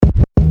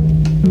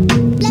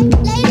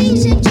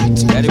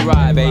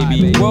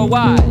baby.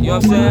 Worldwide, you know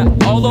what I'm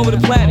saying? All over the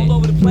planet.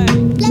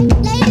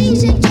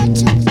 Ladies and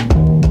gentlemen.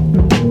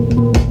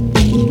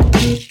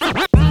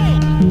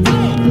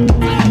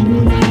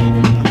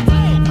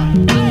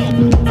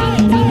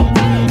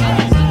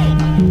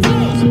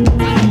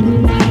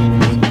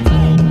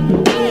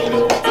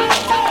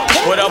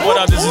 What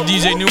up? This is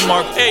DJ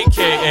Newmark,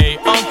 aka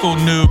Uncle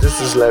New.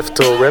 This is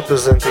Lefto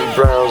representing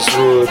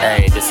Brownswood.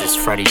 Hey, this is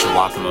Freddie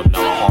Joachim of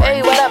Noah Horn.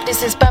 Hey, what up?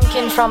 This is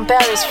Pumpkin from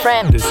Paris,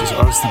 friend. This is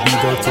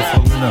RCB Doctor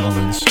from the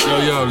Netherlands.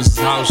 Yo, this is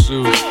House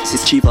Shoes. This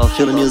is Chief of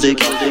Chillin' Music.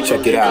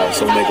 Check it out,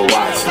 so make a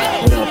watch.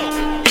 What up?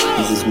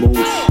 This is Moose.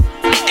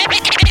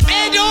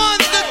 And on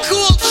the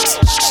cool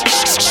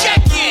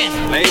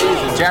check-in. Ladies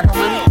and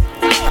gentlemen,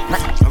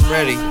 I'm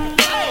ready.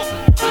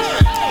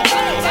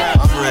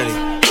 I'm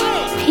ready.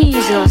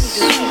 He's a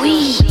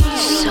sweet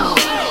soul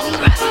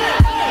brother.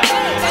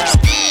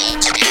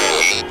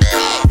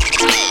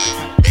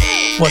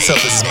 What's up?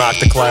 This is Mark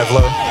the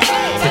Clive-Low.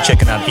 You're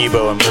checking out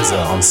Ebo and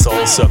Mizza on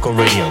Soul Circle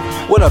Radio.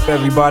 What up,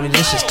 everybody?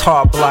 This is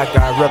Todd Black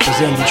Guy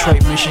representing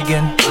Detroit,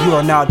 Michigan. You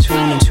are now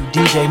tuned into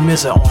DJ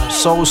Mizza on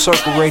Soul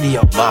Circle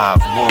Radio.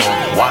 Live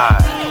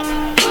worldwide.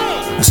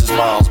 This is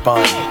Miles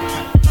Bonnie.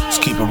 Let's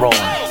keep it rolling.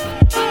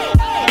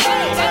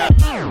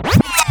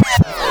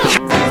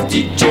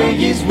 DJ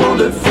is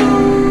wonderful.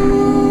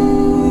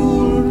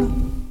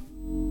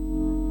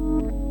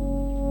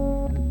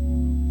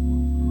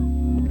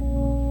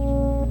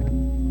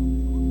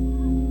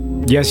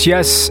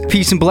 Yes.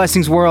 Peace and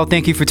blessings, world.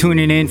 Thank you for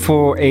tuning in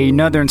for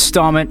another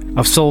installment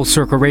of Soul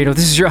Circle Radio.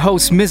 This is your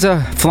host,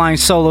 Mizza, flying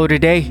solo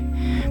today,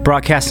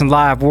 broadcasting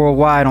live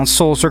worldwide on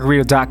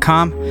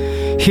soulcircleradio.com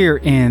here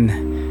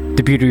in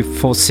the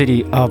beautiful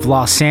city of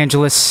Los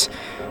Angeles.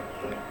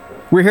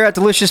 We're here at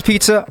Delicious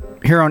Pizza,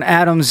 here on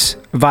Adams,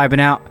 vibing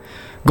out,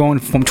 going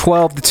from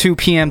 12 to 2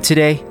 p.m.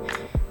 today.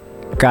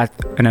 Got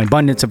an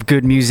abundance of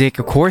good music,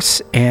 of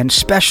course, and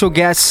special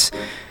guests,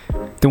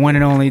 the one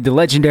and only, the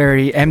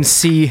legendary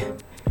MC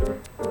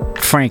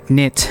Frank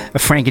Nitt,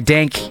 Frank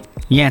Dank,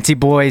 Yancey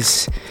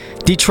Boys,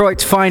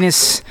 Detroit's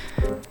finest.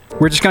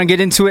 We're just going to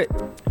get into it.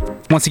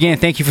 Once again,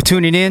 thank you for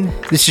tuning in.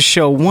 This is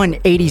show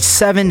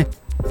 187.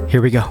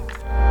 Here we go.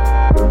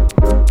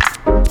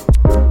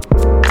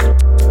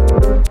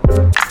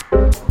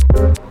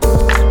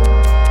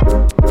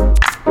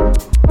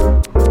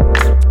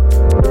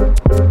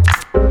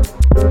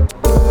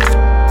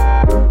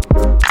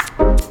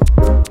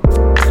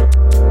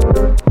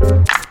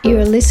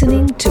 You're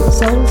listening to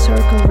Soul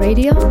Circle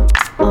Radio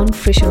on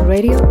Frisian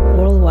Radio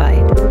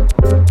Worldwide.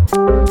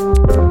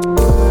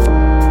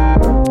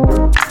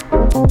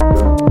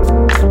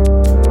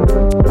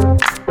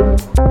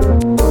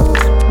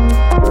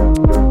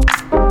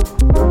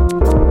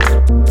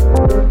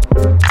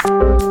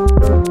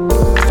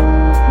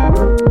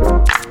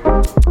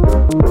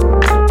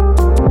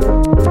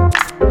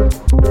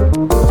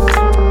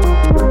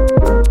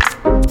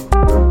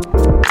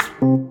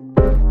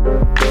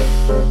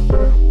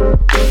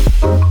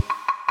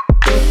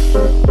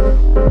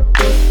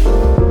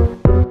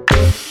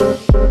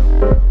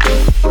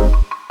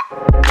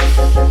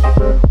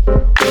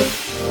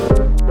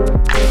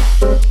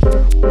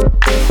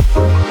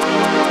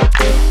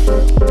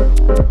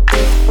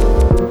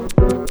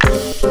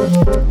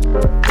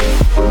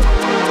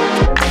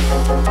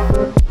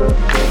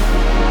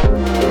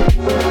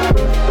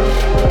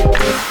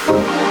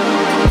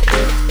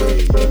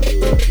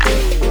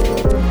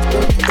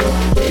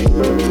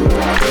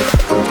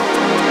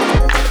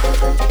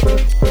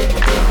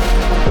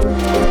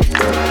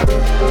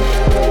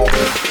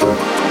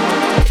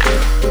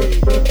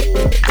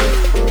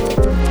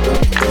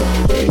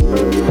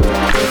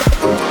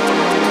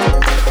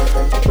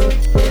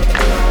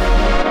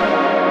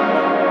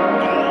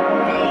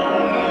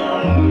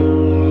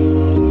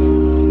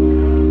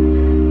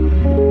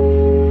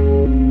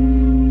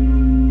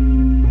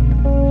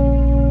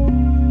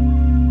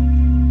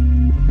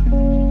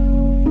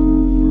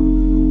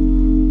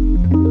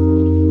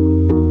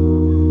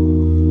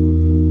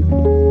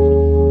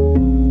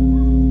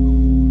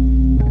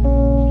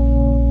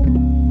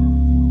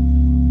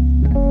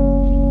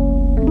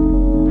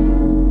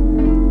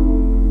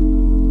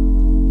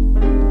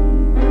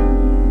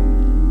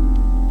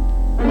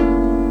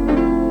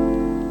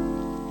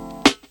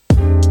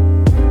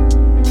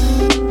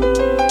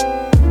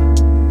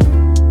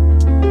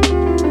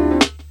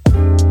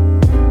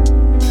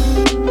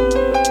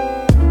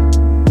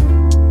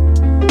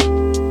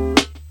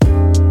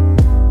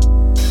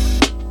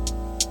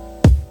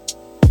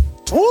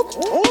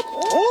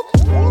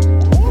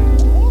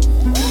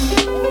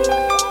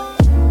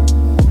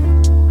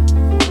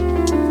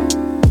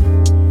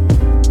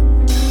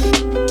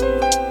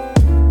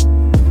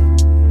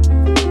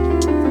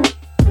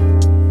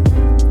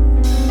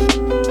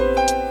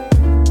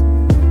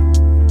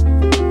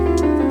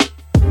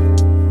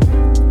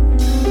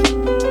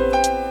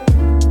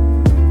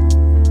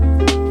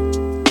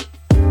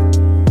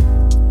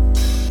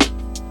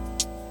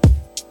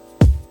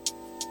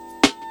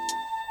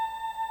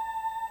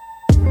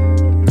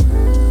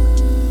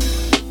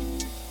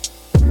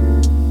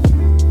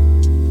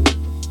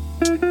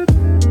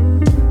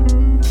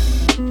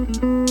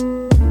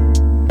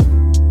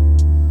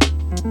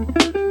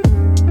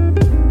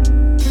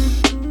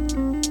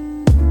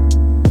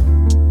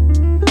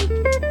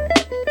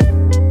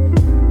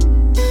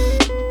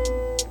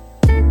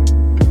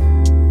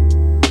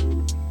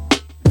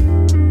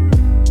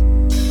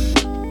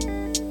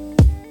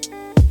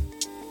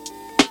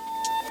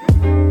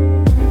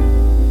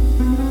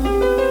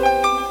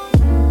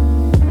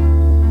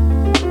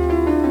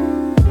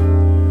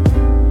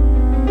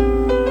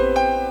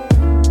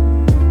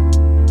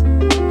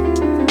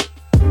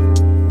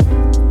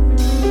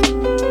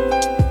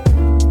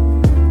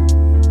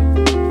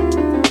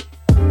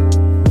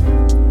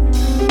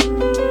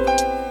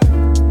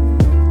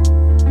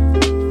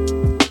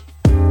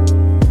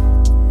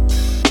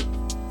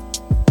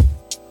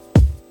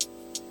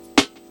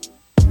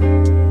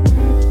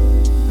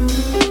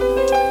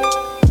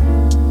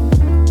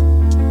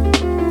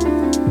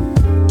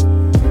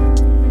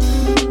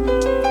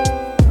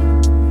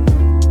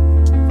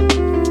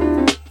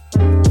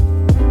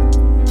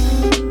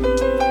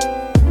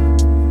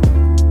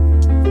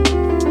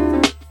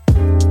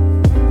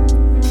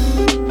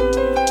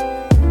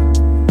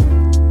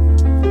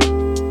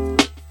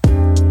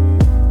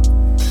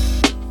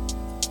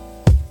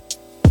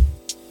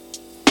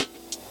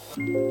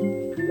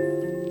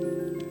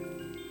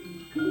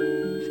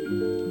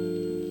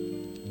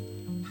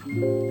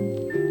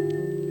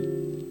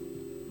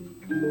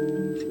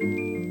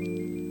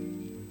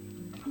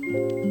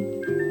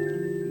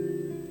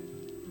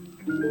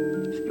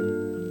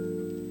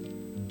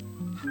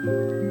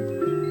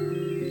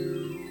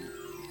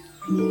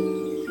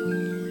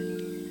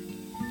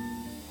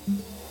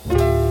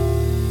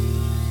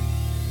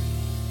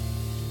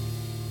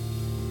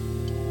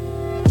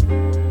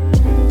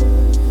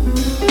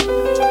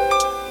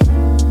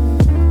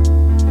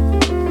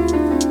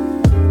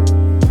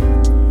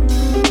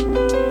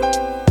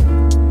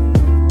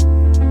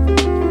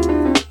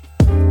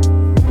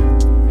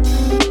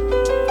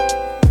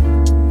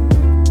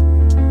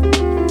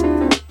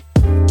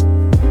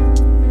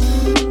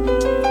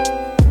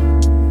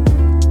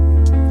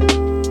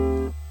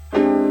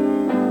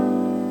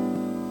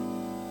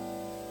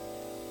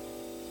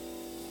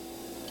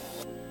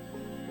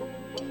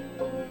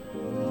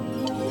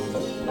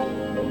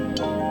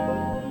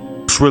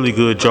 really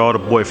good, y'all? The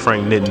boy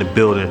Frank Nitt in the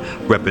building,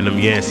 repping them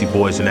Yancey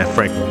boys in that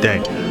Frankie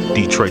Dank.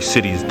 Detroit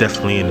City is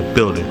definitely in the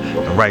building.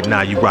 And right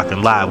now you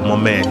rocking live with my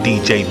man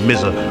DJ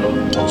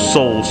Mizza on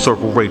Soul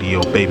Circle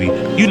Radio, baby.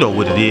 You know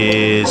what it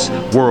is.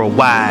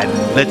 Worldwide.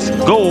 Let's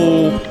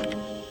go.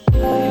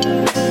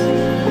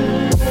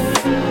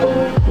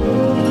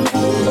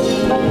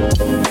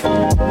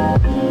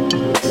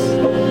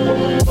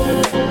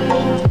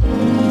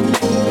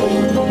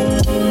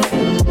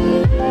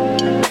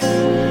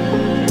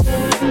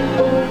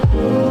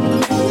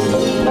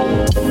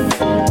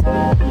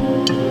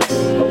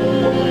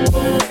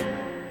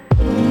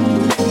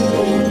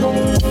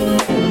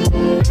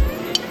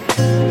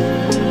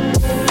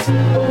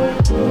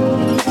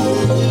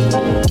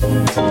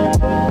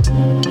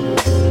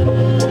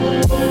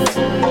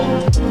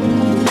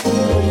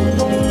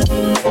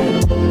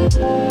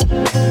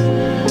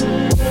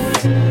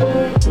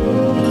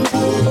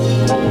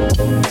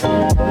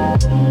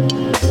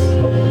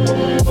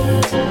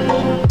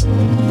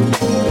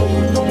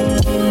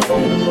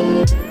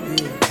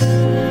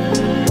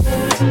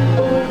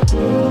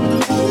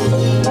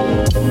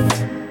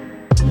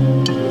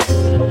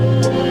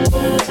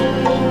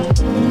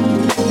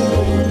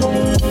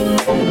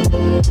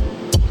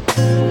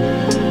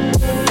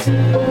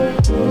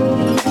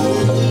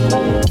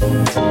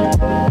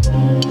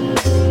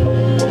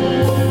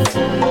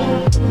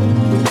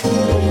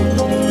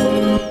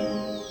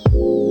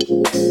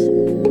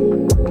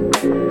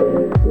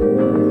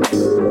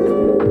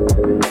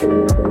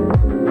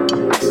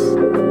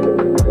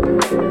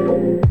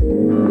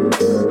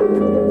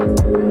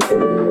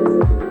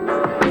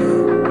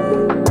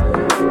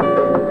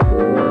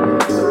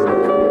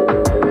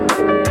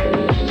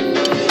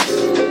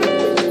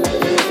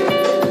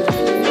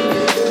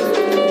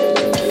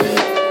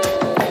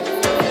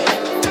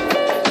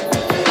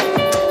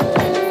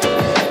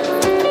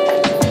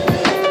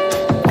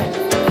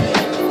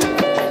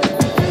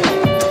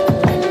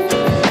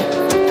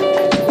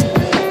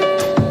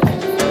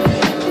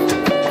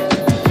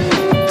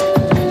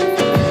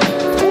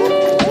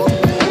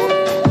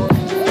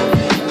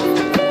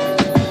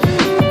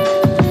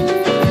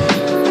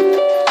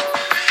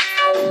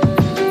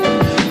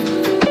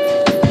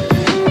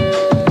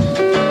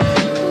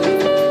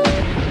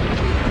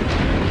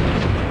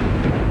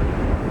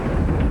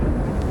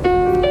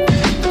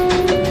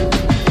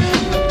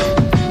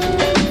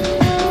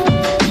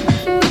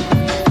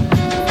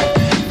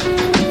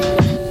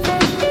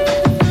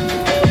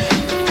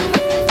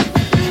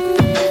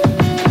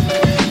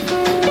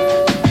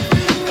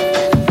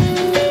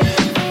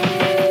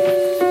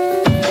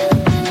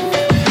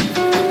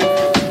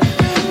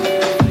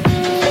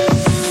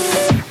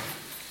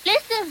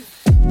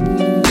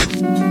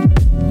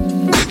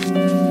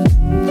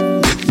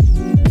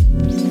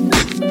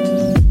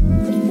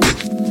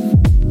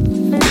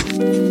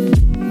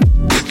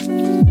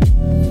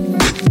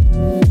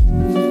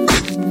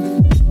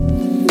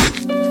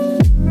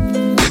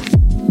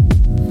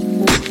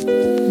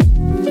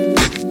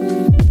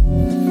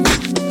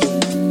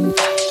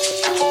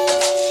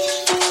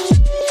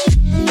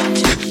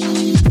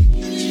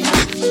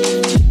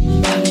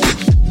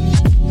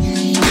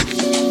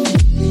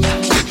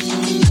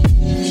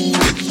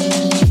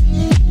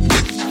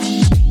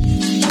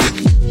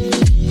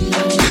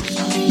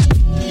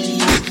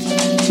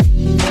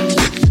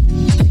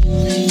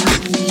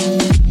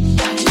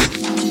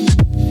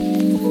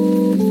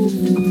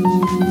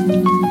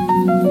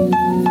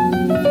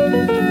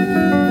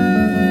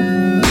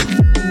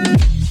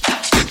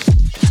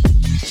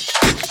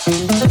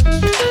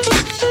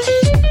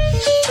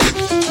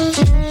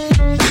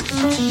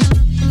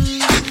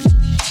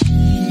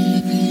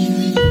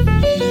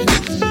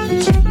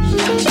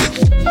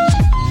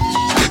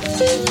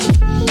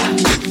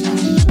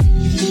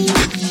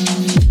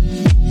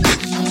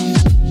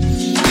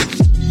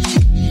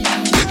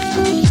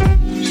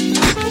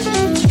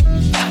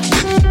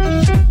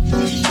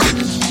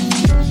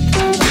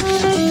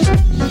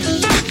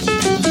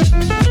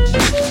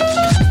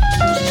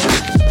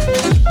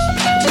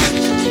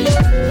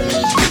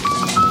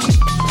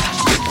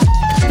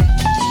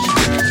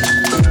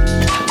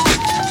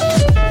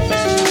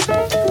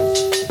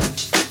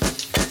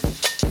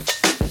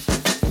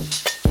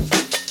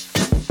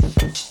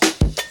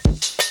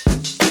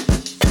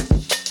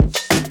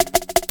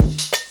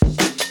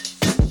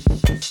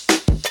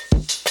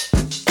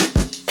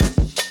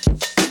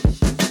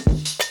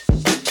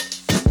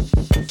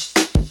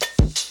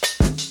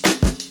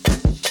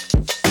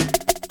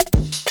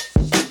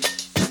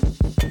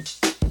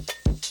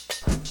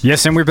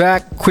 Yes, and we're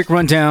back. Quick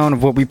rundown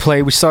of what we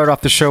played. We started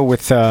off the show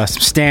with some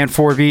Stan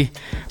Forby,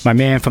 my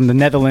man from the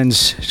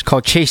Netherlands. It's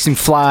called Chasing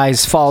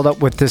Flies. Followed up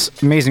with this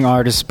amazing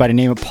artist by the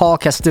name of Paul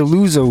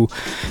Castelluzzo.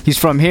 He's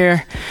from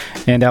here,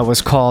 and that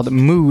was called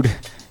Mood.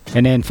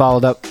 And then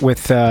followed up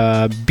with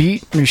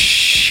Beat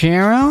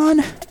Sharon.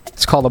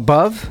 It's called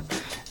Above.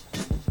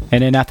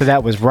 And then after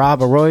that was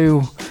Rob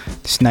Arroyo,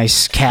 this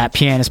nice cat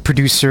pianist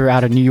producer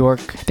out of New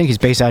York. I think he's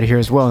based out of here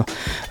as well.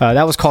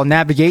 That was called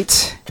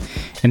Navigate.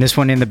 And this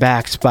one in the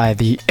back is by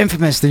the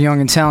infamous, the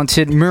young and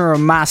talented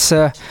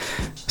Muramasa.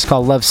 It's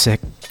called Lovesick.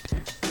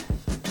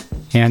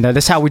 And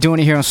that's how we're doing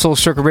it here on Soul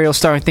Circle Radio,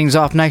 starting things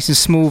off nice and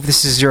smooth.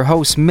 This is your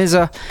host,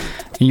 Miza,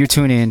 and you're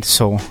tuning in to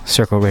Soul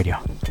Circle Radio.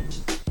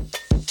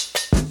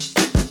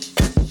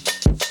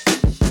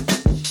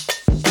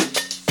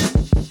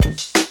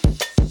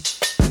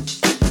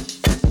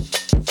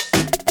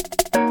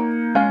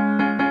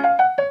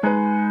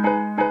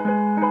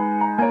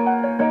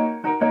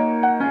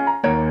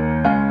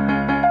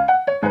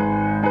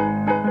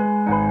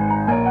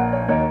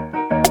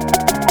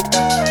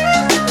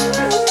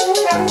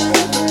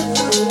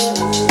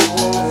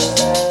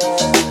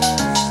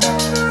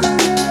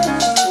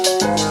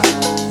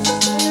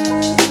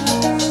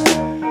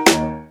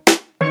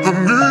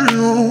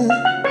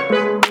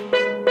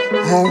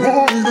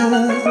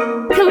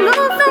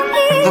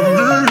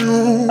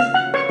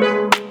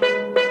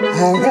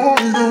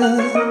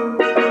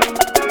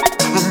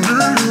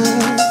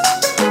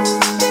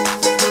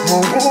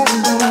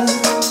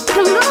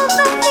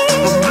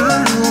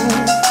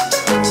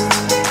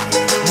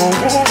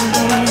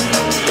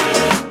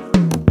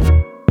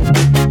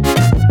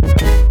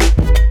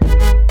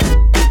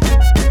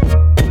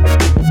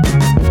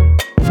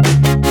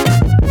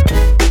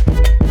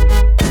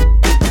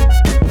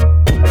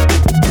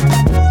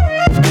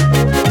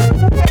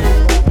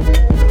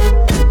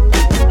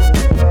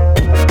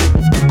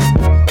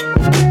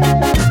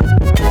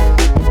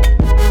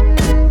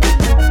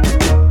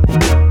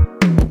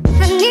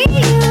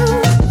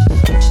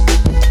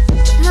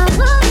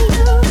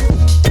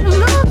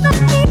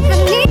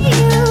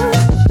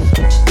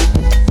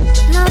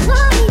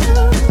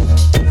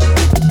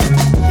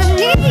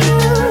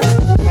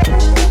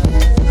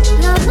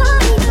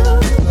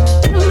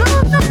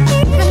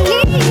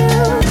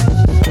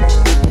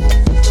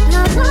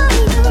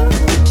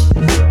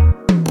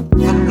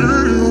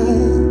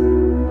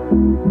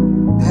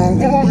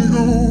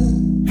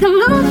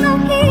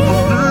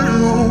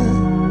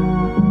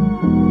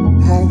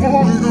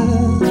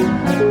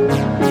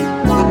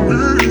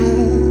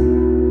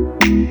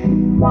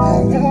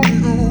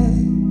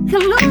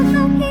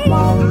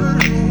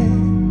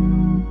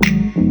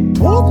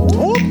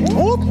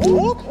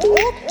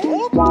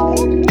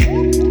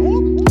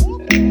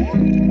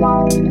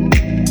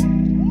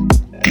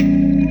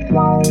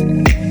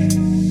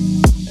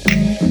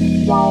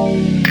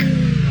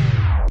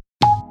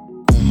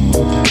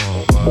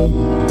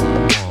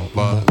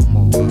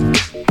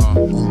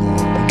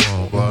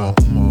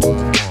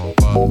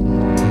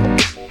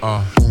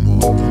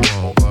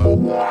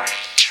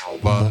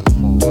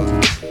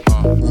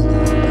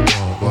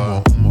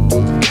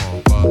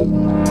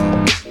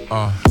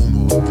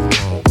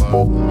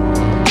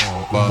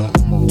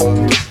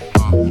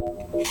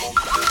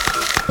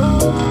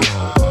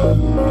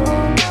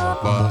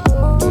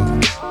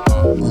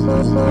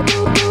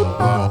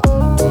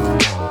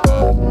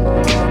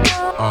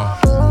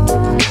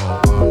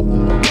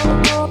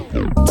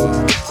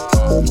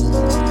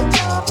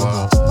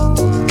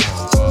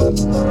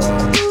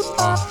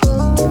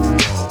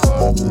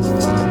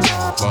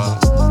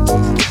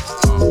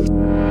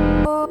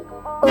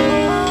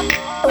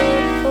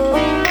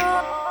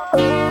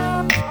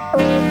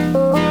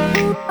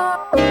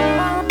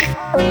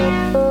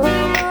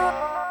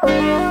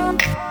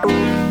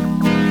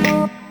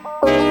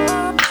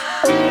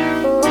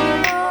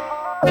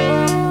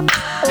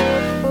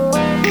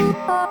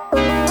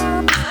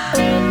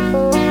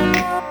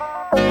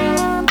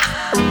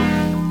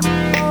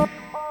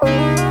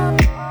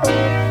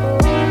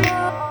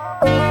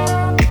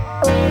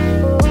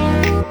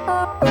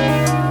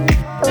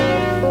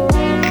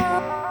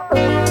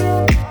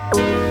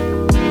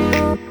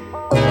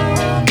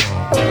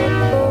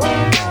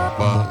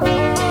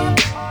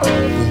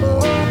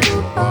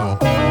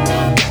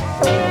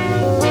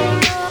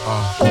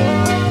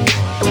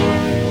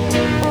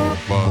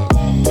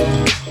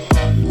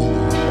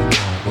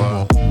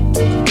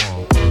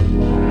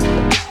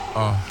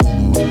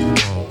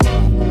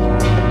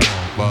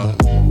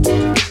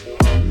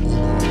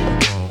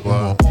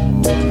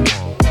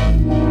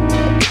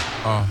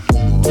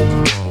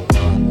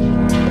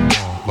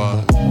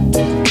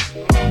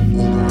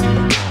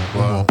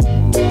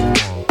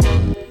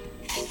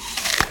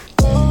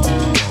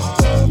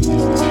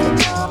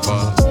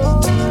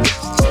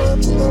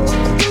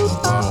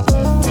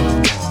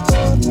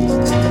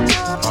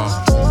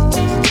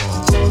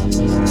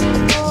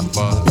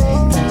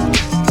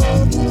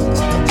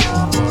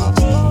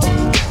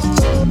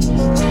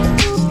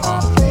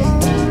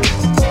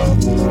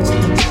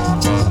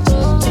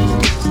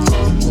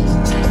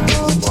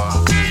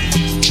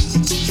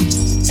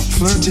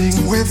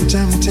 Flirting with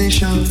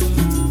temptation,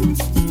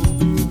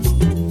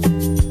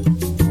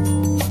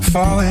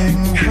 falling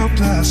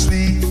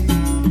helplessly.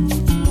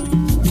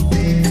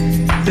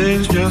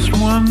 There's just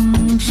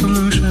one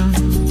solution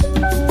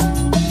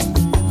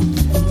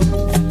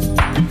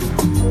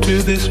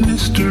to this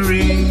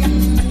mystery.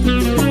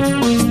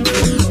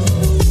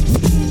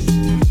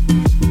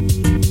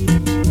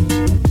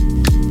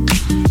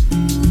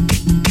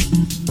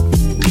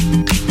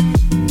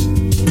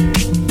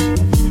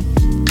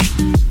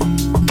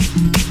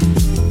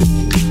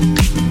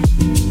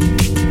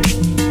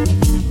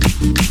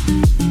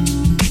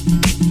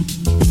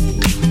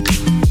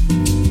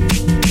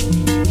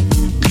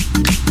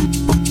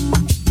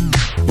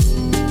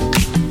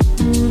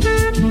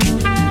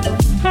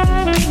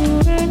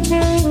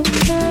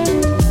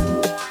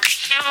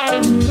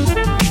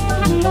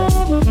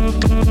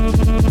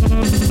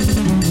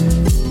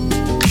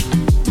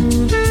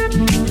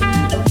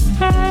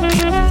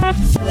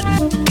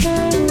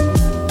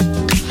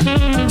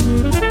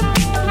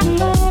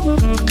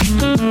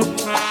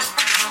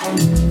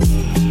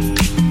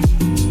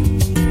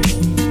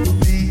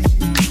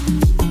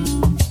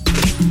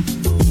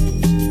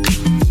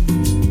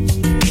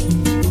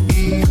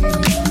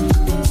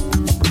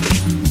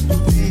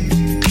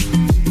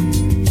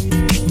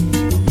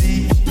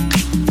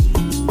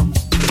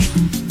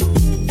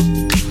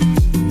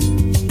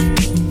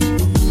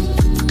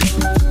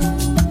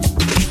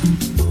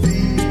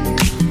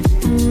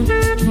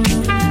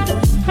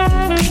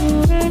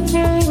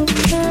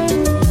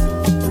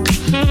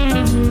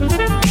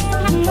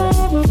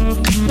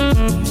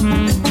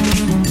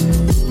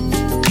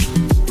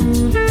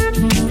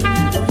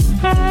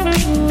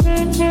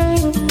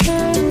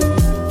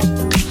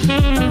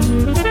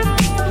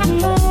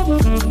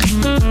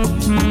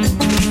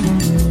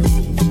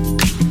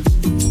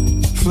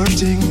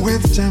 Flirting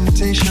with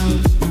temptation,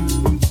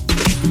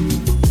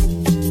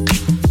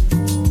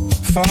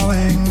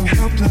 falling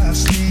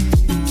helplessly.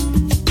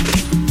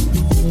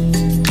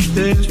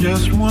 There's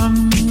just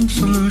one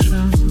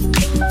solution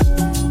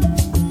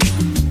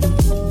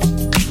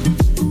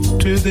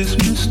to this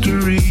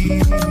mystery.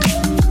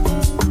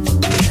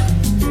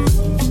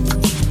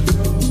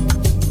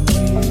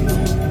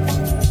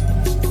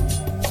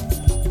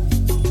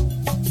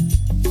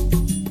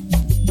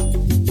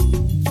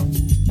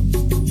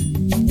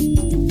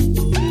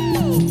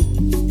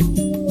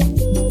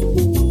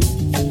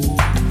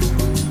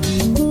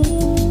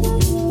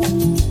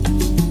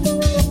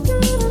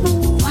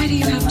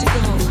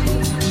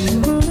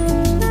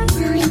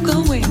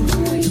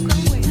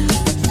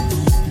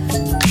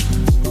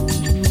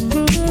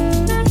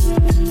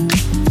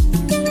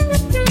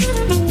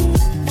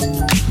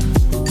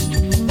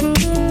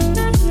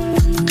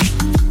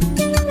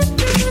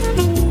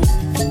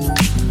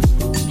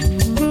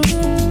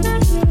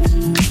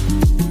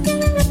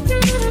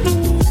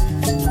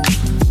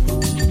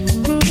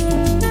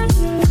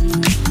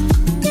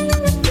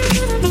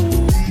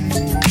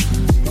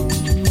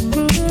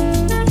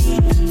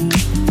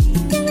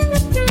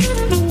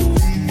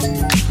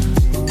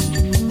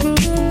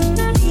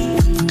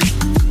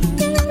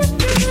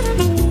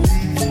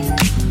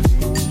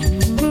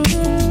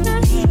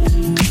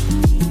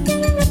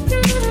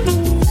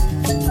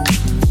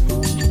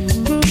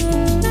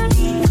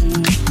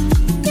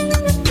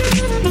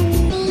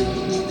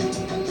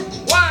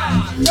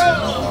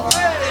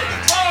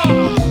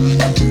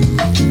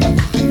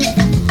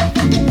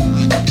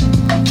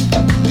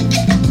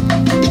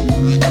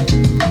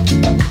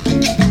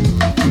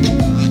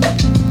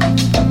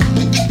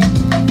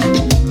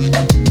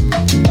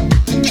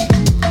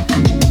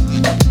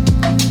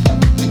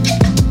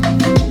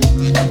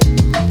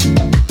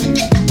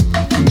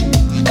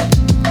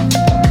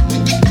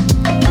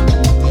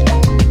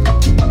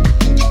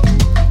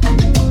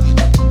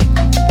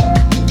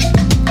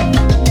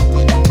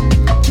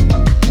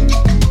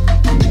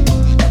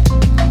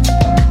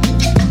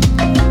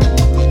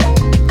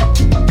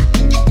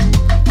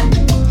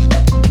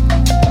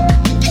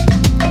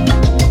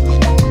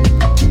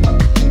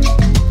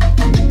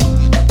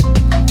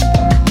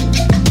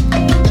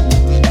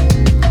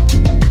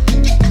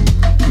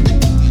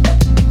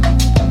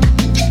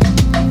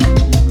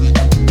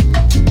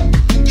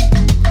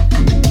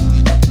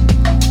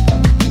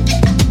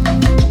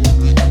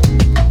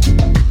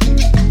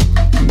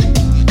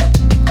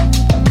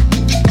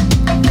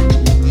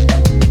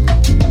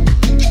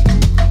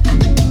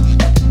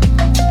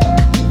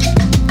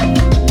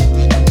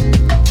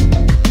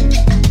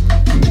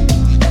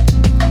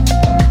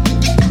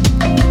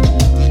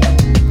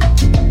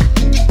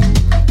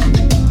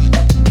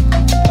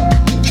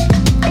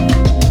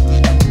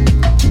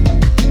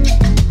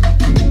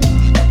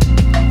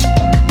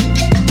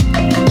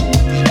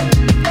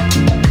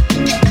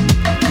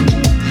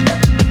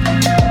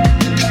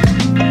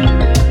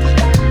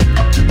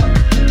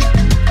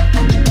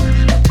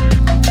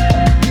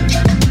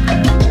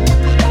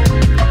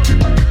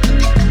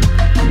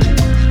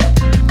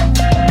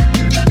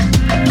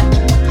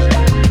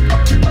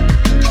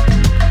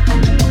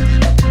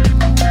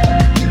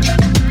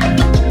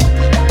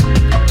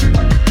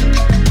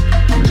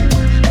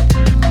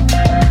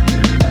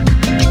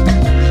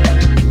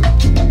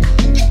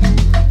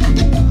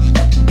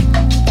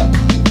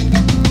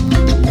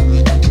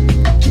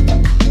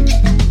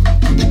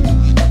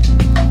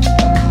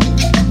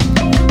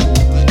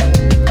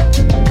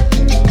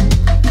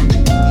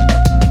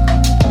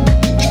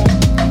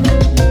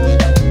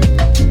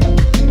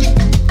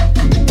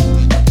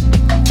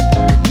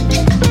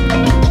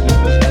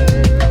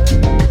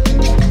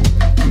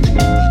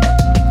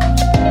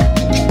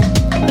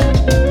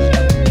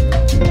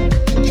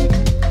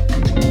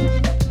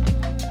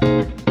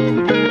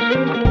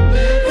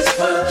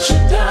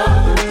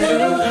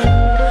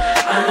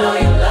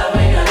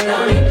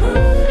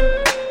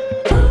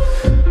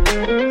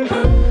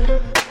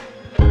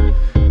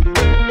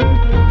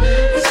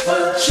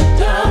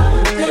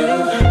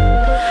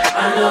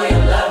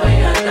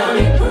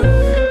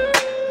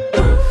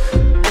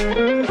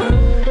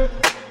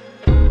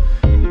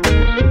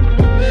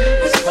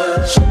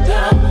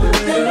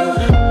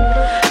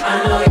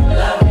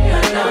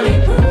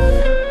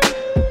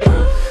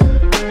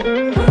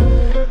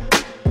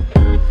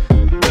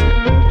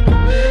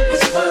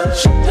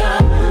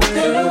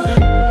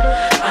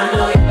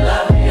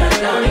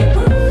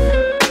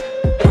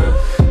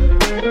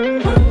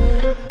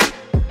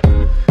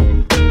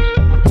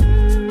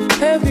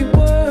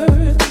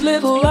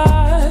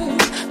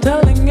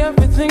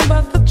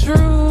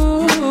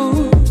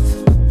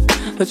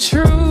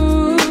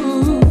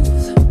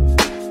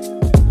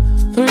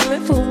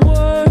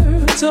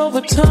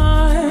 over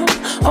time,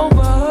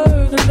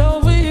 overheard and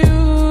overused.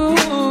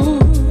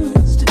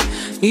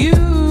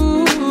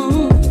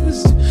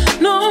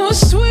 No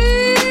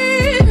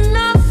sweet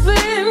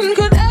nothing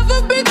could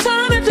ever be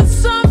turned into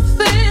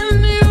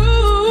something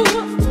new.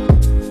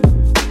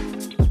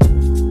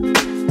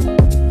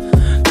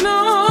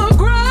 No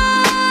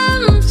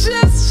grand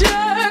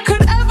gesture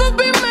could ever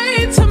be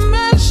made to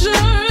measure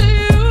you.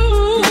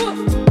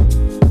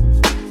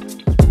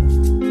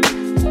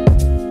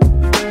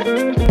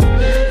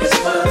 It's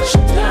what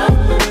you done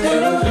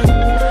through.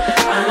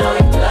 I know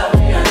you love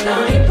me, I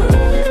don't need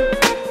proof.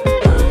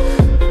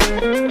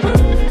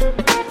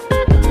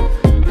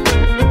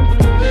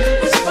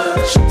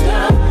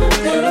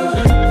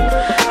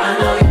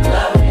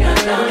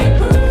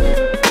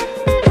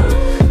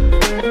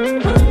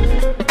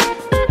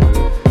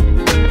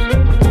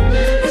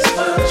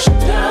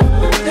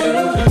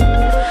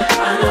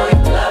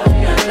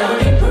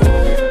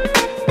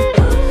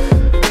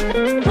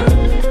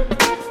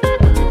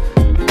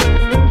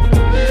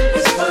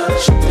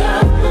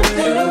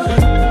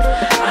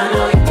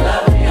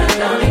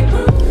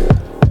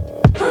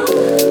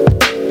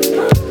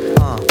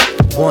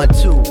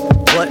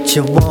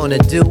 You wanna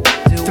do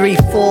 3,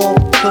 4,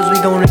 cause we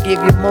gonna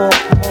give you more.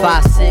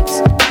 5,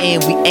 6,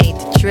 and we ain't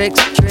the tricks.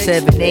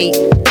 7, 8,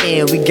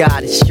 and we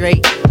got it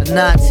straight.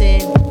 9,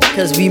 10,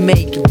 cause we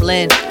make it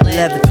blend.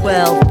 11,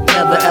 12,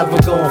 never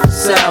ever going for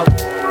self.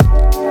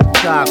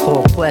 Tribe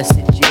Quest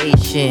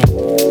situation.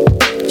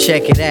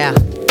 Check it out.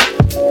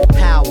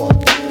 Power.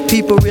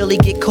 People really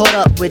get caught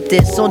up with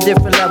this on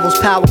different levels.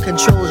 Power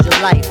controls your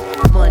life.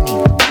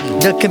 Money.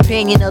 The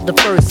companion of the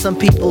first. Some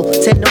people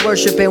tend to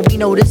worship and we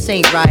know this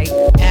ain't right.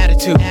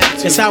 Attitude.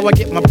 That's how I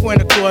get my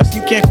point across.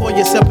 You can't call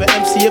yourself an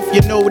MC if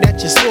you know that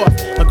you're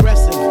soft.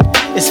 Aggressive.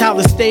 It's how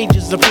the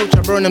stages approach.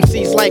 I burn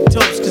MCs like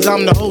toast, cause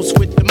I'm the host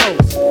with the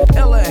most.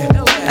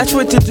 That's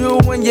what you do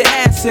when you're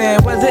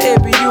assin'. Whether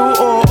it be you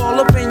or all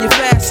up in your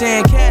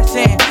fashion. Cash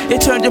in,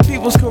 it turned your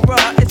people's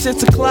corrupt. It's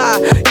just a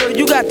clock. Yo,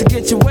 you got to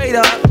get your weight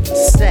up.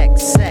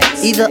 Sex.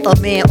 Either a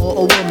man or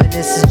a woman,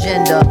 this is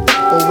gender.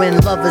 Or when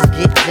lovers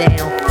get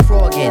down,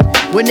 frogging.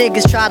 When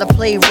niggas try to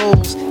play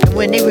roles, and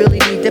when they really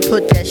need to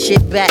put that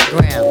shit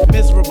background.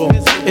 Miserable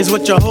is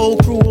what your whole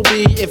crew will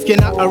be if you're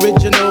not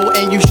original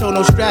and you show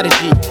no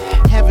strategy.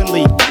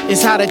 Heavenly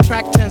is how the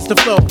track tends to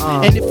flow.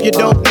 And if you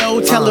don't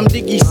know, tell them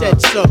Diggy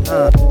said so.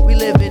 We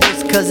live in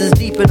this cause it's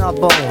deep in our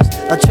bones.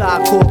 A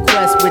Tribe Called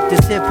Quest with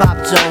this hip-hop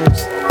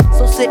Jones.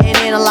 So sit and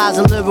analyze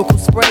a lyrical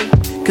spray,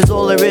 cause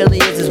all it really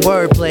is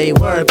wordplay.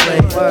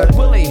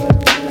 Willie,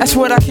 that's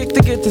what I kick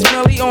to get this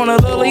Millie on a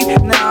lily.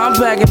 Now I'm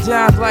bagging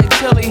jobs like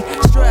chili.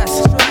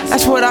 Stress,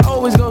 that's what I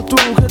always go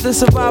through, cause the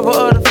survival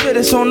of the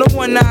fittest on the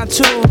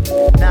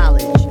 192.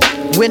 Knowledge,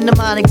 when the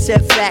mind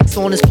accept facts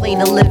on this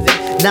plane of living.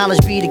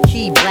 Knowledge be the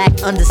key,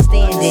 black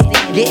understanding.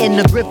 Getting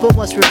the grip of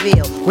what's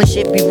revealed. When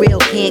shit be real,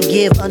 can't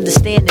give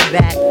understanding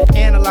back.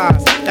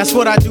 Analyze, that's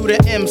what I do to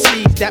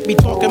MCs that be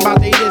talking about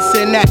they this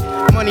and that.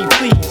 Money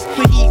please,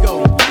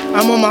 ego.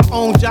 I'm on my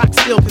own jock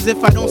still, cause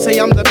if I don't say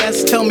I'm the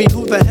best, tell me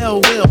who the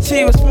hell will.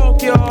 She was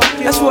smoke, y'all,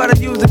 that's what I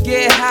use to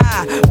get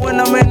high. When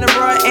I'm in the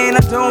rut and I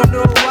don't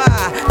know why.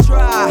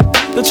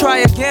 Try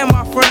again,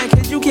 my friend,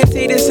 cause you can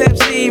see this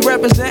MC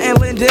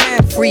representing Linden.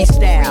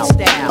 Freestyle,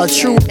 a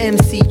true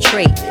MC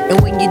trait.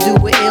 And when you do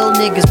it ill,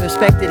 niggas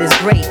respect it as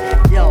great.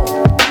 Yo,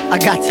 I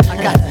got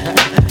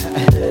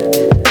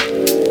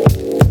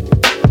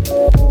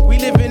We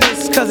live in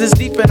this cause it's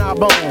deep in our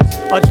bones.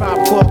 A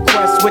Tribe Called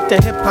Quest with the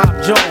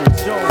hip-hop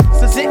Jones.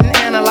 So sit and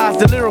analyze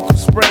the lyrical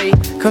spray,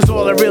 cause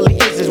all it really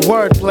is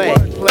wordplay.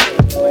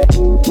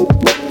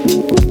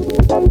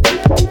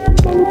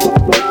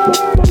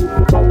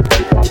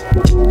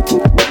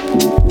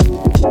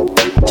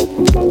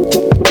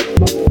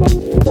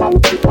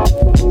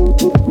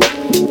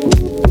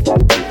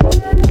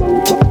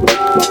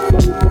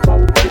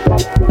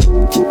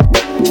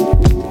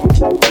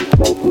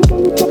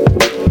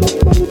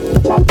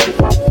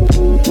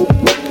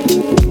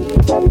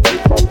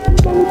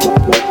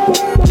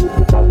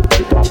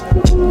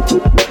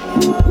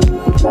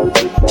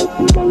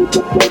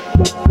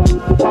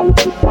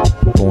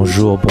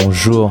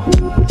 Bonjour,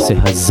 c'est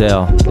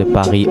Hazel de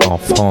Paris en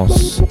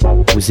France.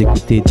 Vous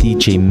écoutez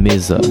DJ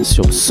Miza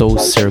sur Soul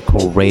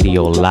Circle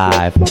Radio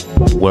Live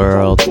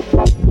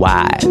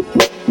Worldwide.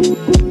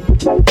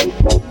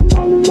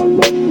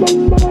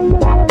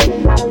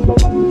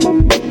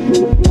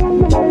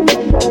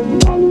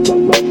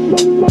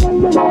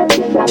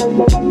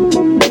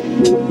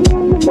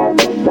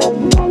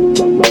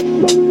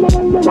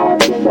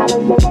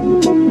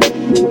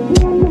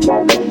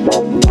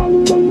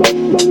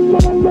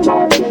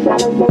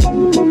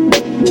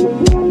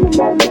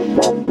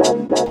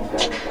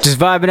 Just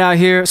vibing out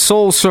here,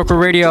 Soul Circle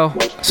Radio.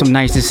 Some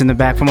niceness in the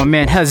back from my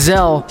man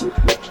Hazel.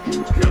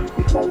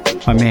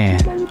 My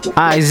man,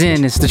 Eyes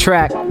In, it's the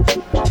track.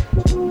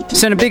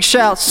 Send a big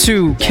shouts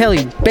to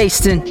Kelly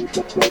Baston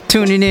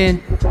tuning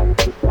in.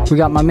 We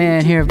got my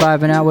man here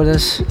vibing out with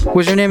us.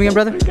 What's your name again,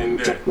 brother?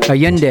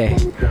 Yende.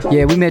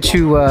 Yeah, we met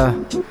you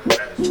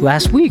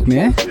last week,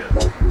 man.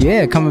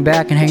 Yeah, coming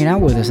back and hanging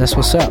out with us. That's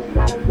what's up.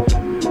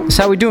 That's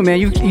how we do it, man.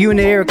 You in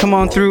the air, come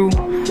on through.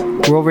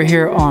 We're over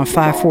here on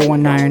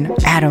 5419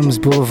 Adams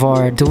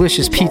Boulevard.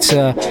 Delicious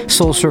Pizza,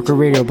 Soul Circle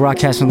Radio,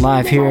 broadcasting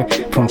live here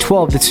from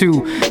 12 to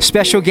 2.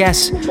 Special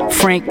guest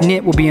Frank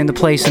Nitt will be in the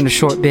place in a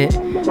short bit,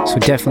 so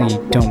definitely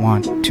don't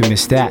want to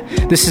miss that.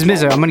 This is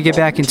Mizza. I'm going to get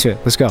back into it.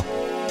 Let's go.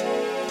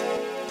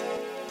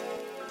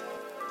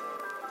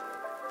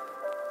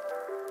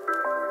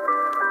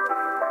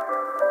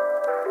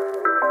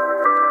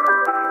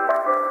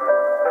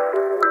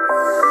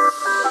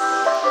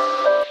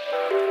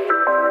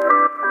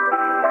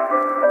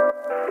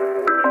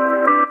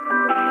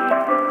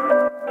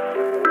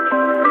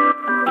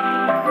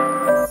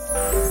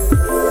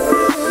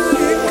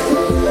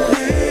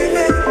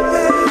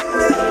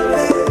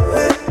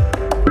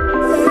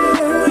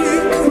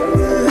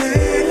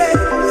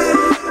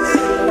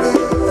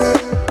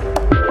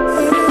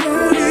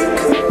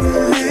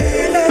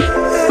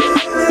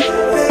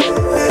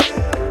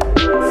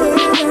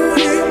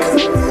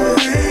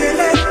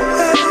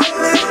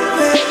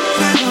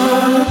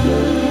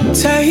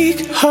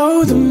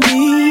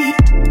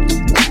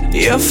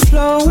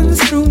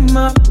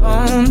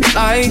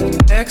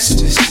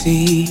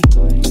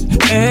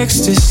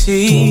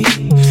 Ecstasy,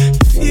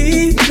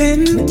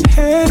 feeling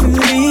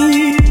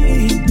heavy.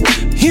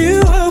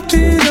 You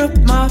open up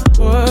my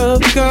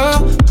world,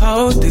 girl.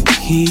 Hold the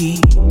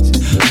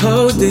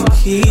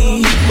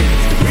keys,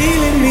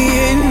 reeling me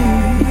in,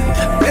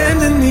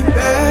 bending me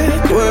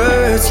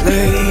backwards,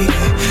 lady.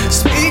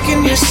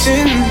 Speaking your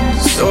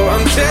sins, so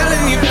I'm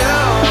telling you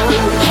now.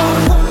 I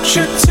want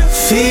you to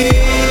feel.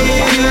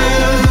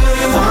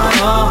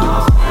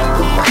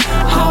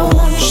 I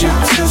want you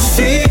to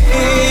feel.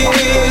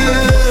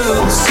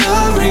 So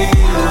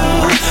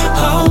real, I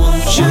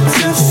want you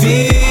to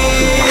feel.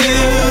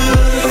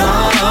 I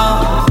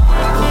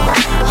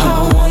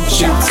want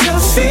you to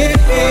feel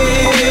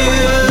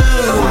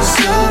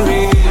so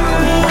real.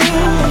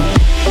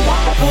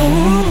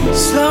 Oh,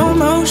 slow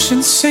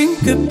motion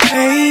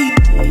syncopate.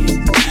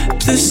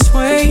 The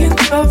swaying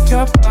of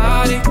your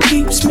body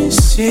keeps me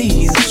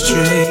seeing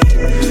straight.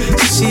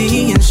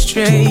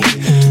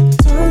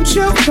 Don't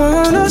you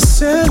wanna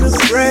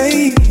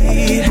celebrate?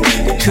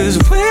 Cause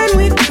when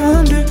we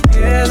come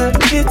together,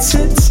 it's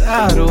a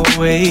tidal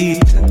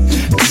wave.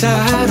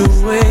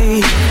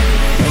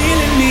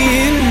 Reeling me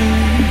in,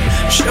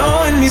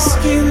 showing me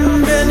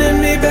skin,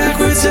 bending me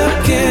backwards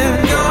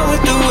again. Gone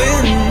with the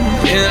wind,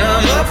 and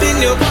I'm up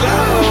in your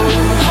cloud.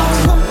 I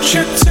want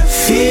you to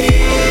feel.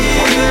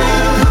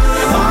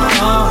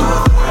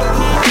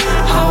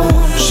 I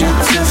want you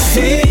to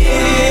feel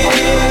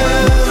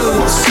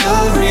so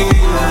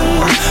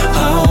real. I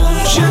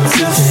want you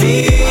to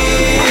feel.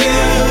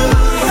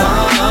 I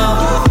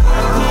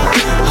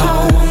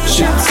want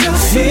you to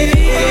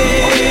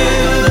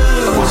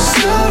feel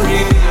so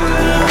real.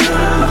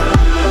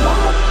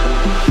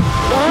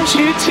 Want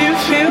you to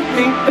feel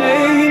me,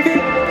 baby.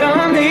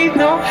 Don't need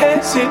no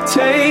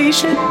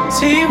hesitation.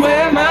 See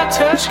where my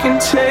touch can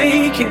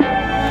take it.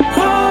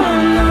 Oh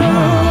no.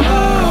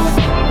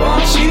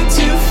 Want you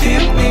to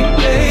feel me,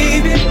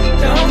 baby.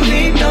 Don't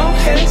need no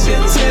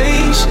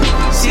hesitation.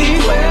 See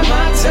where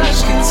my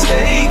touch can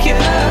take you. I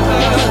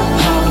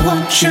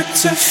want you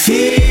to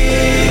feel.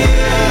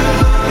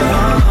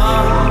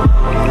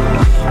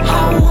 I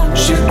want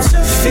you to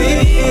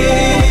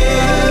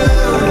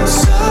feel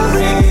so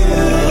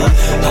real.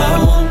 I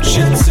want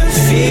you to feel.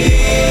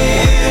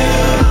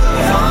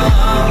 I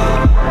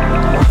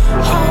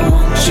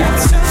want you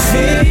to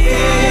feel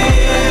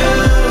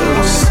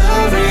so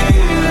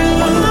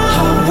real. I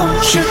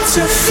want you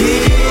to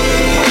feel.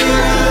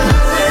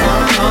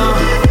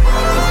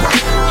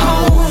 I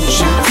want you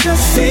to feel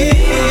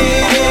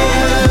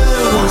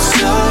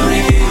so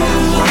real.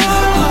 I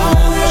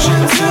want you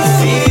to feel.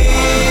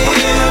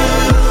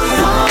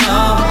 I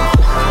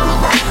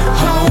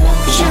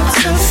want you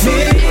to feel so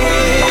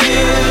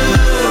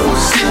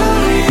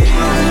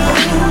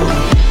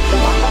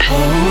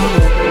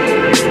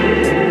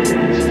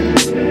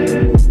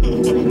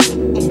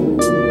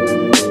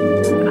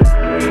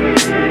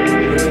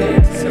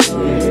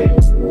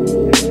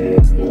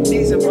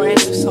These are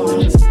brand new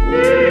songs.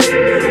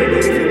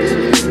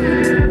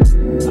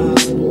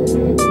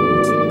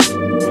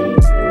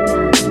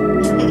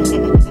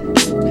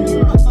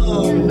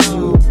 Oh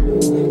no,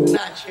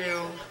 not you.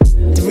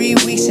 3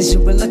 weeks since you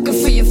were looking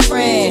for your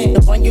friend,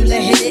 the one you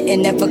let hit it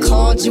and never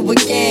called you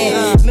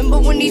again. Remember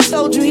when he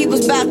told you he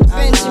was about to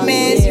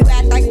Benjamins? You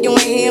act like you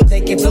ain't him,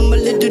 they give him a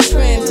little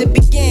trim to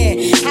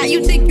begin. How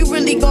you think you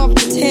really gon'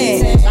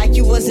 pretend like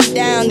you wasn't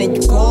down and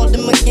you called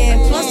him again?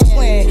 Plus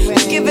when you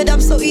give it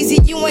up so easy,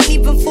 you ain't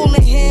even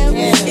fooling him.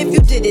 If you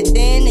did it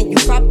then you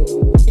probably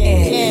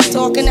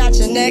talking out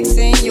your neck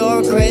saying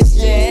you're a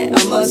Christian,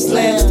 a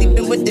Muslim,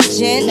 sleeping with the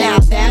gin. Now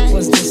that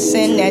was the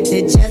sin that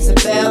did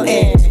Jezebel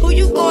in. Who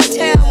you gon'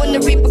 tell when the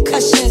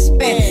repercussions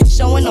spin?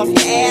 Showing off your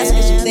ass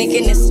cause you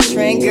thinking it's a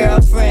trend,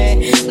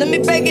 girlfriend. Let me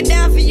break it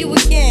down for you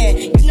again.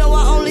 You know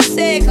I only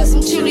said cause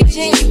I'm truly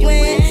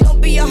genuine.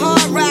 Don't be a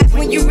hard rock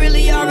when you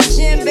really are a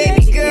gem.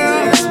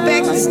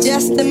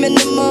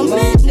 minimum.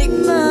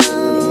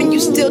 Nigga, and you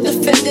still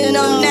defending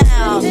them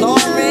now.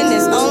 Lauren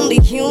is only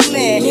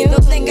human.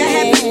 Don't think I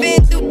haven't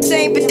been through the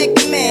same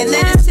predicament.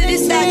 Let it sit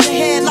inside your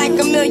head like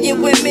a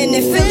million women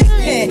in Philly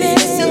pen.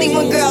 It's silly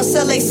when girls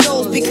sell their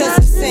souls because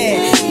of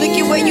sin. Look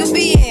at where you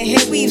be in.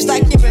 Hair weaves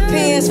like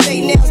Europeans.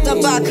 Fake nails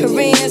done by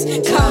Koreans.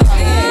 Come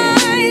in.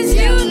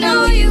 You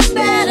know you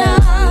better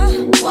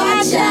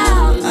watch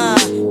out.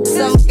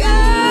 Some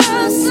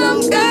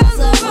girls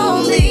are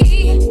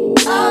only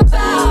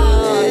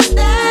about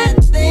that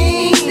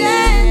thing,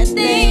 that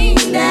thing,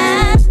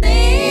 that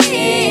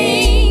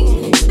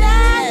thing,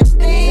 that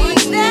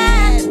thing,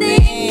 that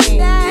thing,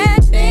 that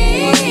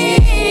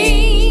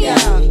thing.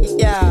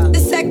 Yeah. The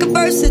second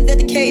verse is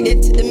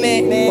dedicated to the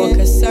man more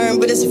concerned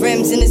with his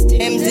rims and his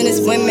Timbs and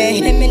his women.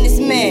 Him and his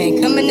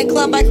man come in the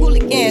club like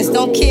hooligans.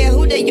 Don't care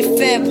who they your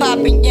fan,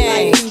 poppin'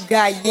 yang.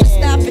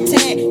 Stop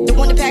pretend. The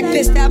one that pack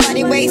pissed out by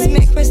the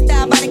waistman, crissed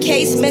out by the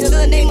casement. Still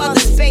the name of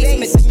the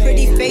basement. The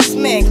pretty face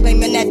man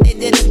claiming that they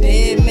did a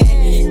bid,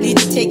 man. Need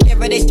to take care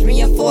of their 3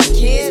 and 4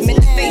 kids.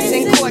 Men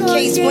facing court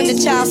case when the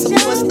child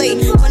support's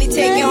late. Money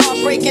taking,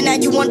 heartbreaking. Now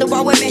you wonder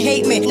why women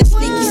hate men. The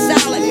sneaky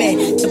silent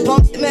man. The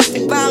bunk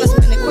domestic violence.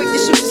 Been quick to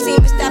shoot the scene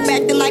and stop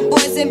acting like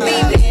boys and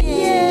baby.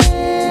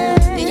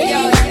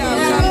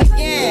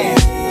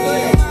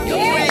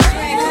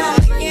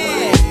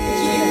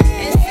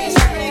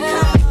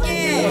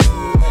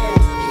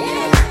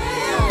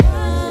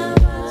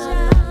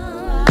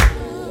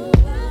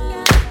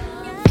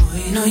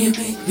 You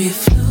make me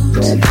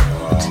float.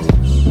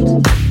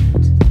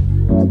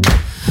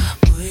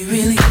 Boy, you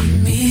really keep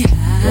me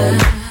high.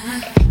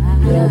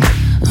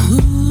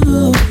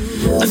 Ooh,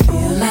 I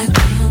feel like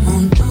I'm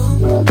on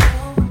dope.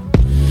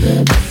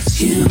 It's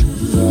you.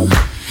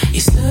 You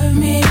serve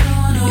me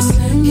on a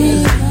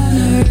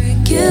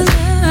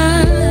regular.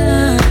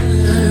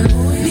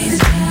 Boy, we need to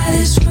tie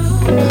this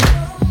rope.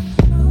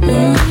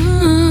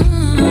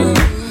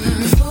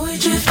 Before we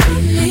drift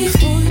any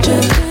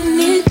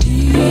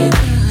deeper.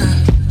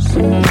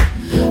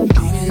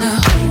 Baby, now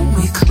hold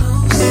me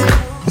close.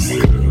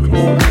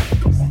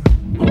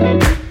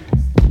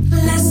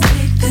 Let's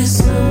take this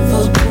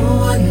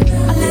overboard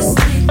now. Let's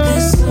take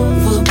this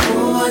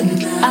overboard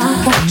now. I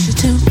want you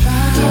to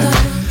ride.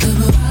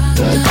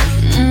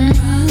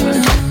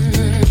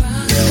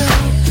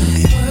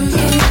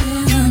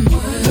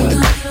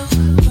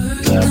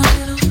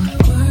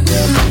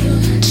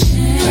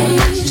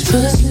 Change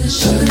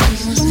positions.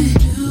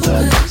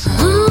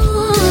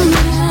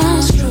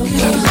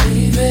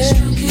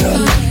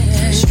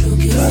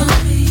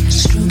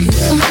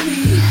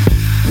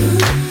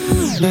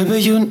 Baby,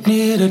 you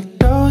need a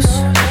dose. I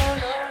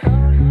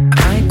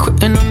ain't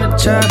quitting on the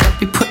job. I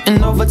be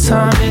putting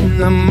overtime in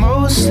the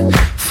most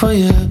for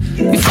you.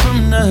 You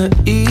from the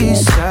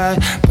east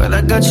side, but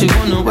I got you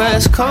on the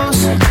west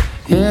coast.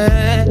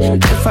 Yeah,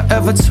 if I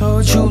ever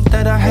told you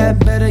that I had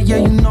better, yeah,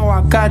 you know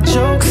I got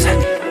jokes.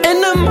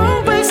 And I'm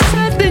always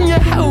telling you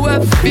how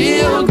I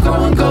feel.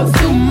 Go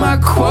through my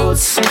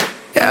quotes.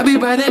 I be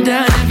writing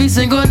down every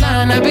single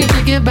line. I be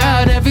thinking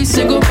about every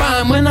single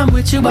rhyme. When I'm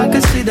with you, I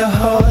can see the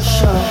whole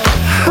show.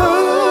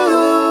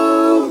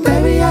 Oh,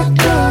 baby, I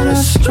got a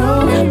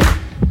stroke.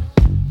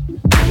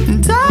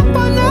 And I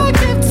wanna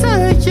give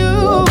to you,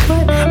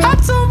 but I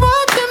don't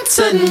want them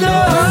to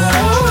know.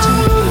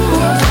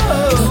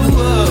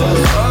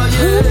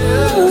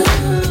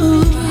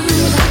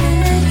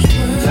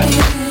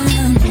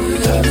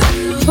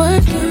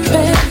 Work it,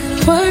 baby,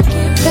 work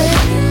it,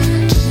 baby.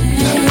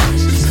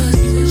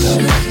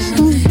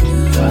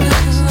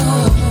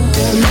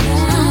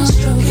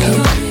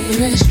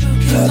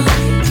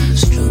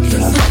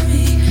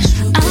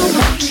 I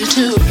want you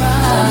to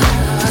ride.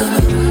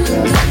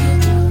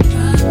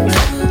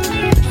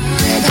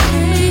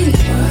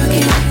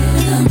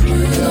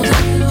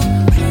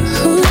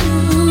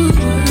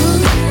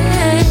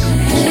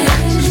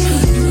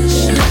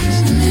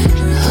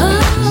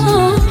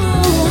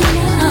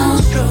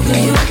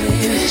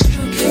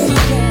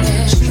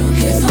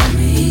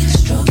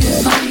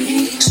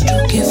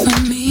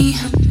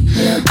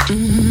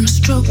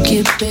 Stroke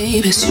it,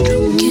 baby,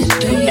 stroke it,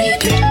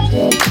 baby.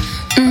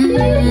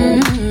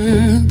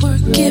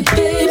 Work it,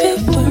 baby,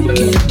 work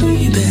it,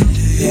 baby.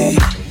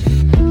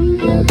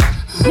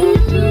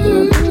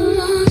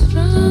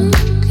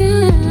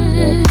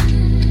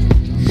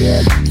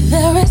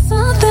 There is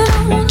something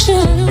I want you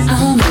to do. I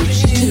want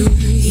you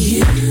to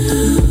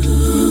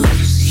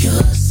use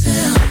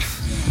yourself.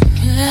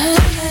 You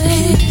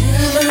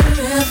never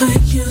ever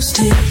used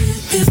it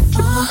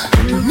before.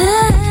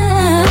 Never.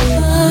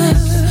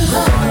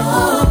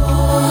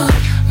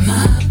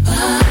 My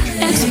body.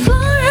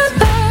 Explore it,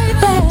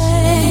 baby.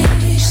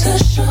 Reach the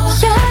shore.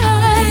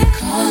 Yeah.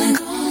 Calling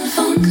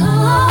for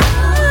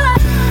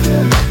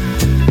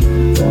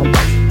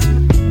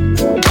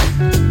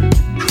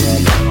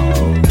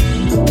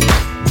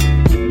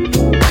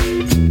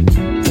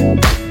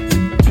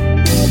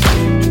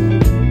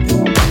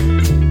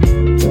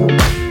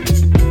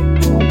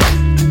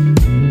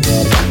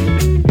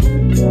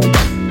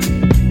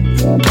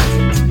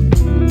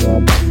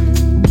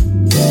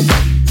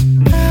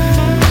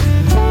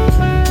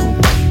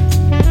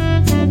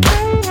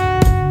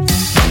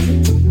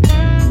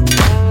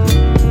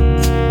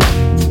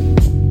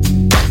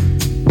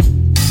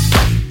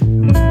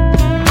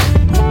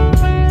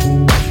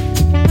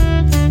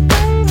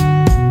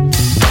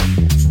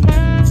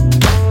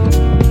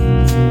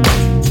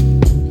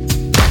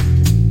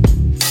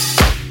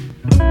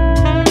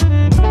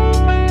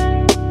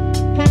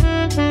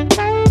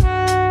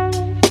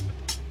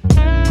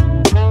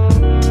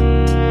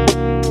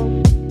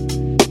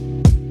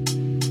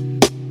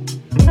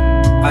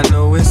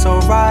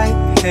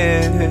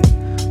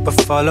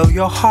follow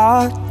your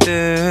heart,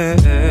 dear.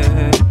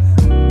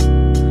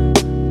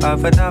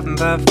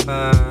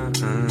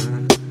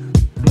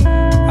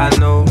 I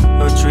know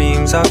your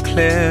dreams are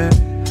clear.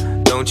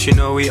 Don't you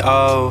know we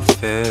all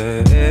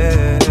fit?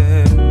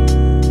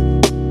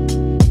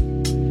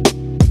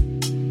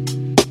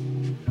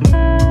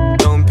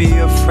 Don't be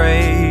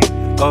afraid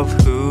of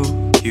who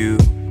you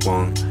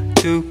want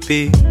to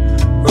be.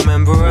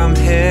 Remember I'm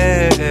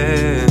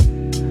here.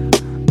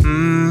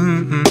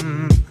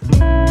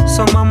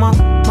 So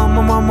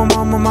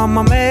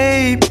mama,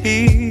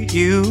 maybe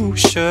you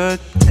should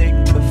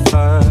take the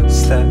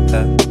first step,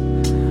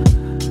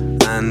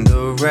 and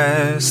the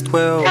rest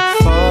will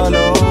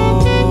follow.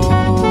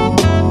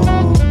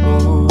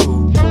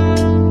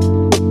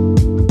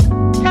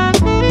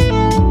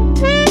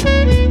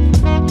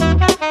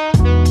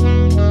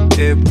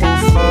 It will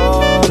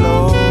follow.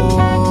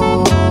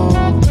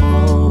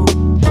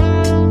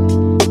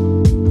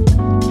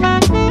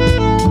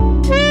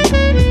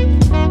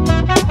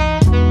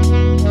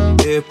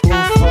 It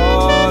will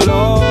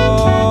follow.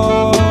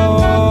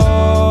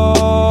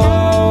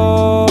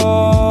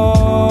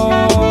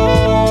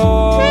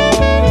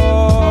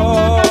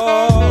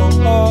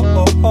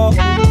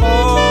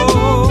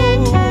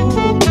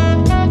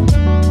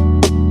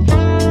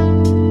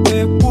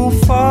 It will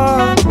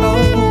follow.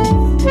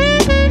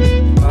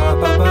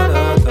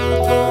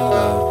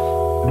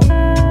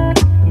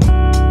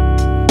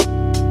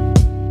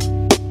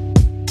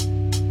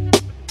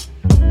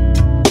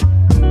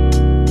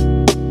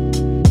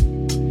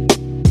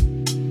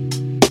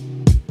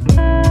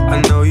 I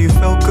know you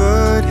feel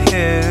good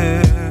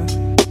here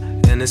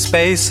in a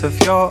space of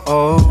your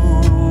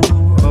own.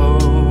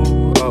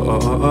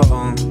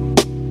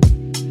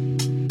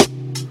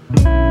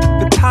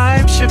 But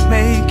time should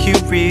make you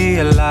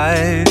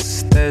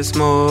realize there's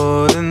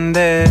more than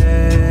this.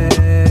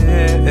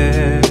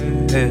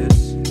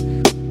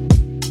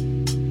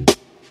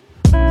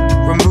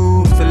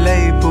 Remove the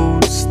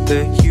labels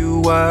that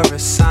you were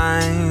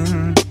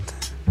assigned.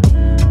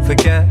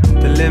 Forget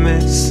the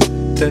limits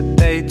that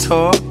they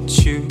taught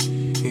you.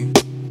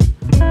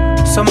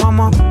 So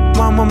mama,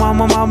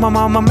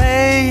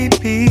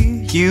 maybe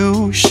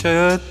you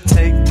should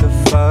take the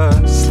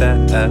first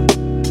step,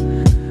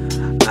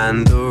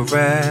 and the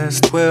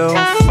rest will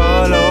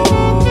follow.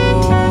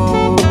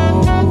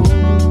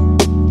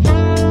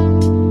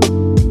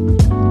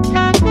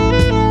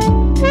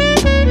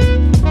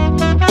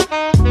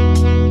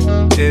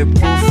 It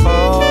will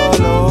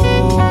follow.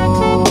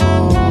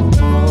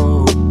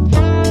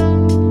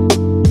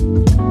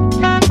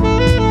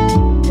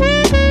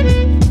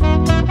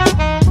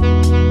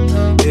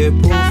 It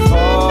will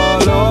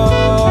follow.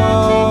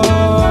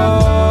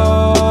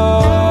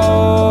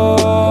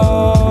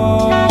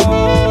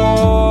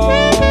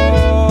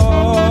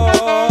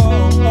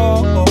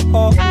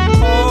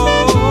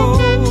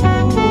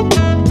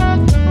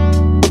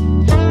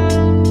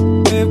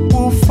 It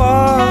will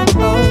follow.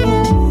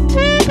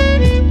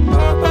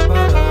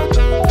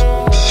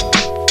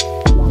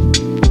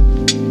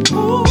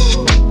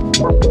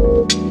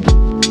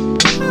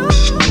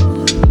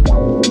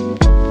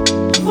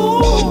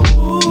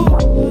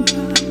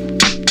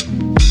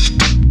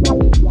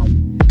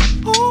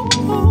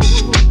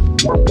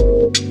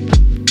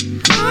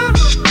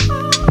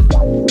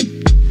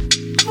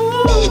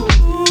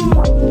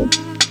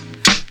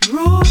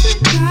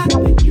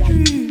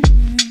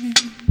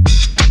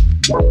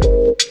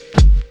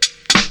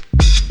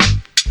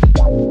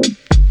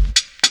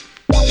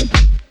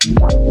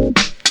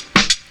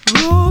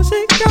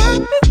 Rosie got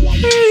me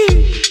dreaming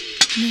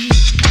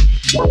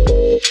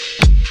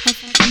of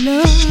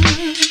love.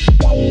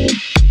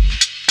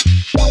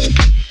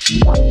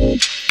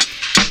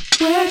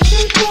 Where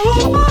she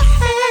pulled my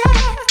hair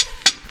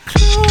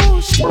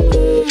close to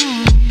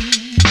mine.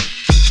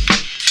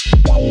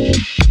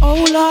 Oh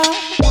Lord,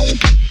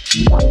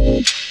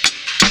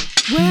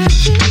 where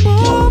she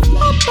moved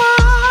my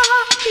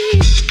body.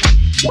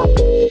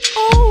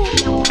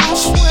 Oh, I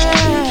swear.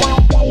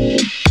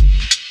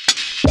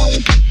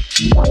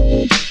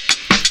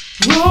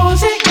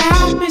 Rosie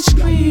got me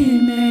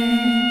screaming.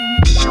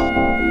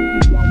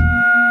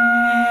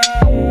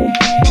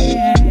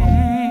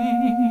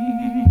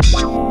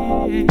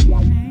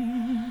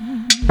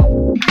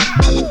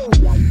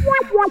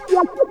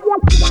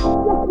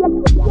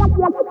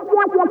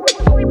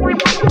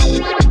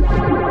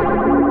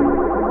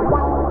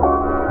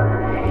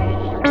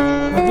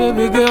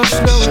 Baby girl,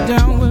 slow it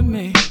down with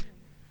me.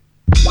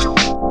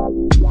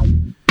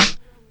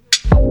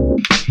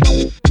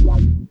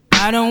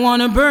 I don't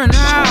wanna burn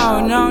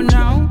out,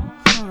 no.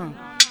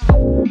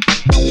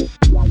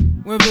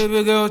 Well,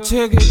 baby girl,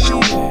 take it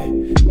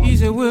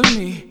easy with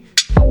me.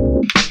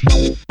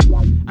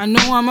 I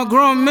know I'm a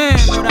grown man,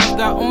 but I've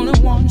got only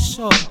one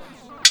soul.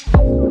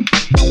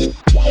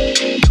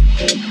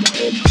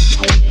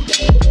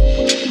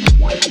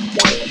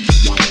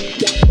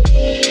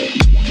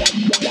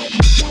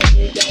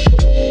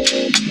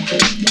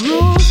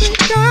 Rosie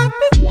got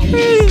me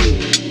dreaming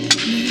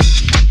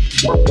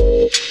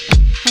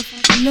of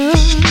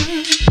love.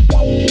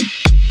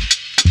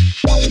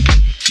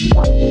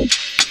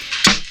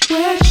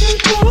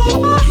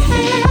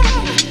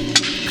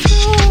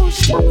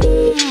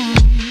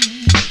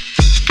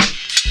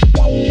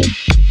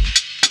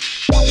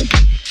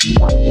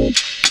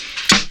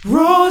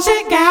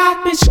 music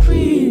got me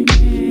screaming.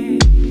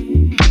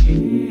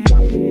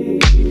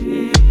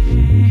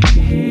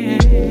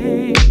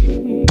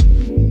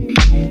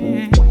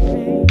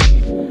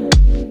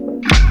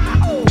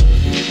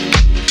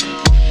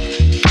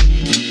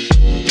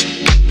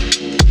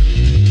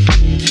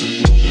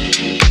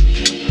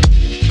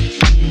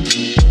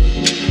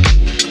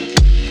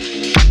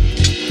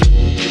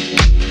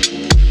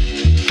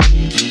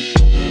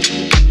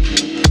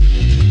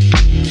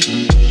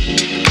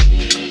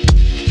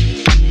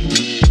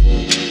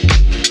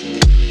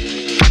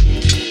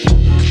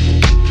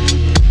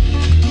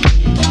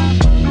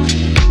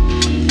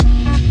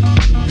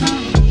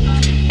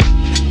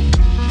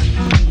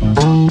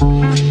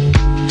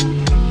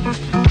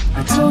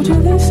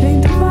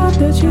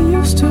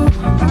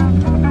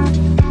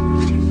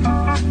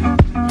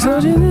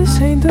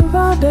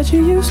 That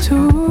you used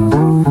to.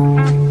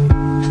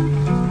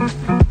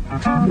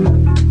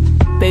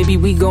 Baby,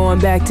 we going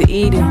back to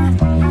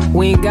Eden.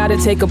 We ain't gotta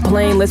take a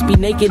plane, let's be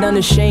naked,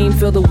 unashamed.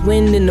 Feel the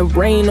wind and the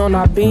rain on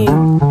our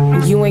being.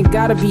 You ain't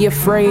gotta be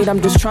afraid, I'm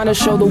just trying to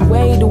show the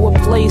way to a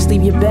place.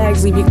 Leave your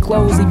bags, leave your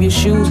clothes, leave your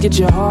shoes, get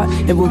your heart,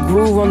 and we'll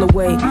groove on the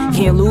way.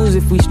 Can't lose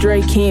if we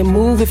stray, can't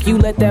move if you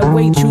let that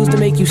weight choose to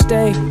make you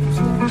stay.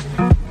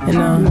 And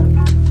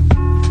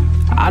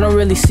I don't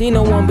really see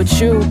no one but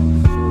you.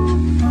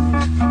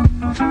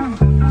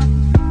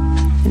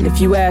 And if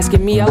you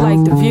asking me, I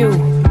like the view.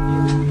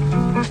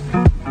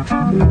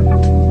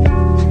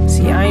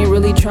 See, I ain't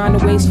really trying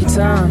to waste your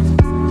time.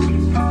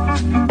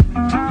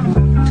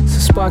 So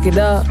spark it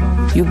up,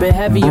 you've been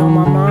heavy on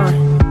my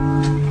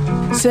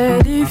mind.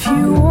 Said if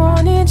you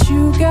want it,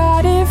 you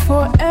got it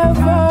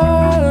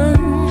forever.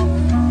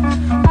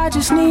 I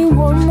just need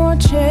one more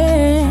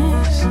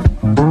chance.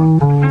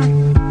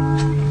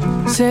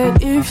 Said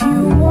if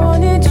you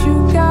want it,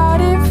 you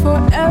got it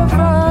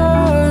forever.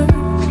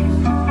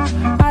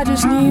 I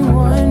just need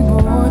one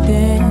more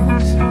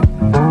dance.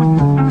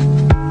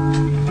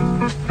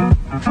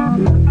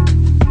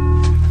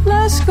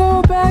 Let's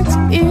go back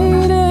to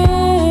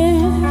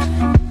Eden.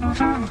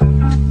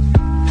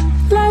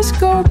 Let's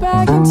go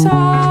back in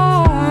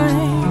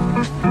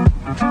time.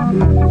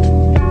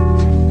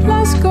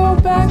 Let's go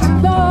back to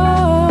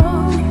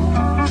love.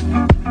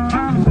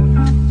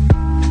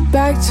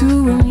 Back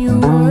to when you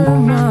were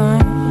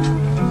mine.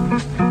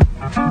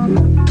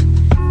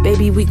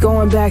 Baby, we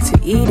going back to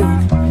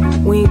Eden.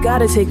 We ain't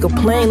gotta take a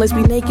plane, let's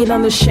be naked,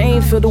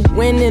 unashamed. Feel the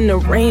wind and the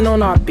rain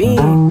on our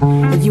being.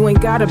 And you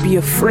ain't gotta be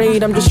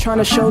afraid, I'm just trying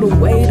to show the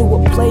way to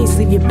a place.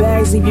 Leave your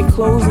bags, leave your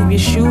clothes, leave your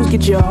shoes,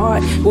 get your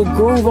heart, we'll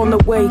groove on the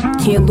way.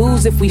 Can't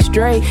lose if we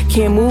stray,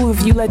 can't move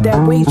if you let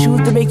that weight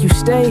choose to make you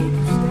stay.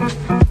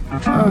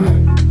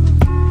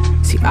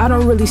 See, I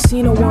don't really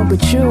see no one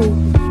but you.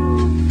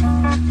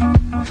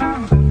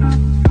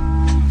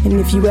 And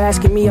if you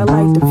asking me, I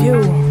like the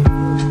view.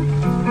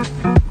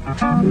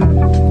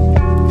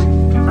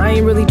 I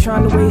ain't really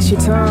trying to waste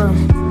your time.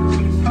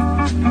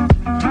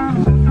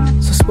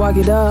 So spark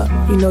it up,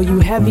 you know you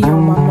heavy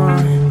on my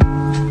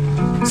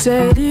mind.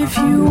 Said if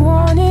you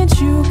want it,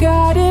 you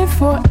got it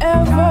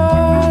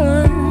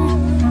forever.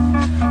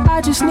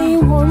 I just need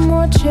one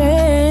more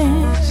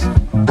chance.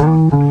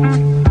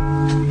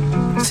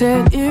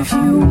 Said if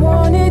you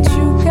want it,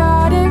 you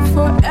got it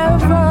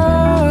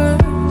forever.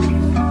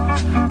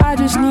 I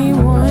just need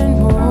one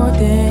more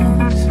dance.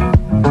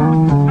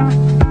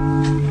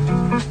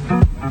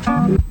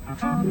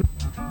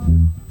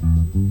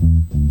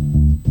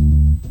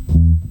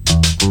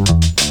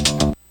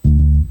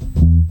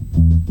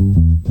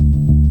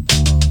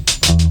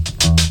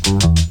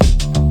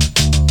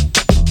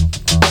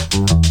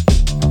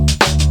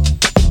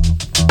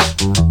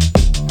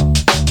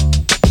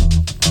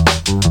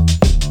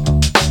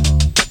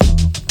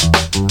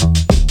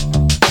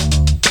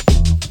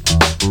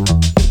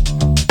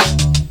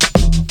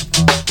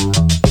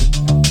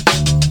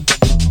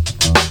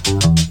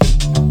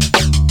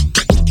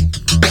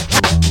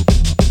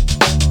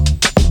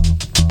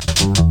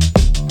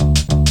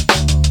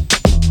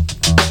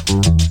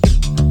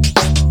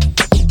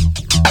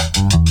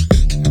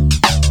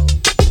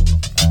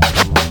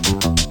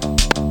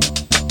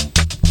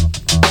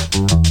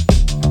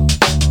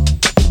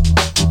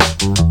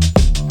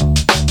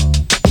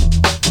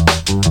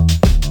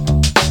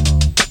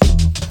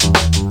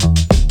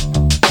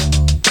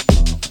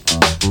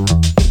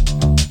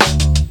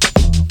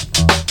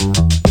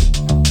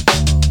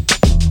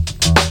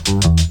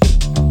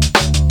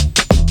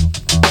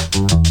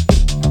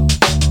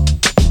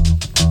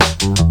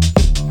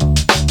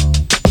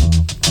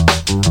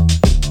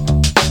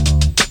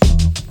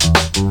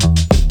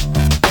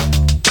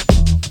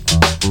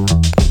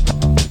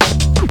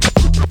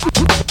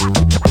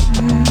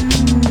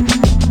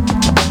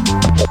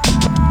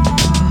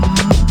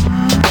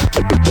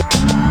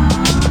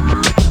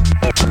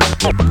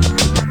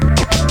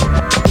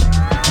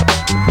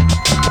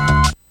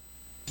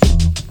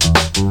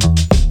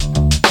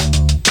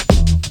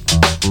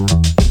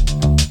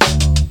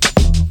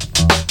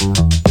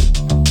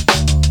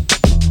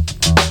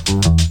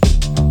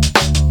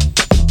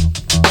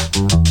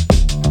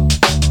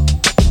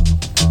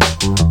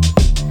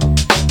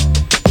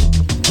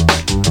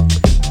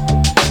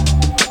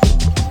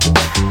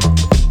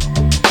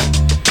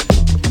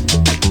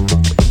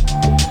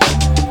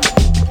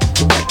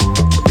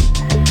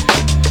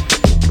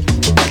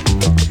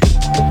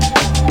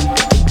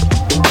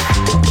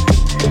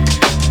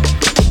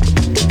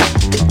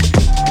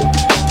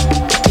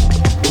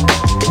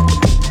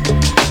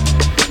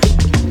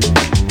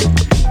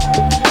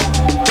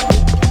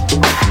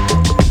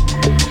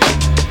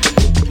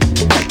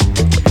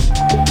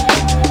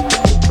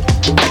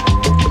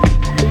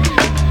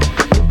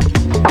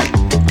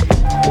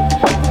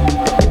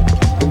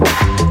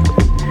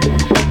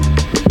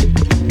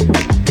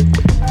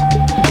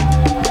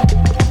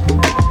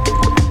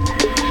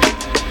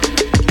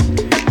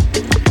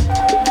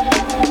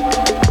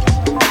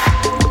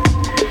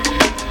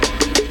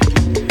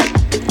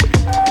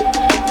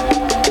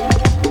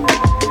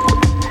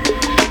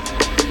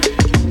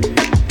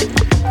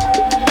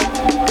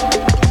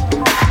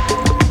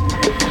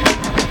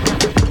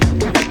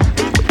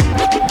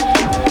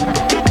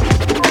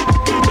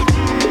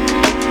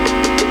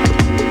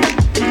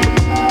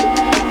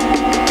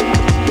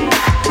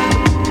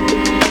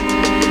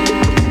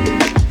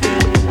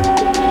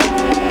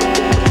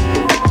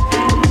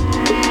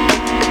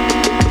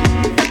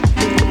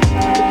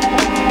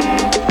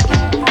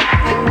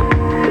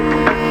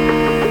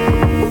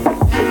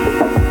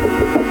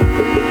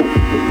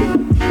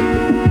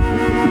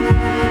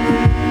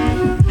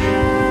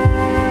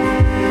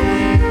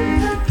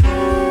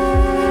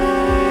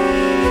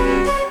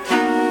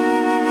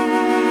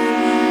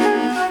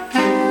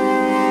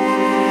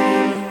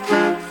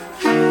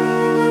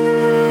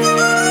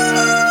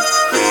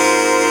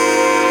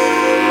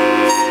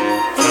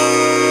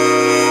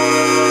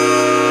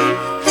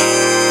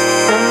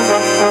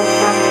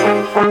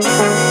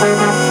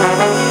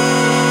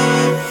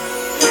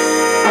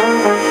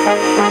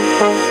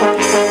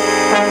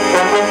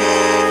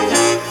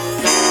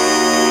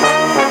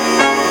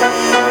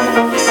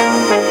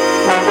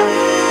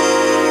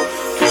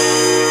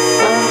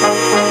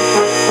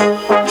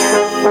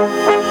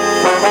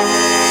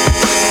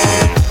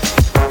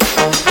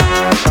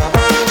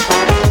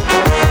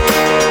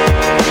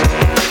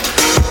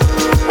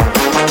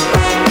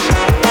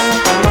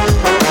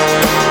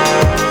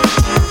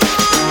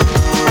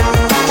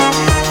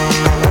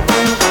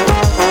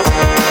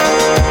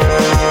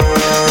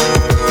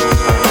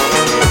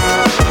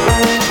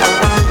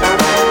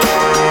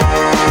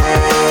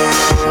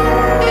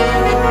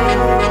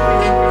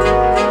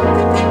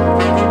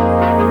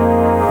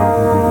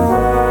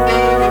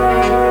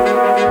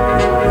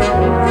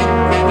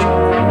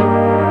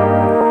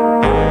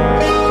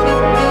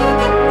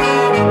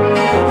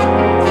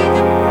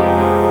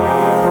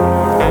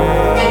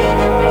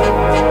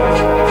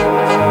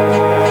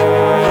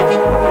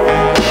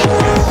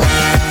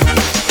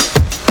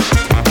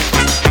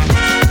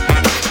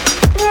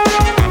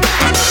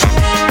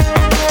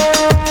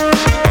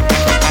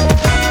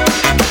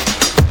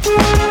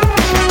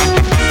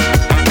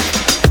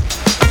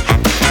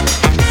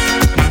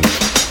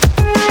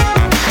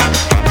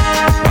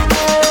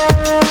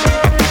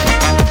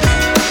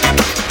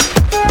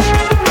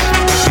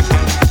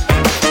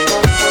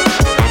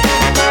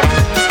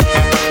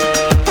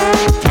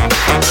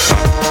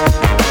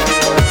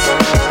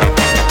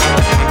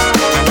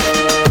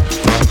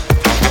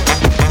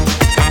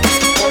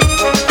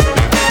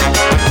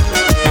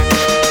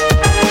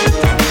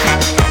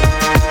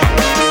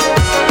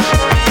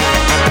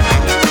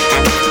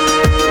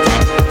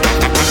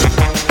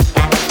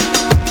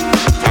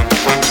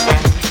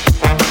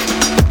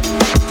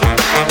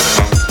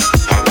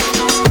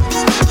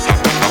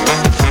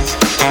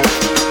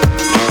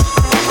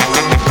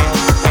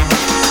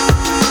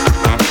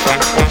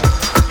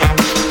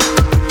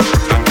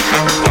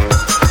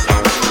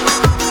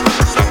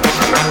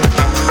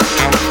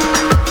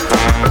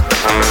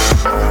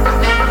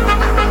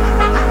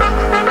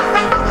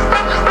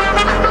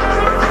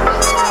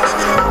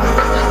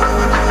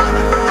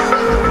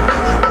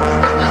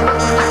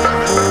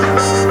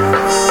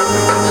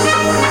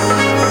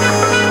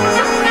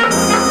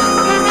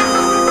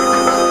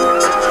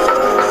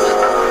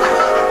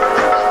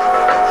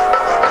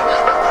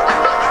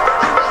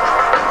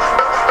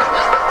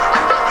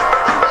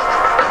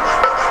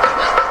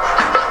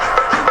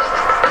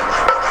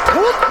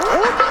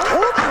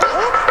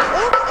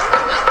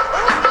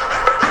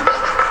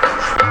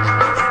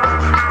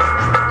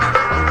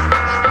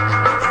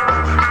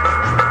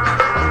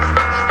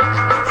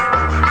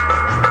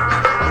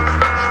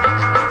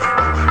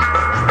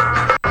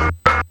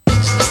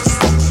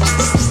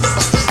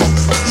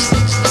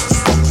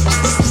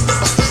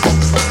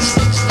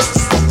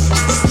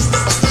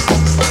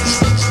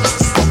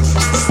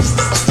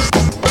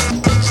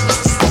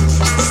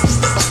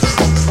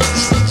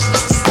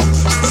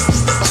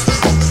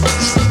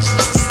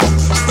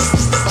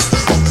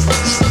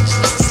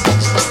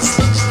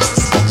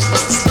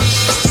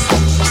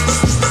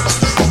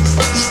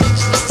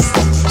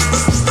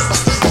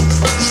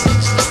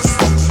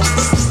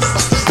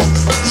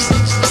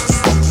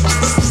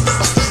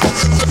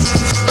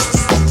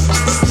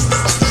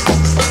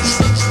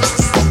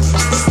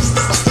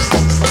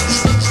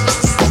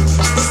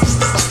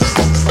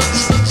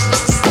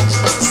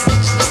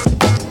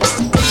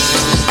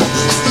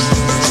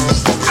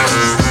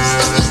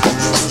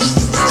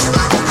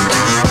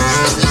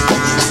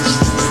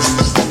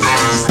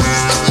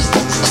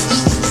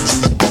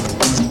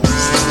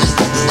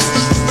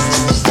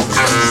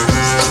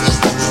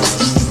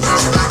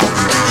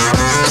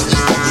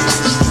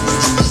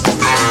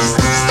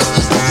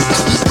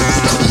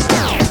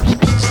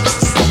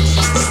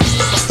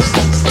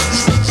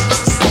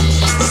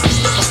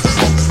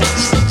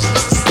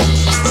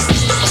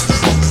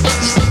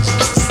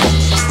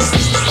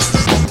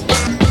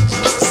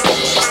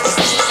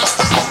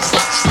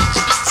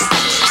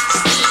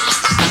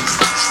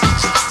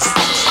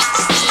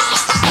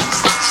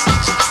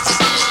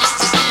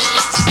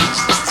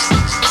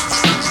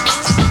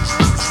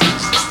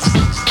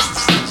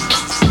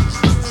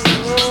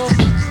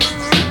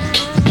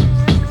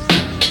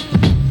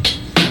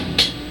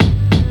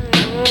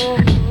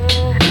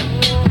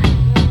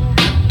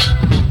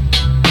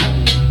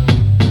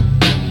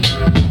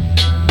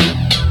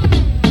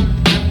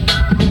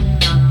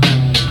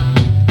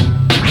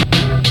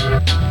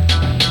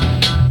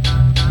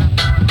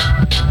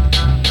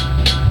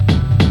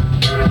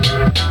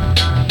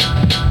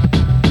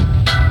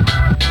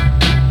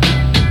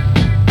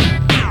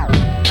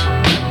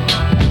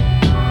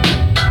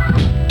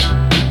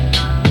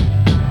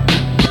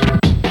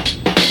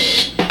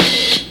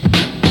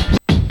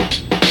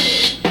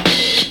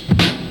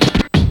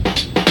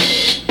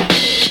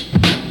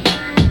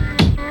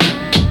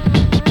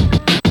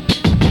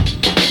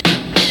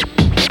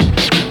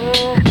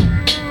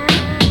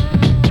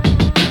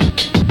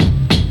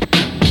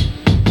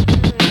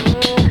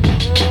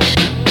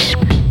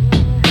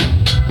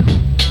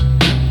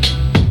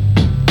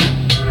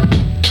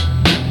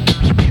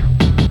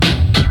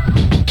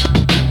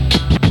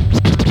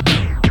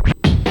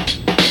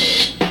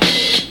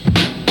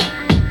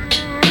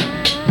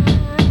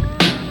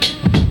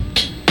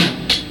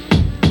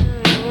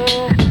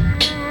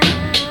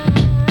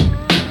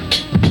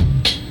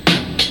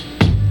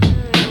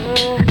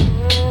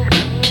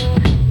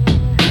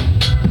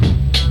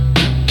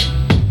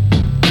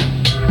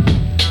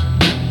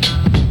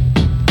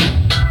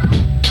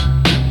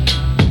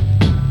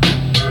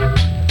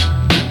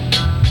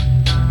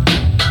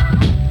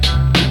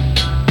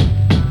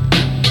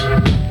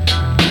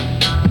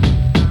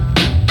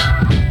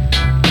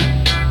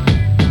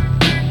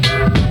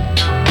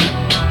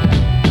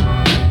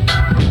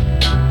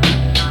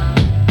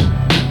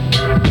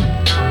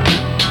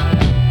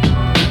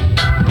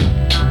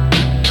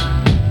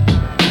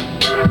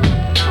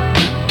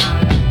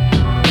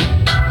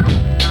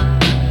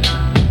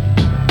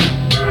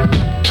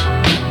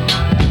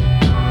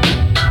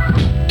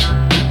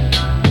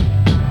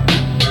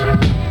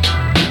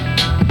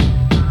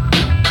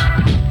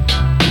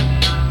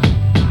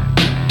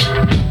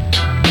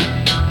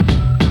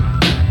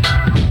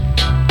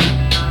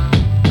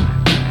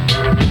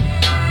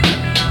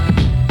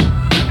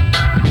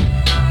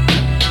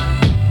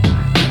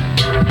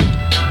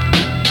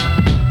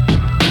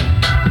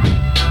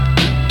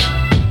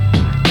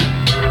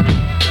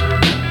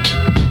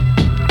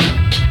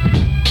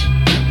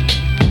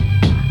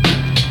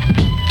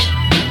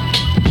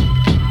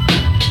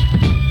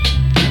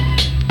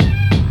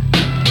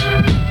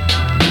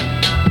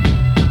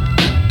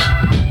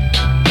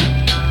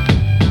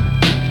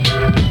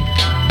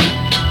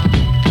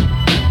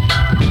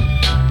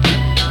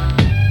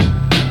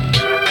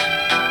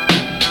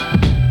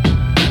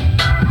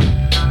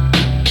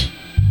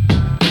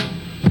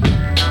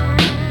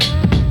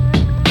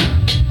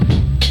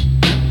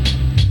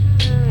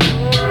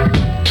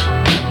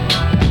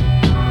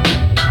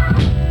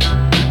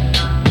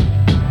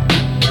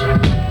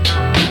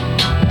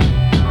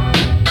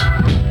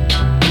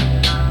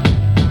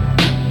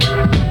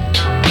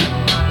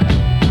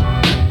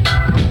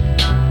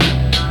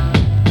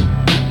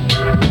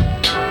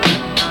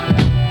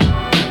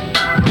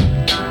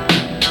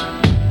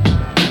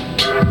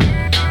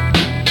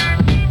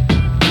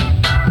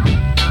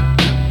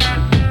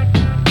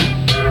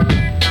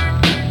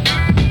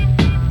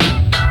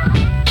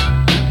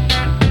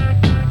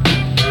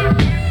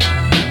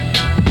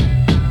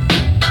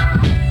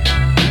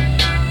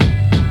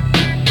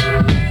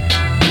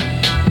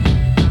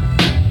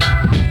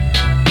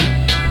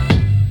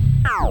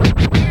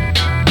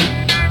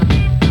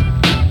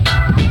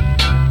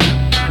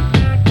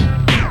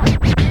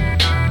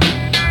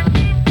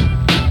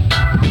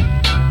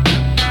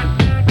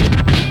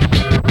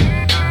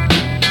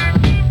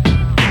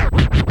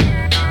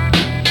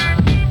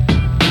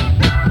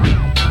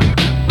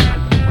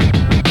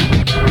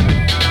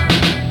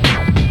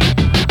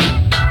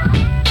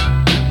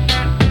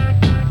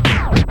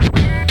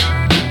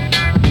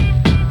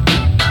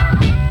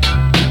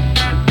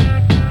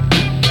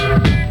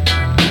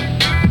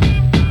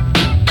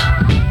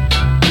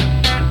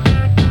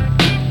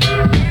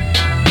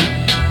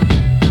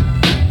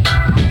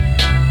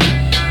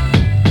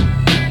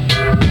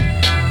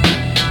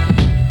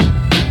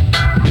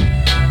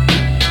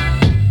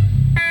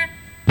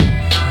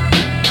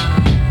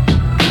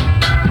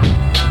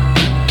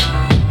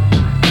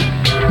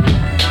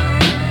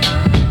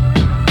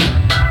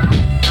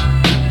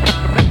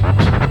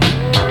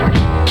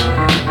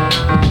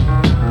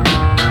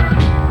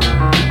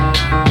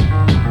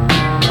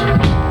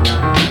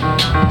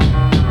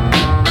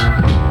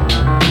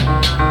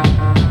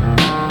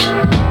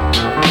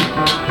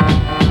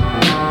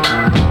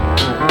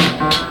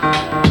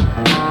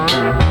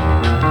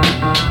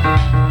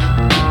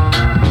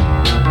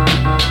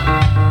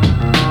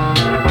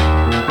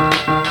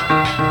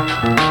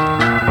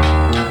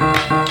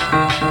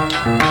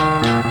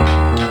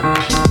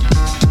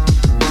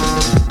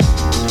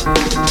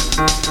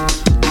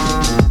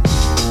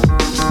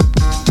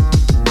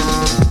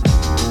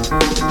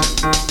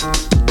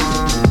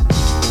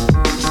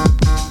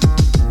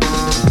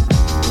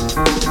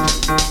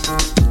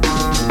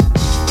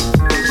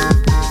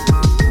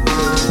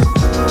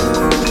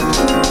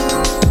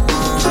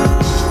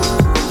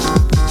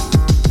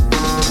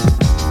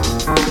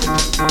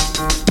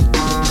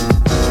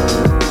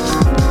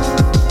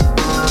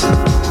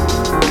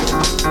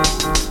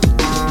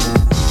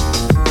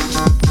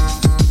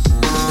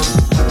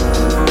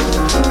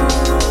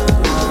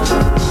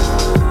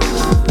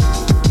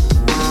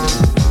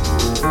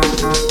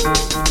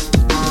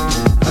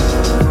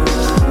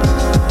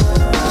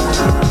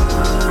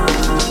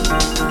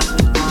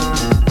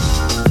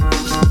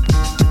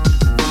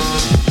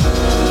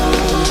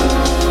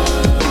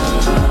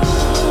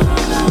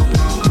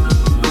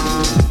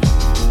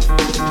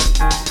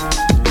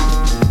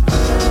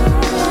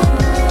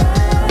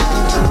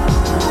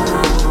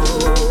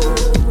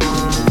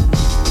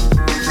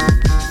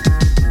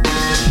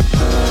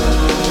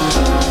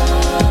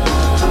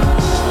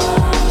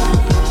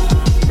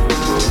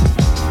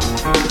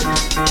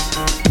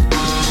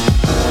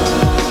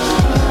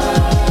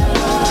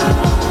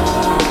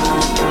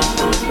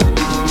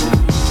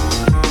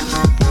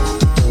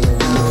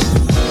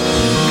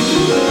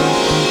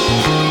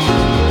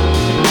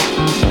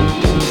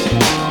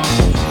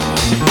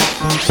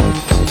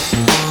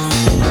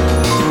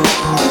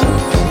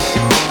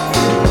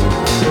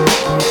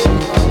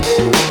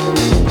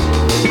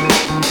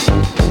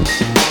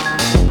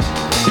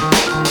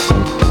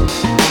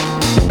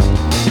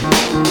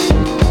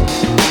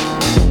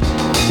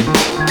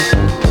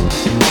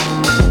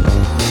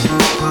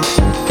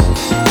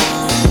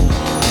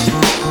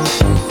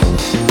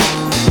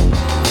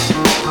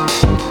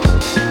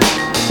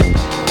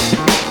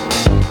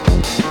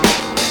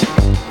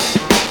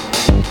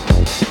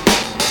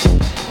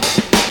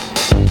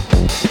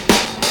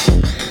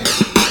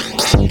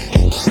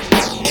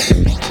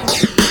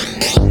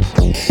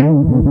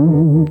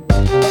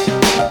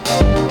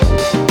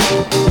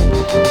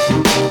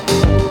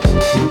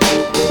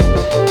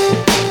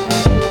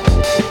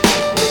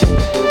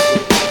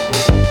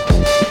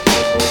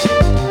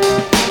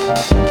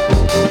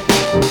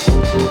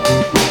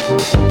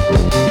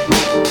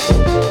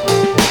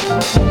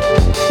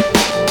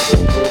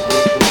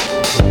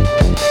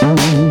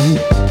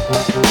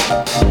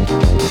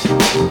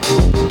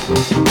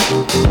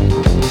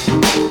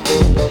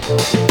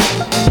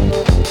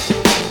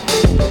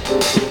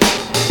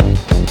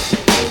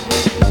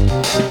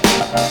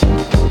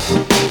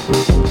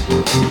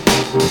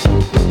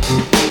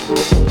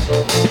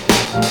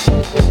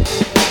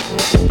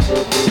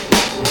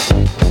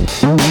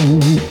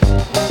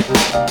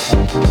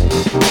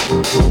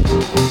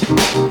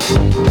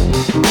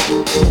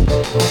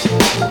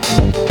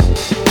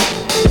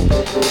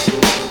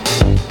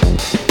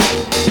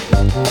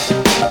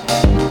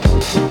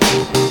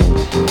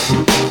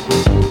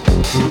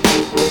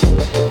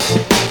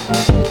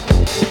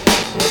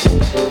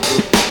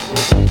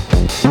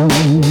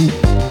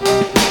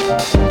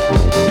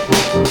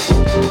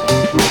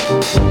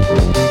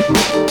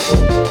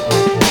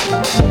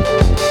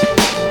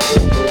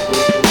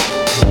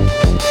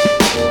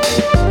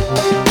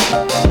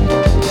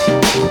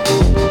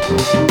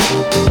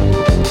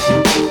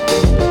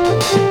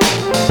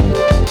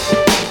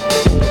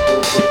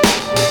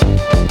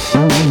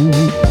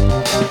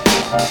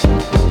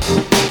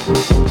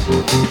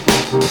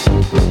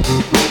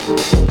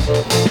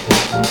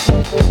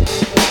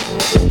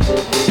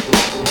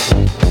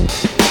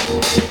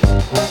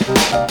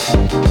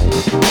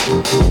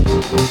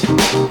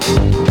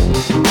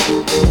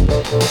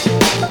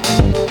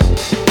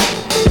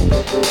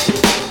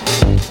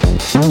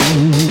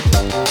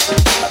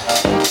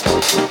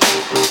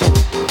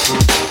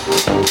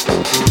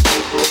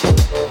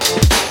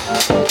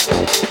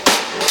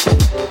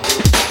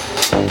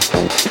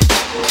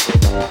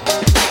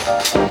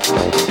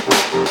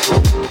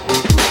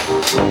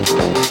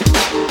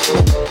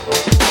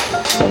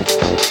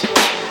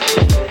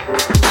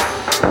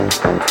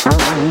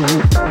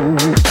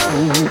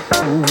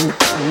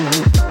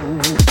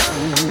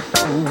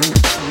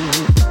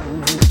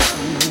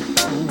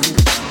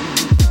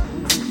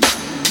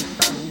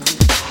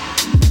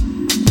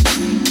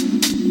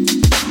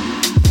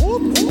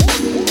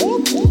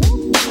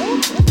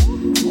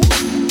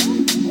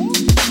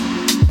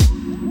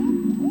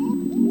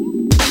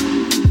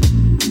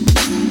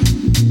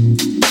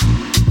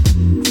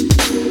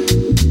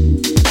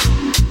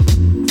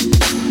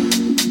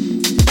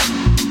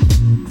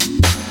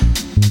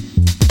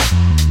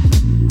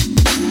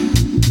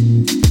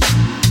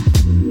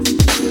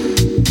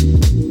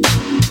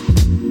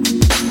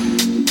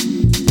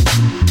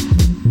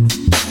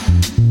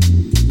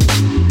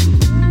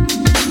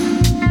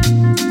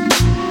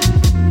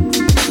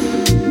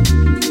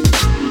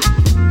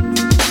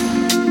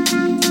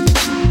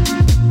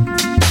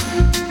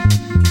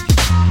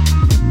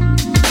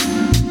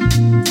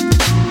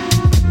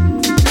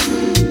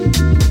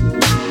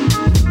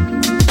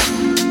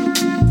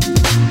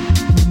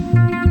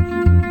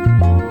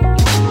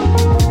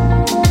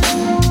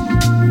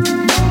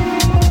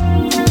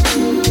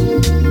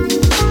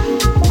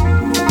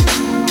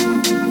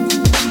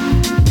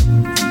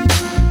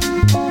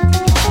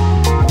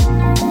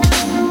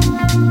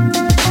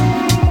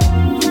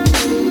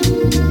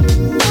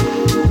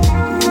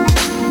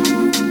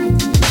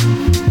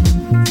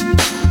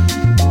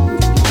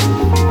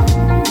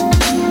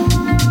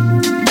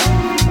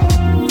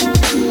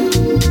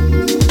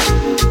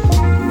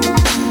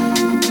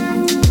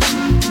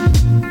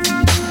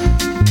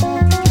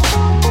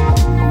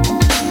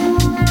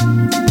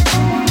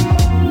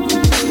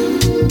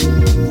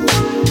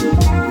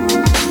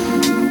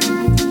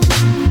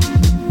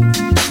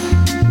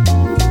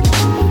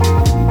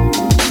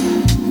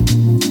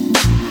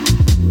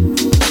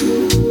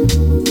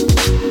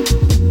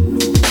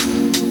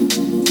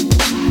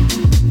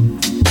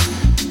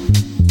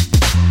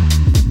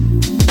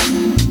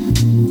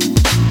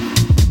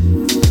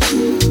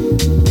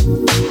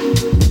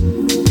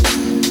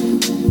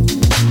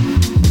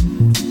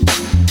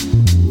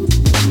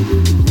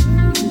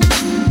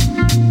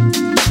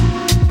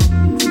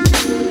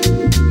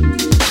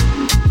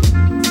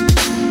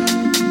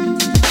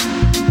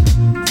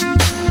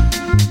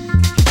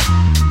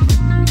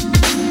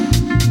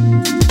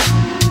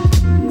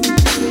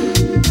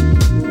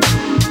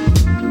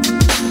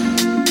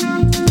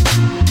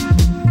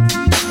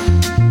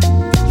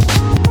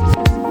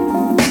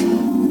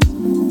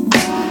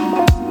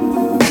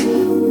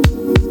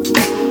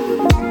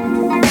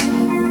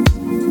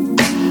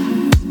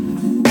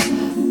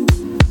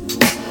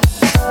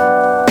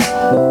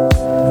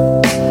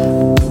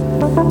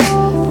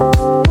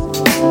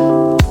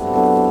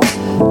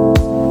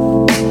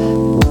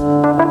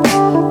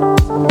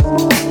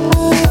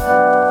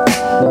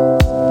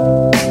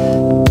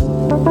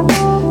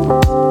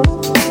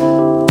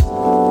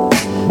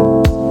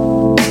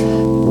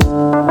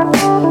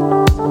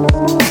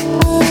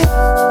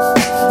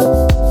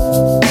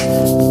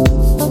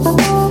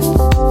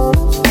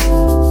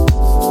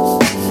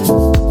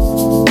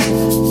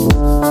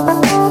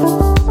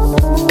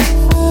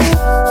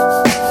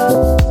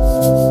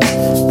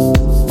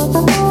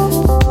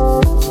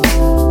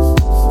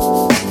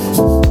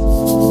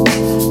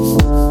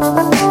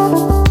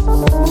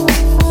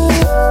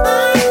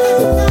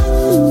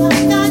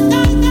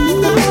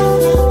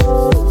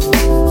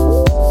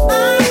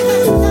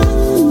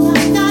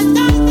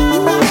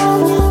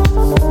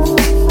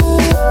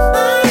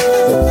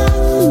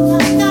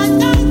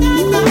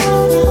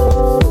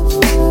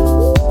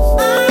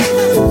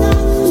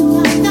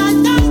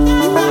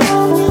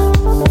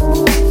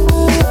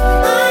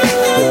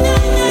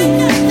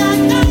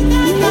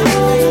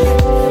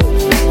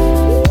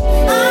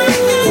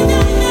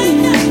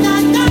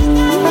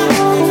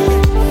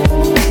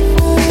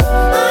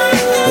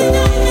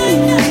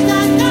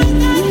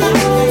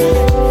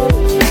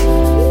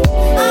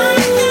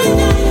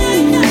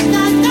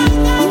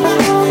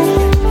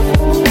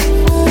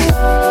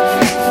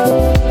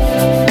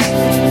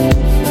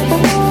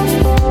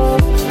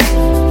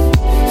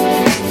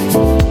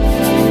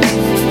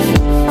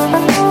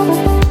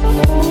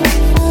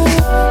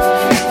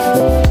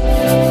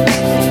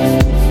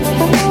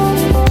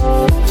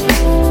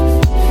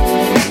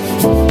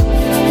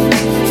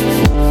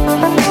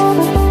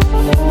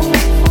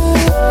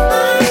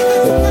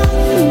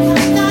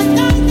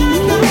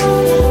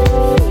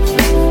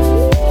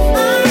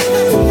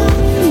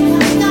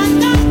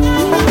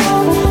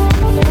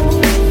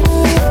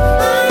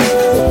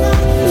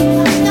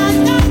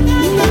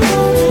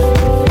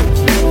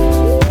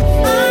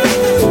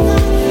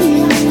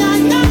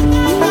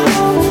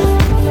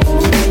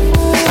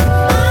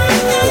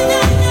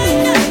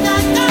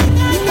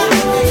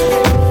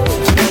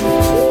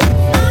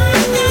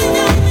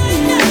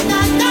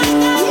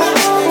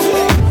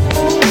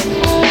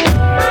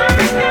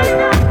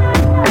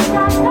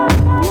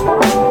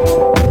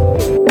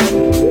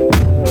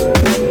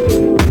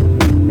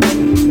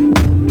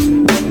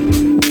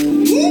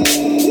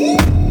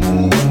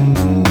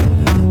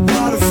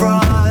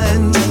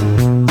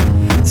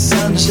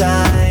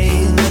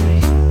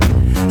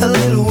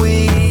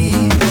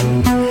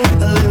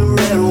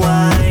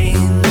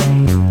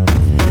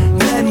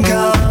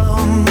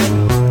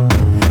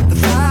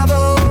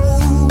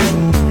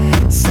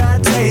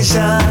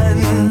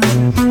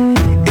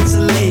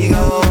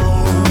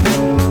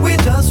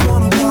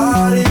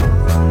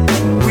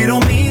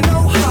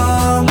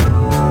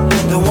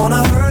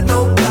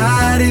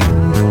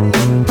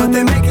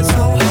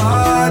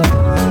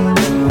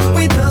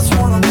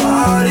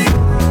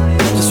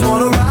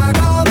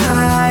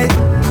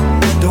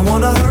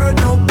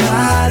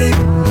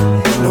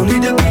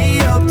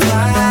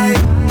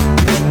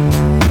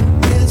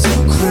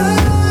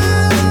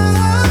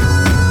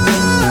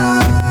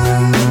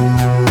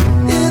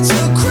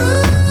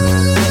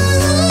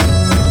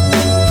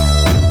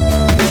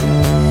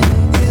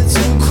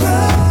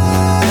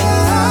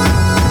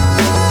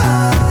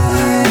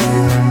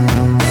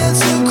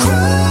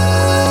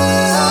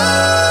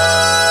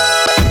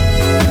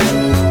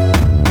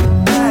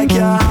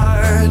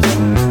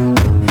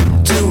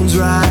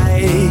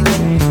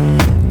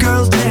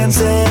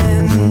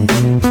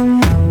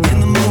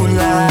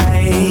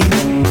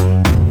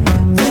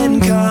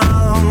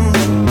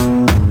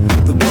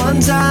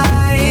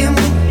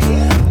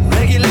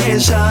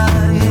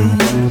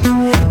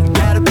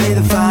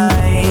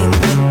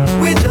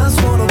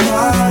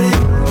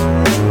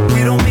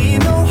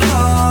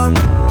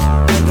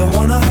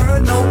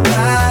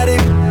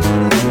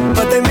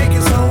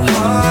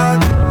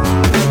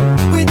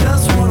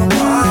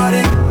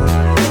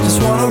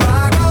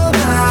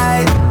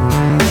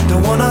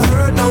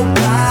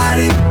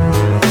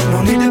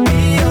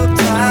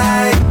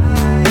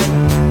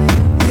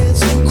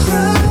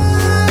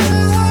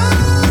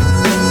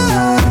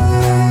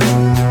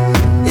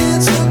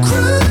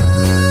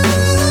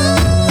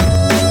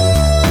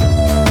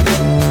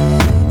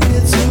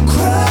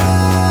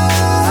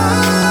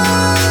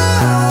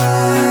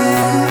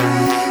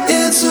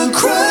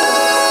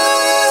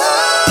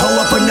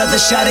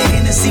 shot of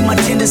Hennessy, my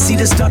tendency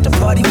to start the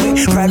party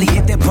with. Probably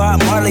hit that Bob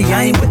Marley,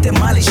 I ain't with that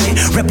Molly shit.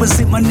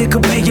 Represent my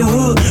nigga, Bay your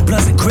hood.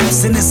 Bloods and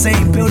Crips in the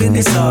same building,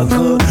 it's all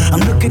good.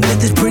 I'm looking at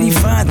this pretty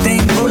fine thing,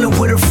 rolling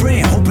with a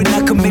friend. Hoping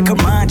I can make her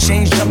mind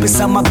change, jump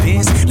inside my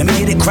pants. Let me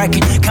get it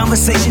cracking.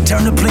 Conversation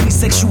turn to plenty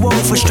sexual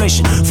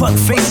frustration. Fuck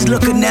faces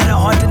looking at her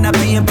hard to not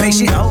be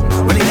impatient. Oh,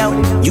 really know,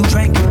 you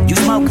drink, you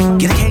smoke,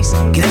 get a case,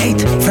 get an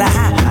eighth, fly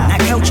high, not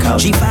coach,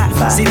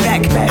 G5, sit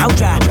back, out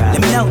dry,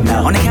 let me know,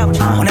 on the couch,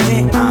 on the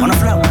bed, on the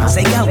floor,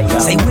 say go,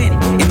 say win,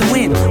 in the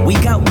wind, we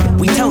go,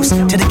 we toast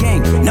to the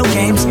game, no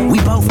games, we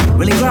both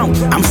really grown,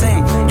 I'm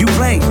saying, you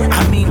play,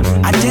 I mean,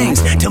 I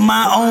dance, to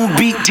my own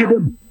beat, to the,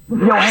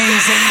 your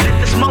hands and let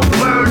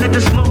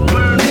the smoke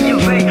burn in your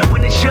vein,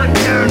 when it's your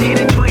turn, hit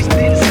it twice,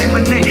 then say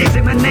my name,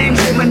 say my name,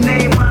 say my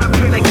name, I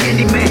feel like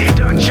Candyman,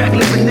 dark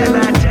chocolate vanilla,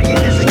 I tell you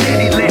this is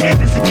Candyland,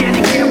 this is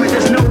candy camera,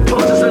 there's no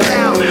poses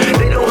allowed,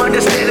 they don't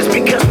understand it's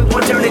because we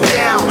won't turn it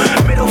down,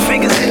 middle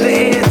fingers in the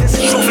air, this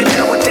is truth and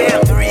now we're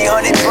down,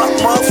 300 drunk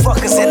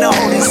motherfuckers in the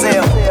holding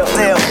cell,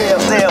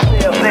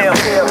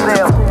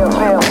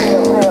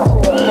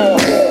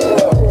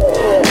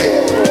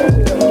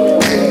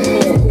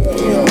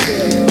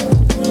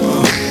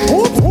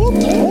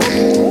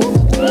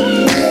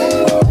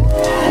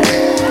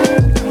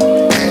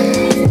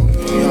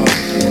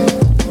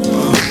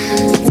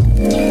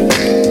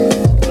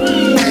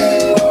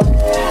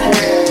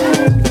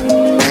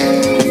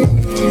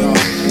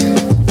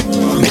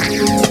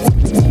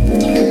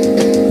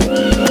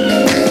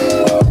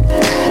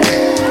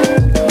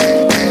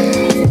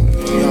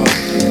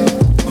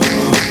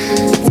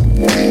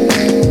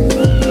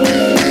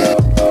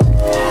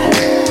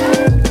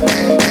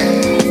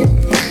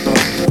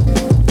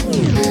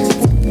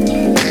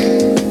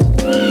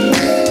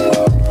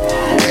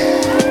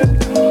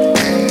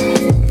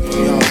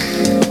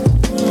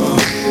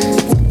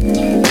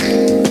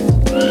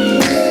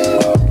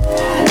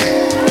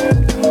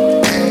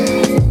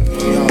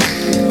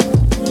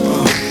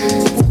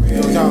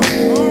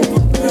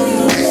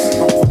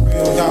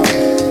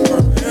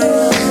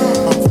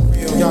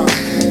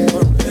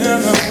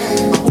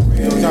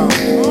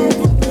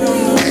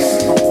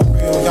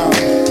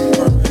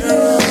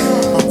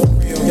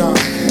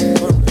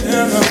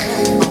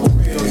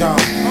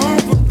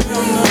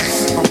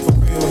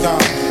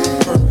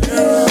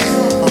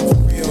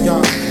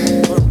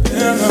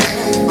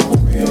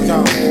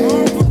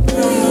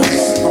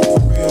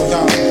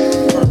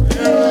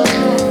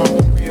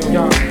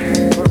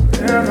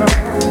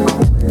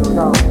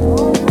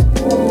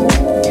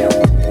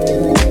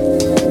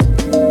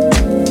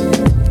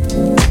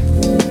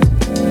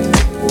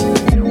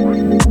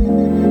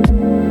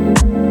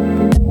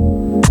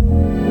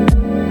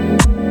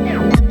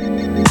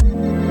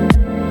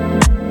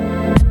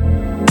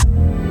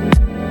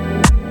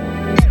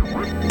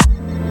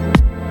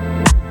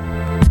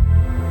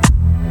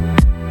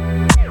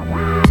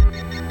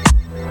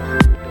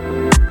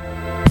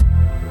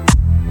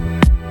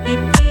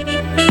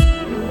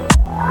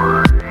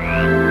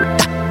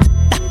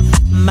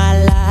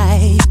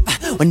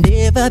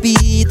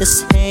 Be the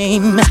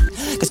same,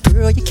 'cause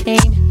girl you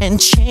came and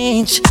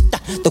changed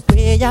the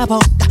way I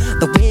walk,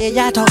 the way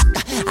I talk.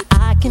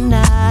 I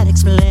cannot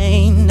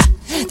explain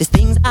these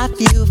things I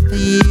feel for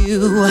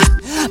you,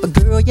 but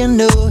girl you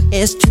know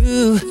it's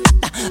true.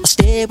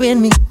 Stay with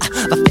me,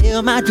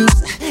 fulfill my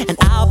dreams, and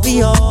I'll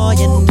be all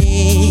you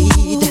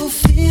need. Ooh,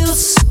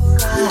 feels so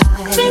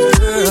right,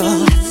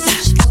 girl.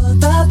 You're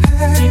the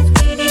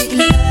perfect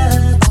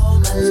love all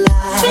my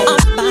life,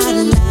 all my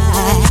life.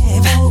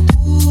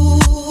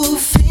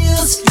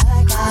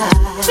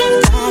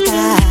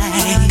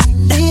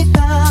 They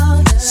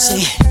found us,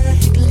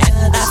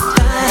 and I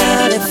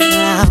finally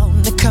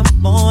found.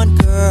 Come on,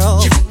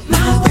 girl. You rock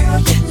my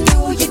world, you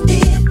know you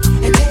did,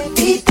 and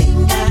everything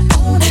I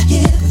own I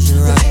give. 'Cause you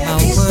rock my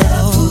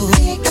world. To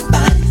think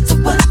about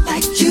someone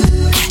like you,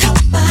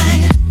 don't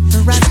mind. You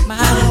rock my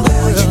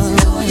world, you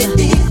know you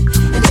did,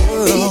 and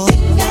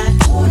everything I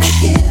own I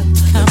give.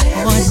 Come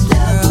on,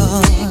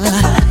 girl. Think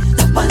about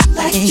someone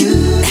like you,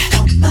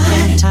 don't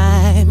mind.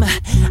 Time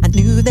I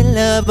knew that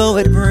love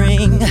would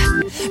bring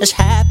this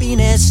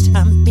happiness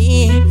to me.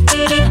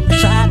 I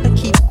tried to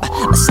keep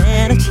my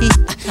sanity.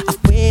 I've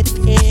waited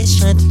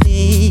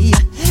patiently.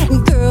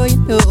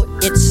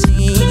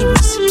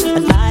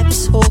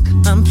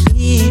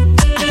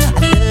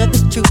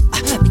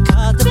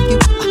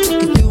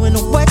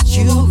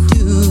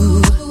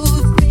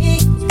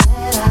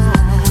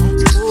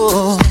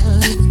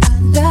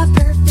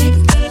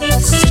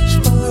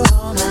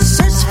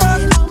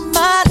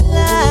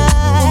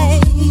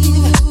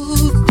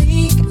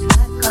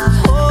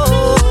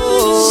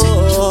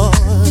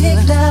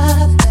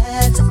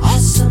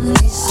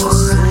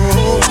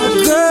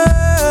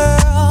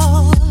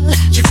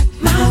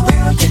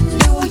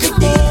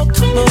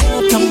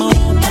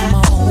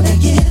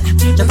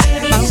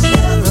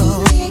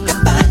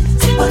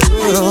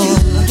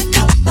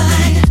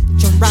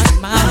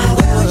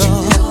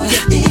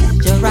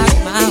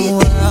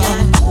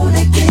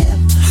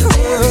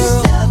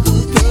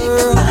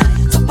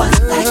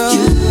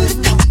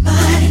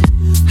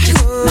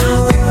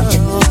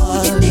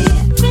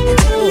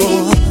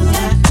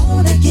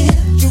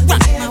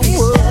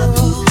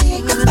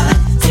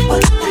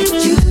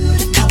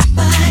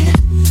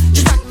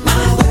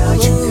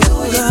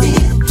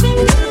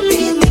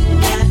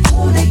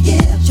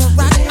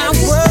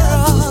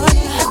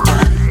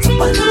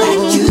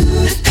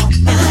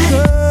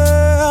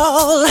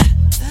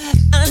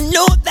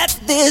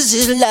 this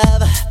is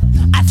love.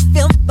 I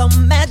feel the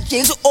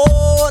magic's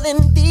all in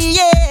the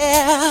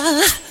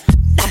air.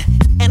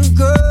 And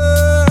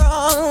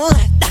girl,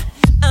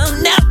 I'll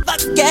never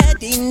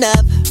get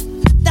enough.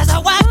 That's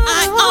why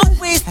I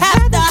always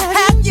have to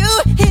have you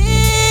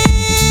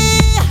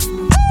here.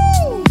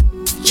 Ooh.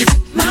 You rock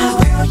my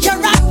world, you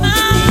rock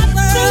my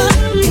world.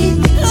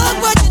 Look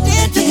what you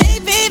did to me,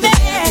 baby.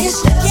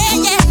 Yeah,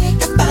 yeah.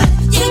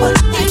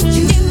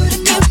 You to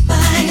come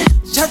by.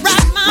 You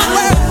rock my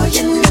world,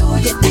 you know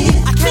you did.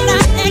 I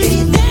cannot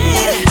explain,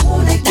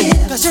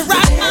 'cause you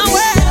rock my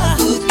world.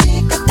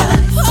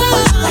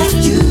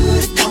 You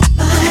to come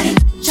by.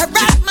 You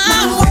rock my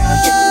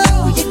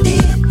world, you know you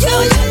did. You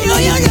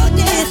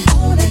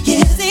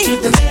did. See,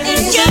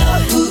 and you,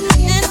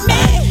 and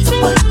me,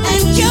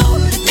 and you,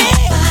 me.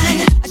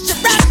 You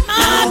rock my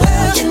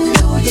world, you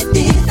know you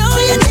did. Know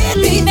you did,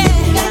 baby.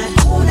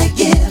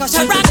 'Cause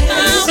you rock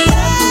my world.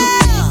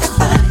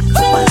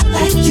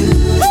 Like you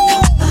to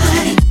come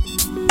by.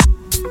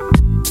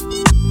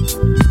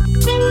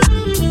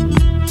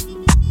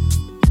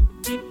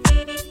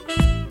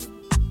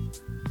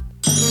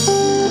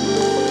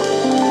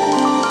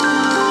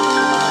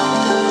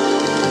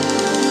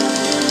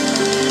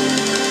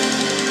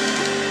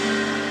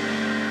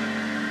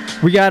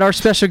 We got our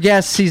special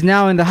guest. He's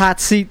now in the hot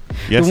seat.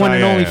 Yes, the one I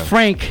and only am.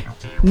 Frank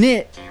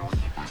Nitt.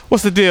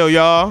 What's the deal,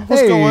 y'all?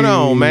 What's going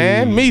on,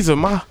 man? Misa,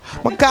 my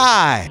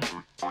guy.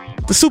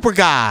 The super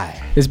guy.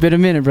 It's been a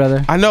minute,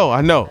 brother. I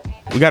know.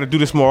 We got to do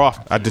this more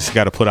often. I just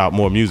got to put out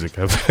more music.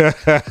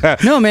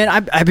 No, man.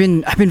 I've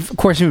been, of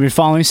course, we've been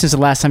following you since the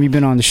last time you've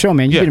been on the show,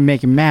 man. You've been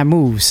making mad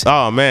moves.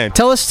 Oh, man.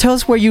 Tell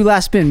us where you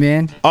last been,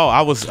 man. Oh,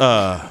 I was,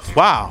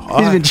 wow.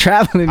 He's been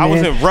traveling, man. I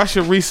was in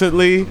Russia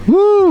recently.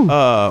 Woo.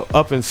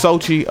 Up in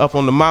Sochi, up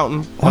on the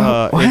mountain.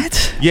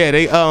 What?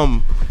 They,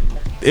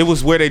 it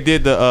was where they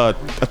did the,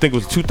 I think it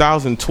was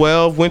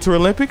 2012 Winter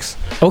Olympics.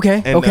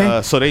 Okay, and,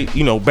 okay. So they,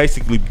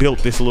 basically built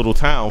this little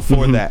town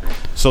for that.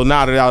 So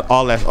now that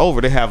all that's over,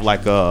 they have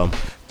like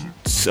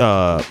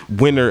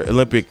Winter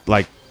Olympic,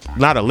 like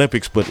not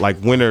Olympics, but like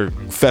winter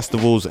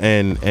festivals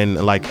and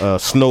like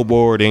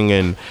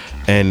snowboarding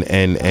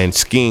and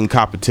skiing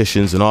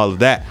competitions and all of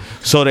that.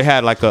 So they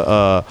had like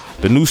the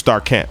New Star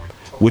Camp,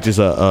 which is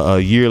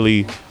a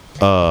yearly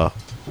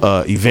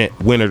event,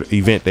 winter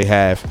event they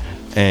have.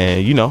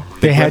 And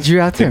they had you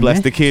out there. They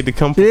blessed the kid to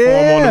come perform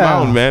on the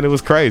mountain, man. It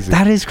was crazy.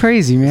 That is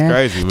crazy, man. It's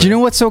crazy, man. Do you know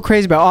what's so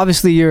crazy about?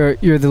 Obviously, you're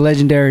the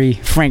legendary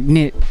Frank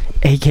Nitt,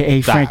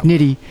 aka Frank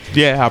Nitty.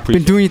 Yeah, I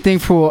appreciate. Been doing your thing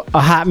for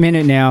a hot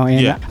minute now,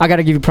 and I got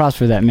to give you props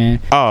for that, man.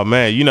 Oh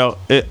man,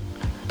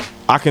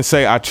 I can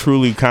say I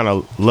truly kind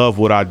of love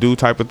what I do,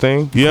 type of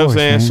thing. You know what I'm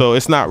saying? Man. So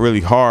it's not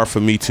really hard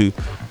for me to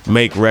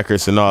make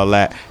records and all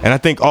that. And I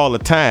think all the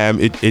time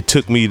it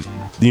took me,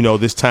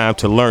 this time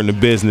to learn the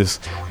business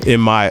in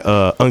my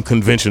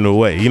unconventional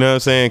way. You know what I'm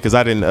saying? Because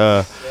I didn't,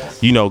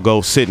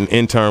 go sit and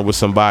intern with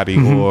somebody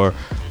or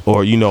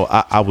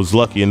I was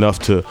lucky enough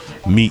to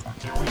meet.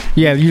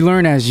 Yeah, you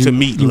learn as you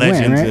meet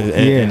legends went,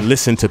 right? and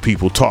listen to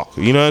people talk.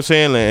 You know what I'm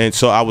saying? And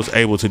so I was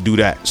able to do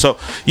that. So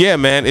yeah,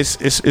 man,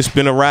 it's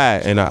been a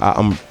ride, and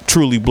I'm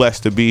truly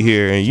blessed to be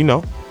here.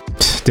 And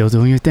still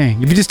doing your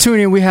thing. If you just tune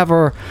in, we have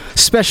our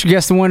special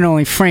guest, the one and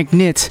only Frank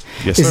Nitt,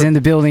 is in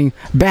the building,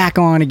 back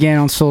on again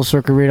on Soul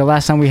Circle Radio.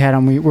 Last time we had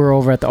him, we were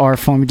over at the Art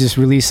Phone. We just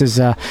released his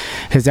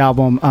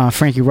album,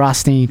 Frankie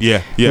Rothstein,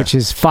 which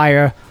is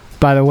fire,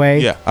 by the way.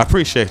 Yeah, I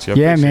appreciate you.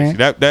 Man.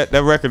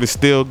 That record is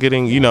still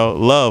getting,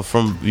 love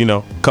from,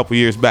 a couple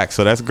years back,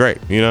 so that's great.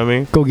 You know what I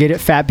mean? Go get it.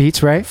 Fat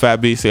Beats, right?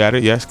 Fat Beats, got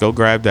it. Yes, go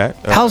grab that.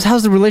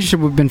 How's the relationship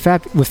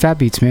with Fat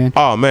Beats, man?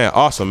 Oh, man,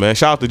 awesome, man.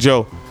 Shout out to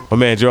Joe. My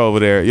man Joe over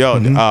there.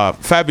 Yo,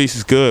 Fat Beats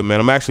is good, man.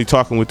 I'm actually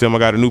talking with them. I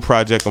got a new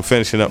project I'm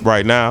finishing up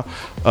right now.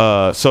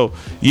 I'm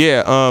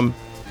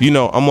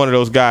one of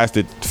those guys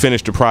that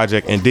finish the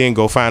project and then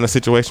go find a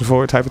situation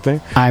for it, type of thing.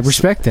 I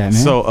respect that,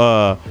 man.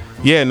 So,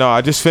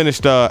 I just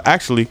finished,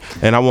 actually,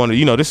 and I want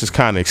to, this is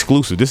kind of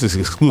exclusive. This is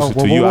exclusive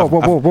to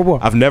you.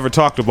 I've never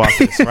talked about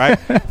this, right?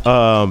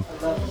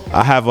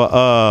 I have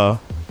a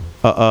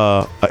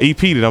EP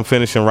that I'm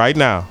finishing right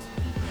now,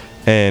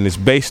 and it's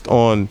based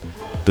on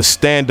the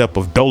stand-up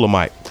of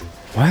Dolomite.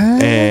 What?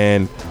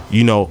 And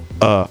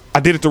I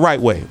did it the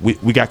right way.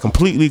 We got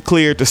completely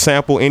cleared to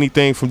sample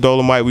anything from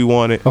Dolomite we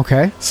wanted.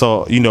 Okay.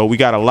 So we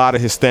got a lot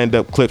of his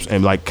stand-up clips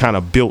and like kind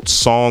of built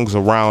songs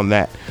around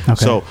that. Okay.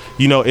 So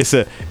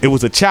it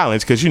was a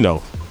challenge because you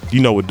know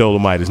what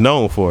Dolomite is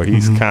known for.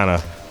 He's kind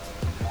of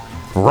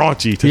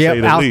raunchy to say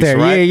the out least, there.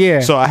 right?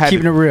 Yeah. So I had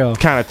keeping it real.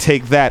 Kind of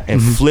take that and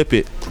flip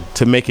it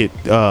to make it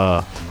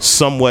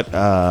somewhat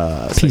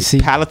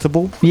PC,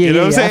 palatable. Yeah, you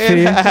know what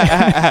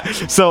I'm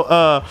saying? So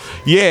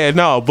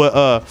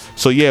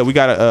we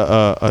got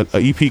a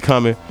EP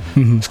coming.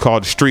 It's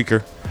called The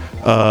Streaker.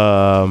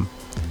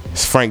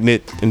 It's Frank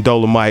Nitt and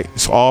Dolomite.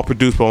 It's all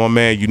produced by my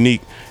man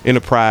Unique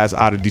Enterprise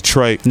out of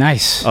Detroit.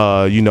 Nice.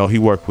 He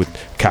worked with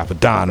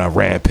Capadonna,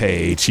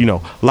 Rampage,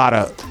 a lot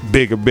of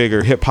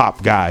bigger hip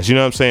hop guys. You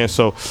know what I'm saying?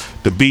 So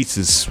the beats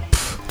is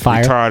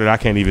Fire. retarded. I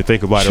can't even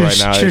think about it right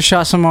now. Should have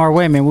shot some our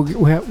way, man.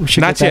 We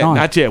should Not get that on.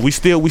 Not yet. We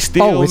still.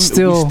 Oh, it's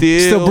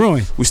still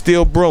brewing. We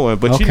still brewing,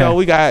 but Okay.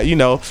 we got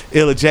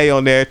Illa J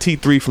on there,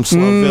 T3 from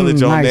Slum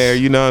Village on nice. there.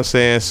 You know what I'm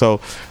saying? So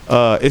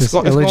it's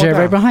going Illa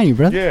right behind you,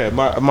 brother. Yeah,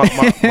 my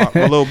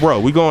little bro.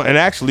 We going, and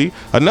actually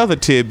another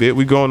tidbit.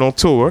 We going on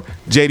tour.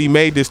 JD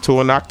made this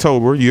tour in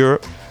October,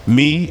 Europe.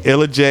 Me,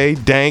 Illa J,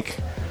 Dank,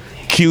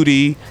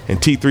 QD,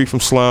 and T3 from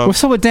Slum.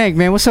 What's up with Dank,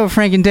 man? What's up with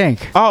Frank and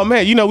Dank? Oh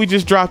man, we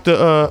just dropped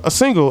a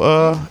single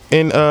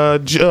in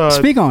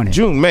Speak on it.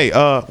 June, May.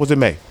 Was it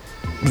May?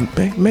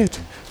 May.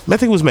 I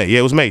think it was May. Yeah,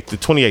 it was May the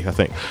 28th, I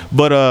think.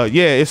 But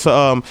it's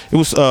it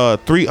was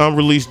 3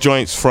 unreleased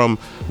joints from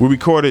we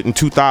recorded in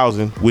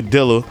 2000 with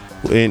Dilla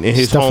in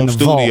his Stuff home in the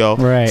studio. vault,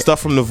 right. Stuff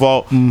from the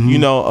vault.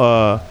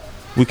 Mhm.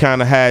 We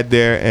kind of had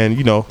there, and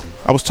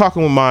I was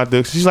talking with Ma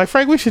Dukes. She's like,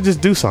 Frank, we should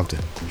just do something.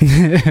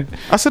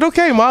 I said,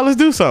 okay, Ma, let's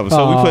do something.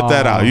 So we put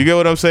that out. You get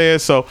what I'm saying?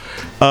 So,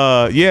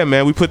 yeah,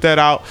 man, we put that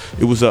out.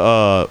 It was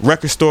a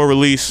record store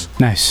release.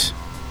 Nice.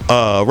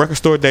 Record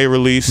store day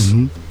release.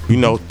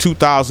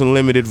 2000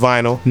 limited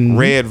vinyl,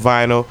 red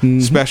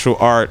vinyl, special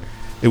art.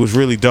 It was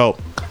really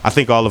dope. I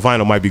think all the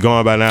vinyl might be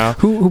gone by now.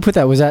 Who put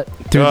that? Was that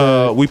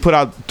through we put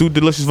out through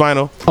Delicious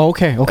Vinyl. Oh,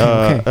 okay.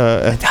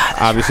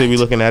 Obviously, we're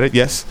looking at it.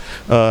 Yes.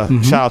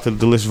 Shout out to the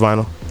Delicious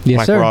Vinyl, Yes,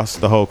 Mike sir. Ross,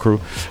 the whole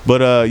crew.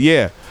 But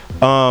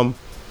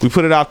we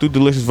put it out through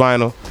Delicious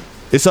Vinyl.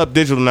 It's up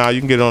digital now. You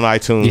can get it on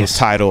iTunes,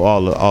 Tidal,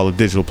 all the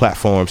digital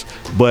platforms.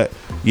 But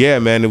yeah,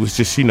 man, it was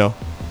just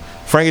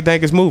Frank and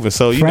Dank is moving,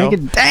 so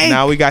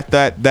now we got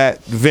that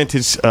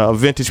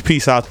vintage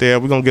piece out there.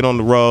 We're gonna get on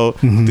the road,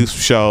 do some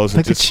shows.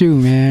 Look at you,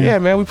 man. Yeah,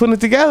 man, we putting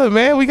it together,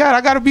 man.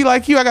 I gotta be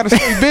like you. I gotta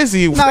stay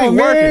busy, stay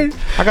working.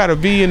 I gotta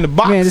be in the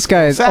box. Man, this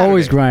guy is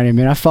always grinding,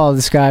 man. I follow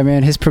this guy,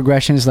 man. His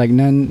progression is like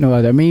no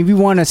other. I mean, if you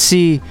want to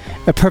see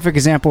a perfect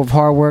example of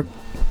hard work,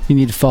 you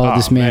need to follow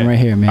this man right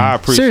here, man. I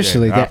appreciate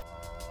Seriously, it.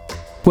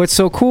 What's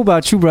so cool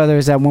about you, brother,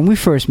 is that when we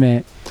first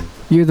met,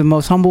 you're the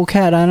most humble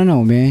cat I don't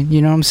know, man.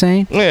 You know what I'm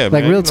saying? Yeah,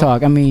 like man, real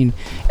talk. I mean,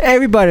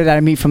 everybody that I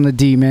meet from the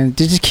D, man,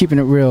 they're just keeping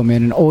it real,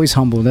 man, and always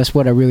humble. That's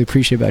what I really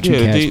appreciate about you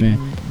cats, man.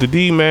 The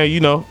D, man,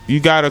 you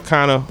gotta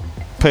kind of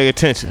pay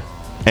attention,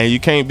 and you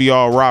can't be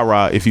all rah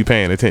rah if you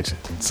paying attention.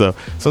 So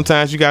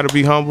sometimes you gotta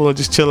be humble and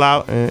just chill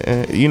out,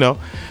 and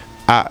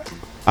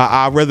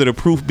I'd rather the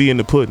proof be in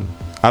the pudding.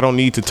 I don't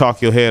need to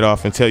talk your head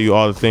off and tell you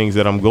all the things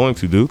that I'm going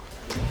to do.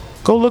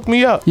 Go look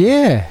me up.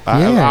 Yeah,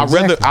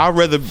 I'd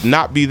rather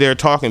not be there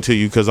talking to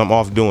you because I'm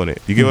off doing it.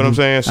 You get what I'm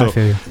saying? So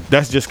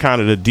that's just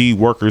kind of the D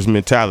workers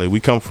mentality. We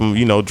come from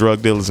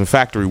drug dealers and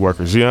factory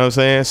workers. You know what I'm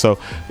saying? So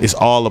it's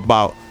all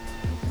about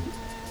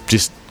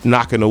just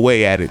knocking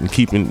away at it and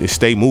keeping it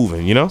stay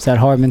moving. It's that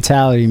hard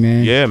mentality,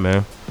 man. Yeah,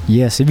 man.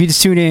 Yes. If you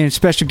just tune in,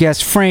 special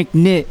guest Frank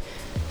Nitt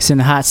is in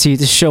the hot seat.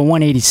 This is show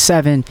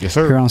 187. Yes,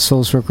 sir. Here on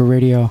Soul Circle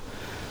Radio.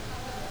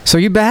 So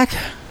you back?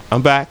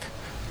 I'm back.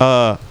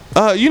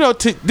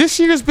 This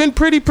year's been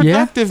pretty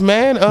productive,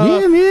 man.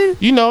 Yeah, man.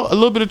 A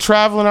little bit of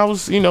traveling. I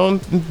was, in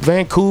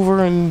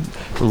Vancouver and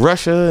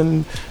Russia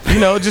and,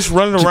 just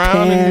running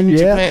around in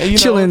Japan.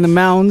 Chilling in the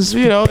mountains.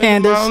 Pandas.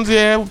 In the mountains,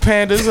 with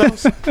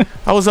pandas.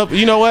 I was up.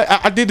 You know what?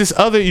 I did this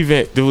other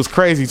event that was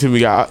crazy to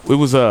me. It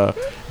was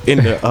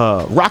in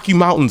the Rocky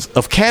Mountains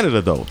of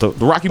Canada, though.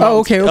 The Rocky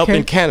Mountains up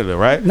in Canada,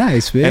 right?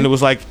 Nice, man. And it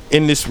was like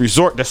in this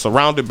resort that's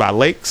surrounded by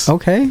lakes.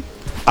 Okay.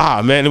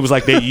 Man, it was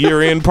like their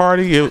year-end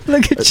party.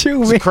 Look at you,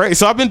 man. Crazy.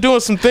 So I've been doing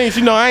some things.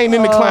 I ain't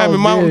into climbing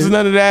mountains and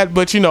none of that.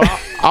 But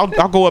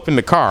I'll go up in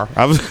the car.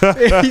 I'll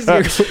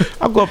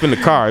go up in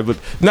the car. But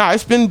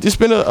it's been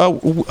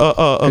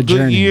a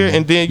good year. Man.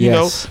 And then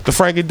the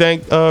Frank and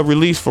Dank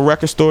release for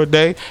Record Store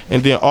Day,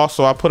 and then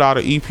also I put out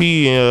an EP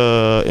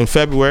in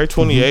February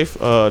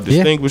 28th.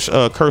 Distinguished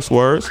Curse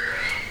Words.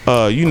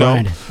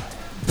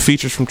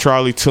 Features from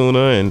Charlie Tuna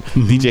and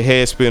DJ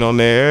Headspin on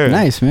there.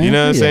 Nice, man. You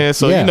know what I'm saying?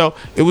 So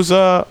it was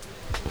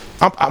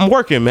I'm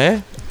working,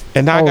 man.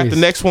 And now I got the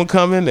next one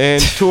coming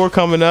and tour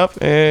coming up,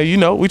 and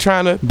we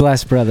trying to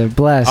bless, brother,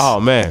 bless. Oh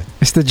man,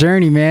 it's the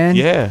journey, man.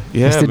 Yeah,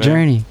 it's the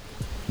journey.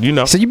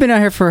 So you've been out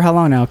here for how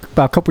long now?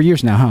 About a couple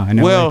years now, huh?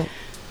 Well,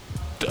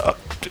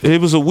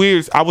 it was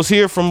I was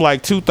here from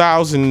like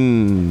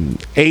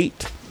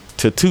 2008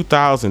 to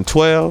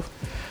 2012.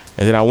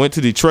 And then I went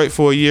to Detroit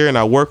for a year, and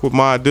I worked with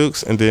Ma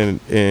Dukes. And then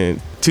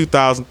in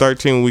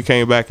 2013, when we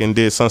came back and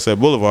did Sunset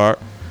Boulevard,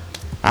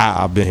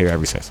 I've been here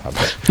ever since. I've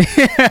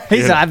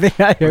been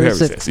out here ever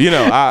since.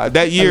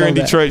 That year in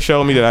Detroit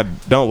showed me that I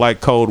don't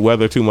like cold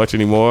weather too much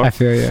anymore. I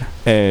feel you.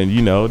 And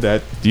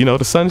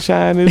the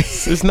sunshine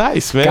is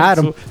nice, man. Got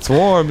 'em. It's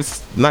warm.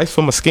 It's nice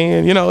for my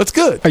skin. It's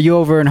good. Are you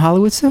over in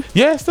Hollywood still?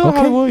 Yeah, still in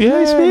Hollywood. Yeah,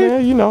 nice,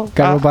 man.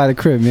 Gotta go by the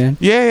crib, man.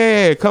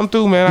 Yeah. Come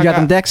through, man. You got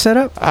them decks set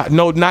up?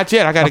 No, not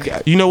yet. I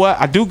gotta. You know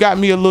what? I do got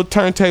me a little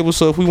turntable,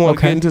 so if we want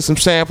to get into some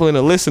sampling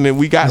and listening,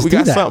 we got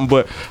something.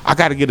 But I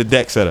got to get a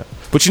deck set up.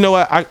 But you know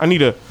what? I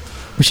need a.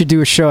 We should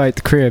do a show at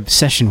the crib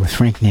session with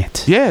Frank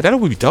Nitt. Yeah, that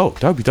would be dope.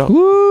 That would be dope.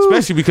 Woo!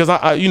 Especially because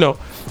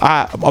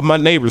my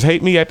neighbors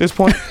hate me at this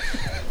point.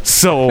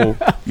 So,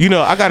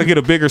 I got to get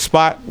a bigger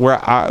spot where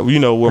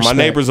my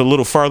neighbor's a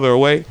little further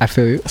away. I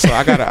feel you. So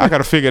I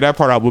gotta figure that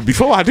part out. But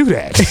before I do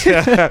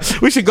that,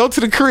 we should go to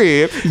the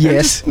crib. Yes.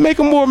 And just make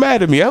them more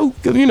mad at me. Yeah,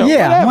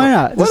 whatever, why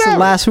not? That's the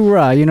last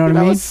hoorah. You know what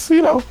I mean?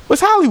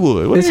 It's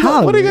Hollywood. It's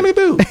Hollywood. What are you gonna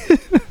do?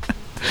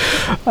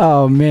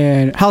 Oh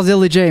man, how's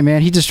Illa J,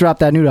 man? He just dropped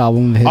that new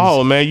album of his.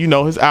 Oh man,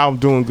 his album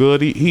doing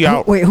good. He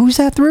out. Wait, who's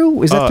that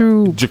through? Is that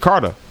through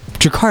Jakarta?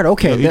 Jakarta,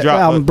 okay. He That dropped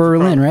album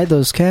Berlin, right?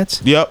 Those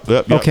cats. Yep.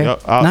 Okay,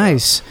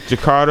 nice.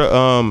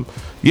 Jakarta.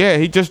 Yeah,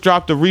 he just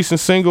dropped a recent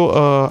single.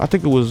 I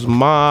think it was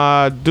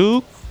My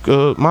Duke.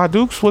 My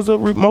Dukes was the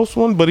most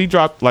one, but he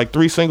dropped like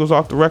 3 singles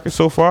off the record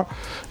so far.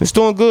 It's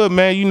doing good,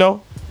 man.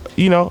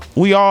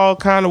 We all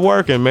kind of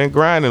working, man,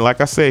 grinding.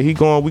 Like I said, we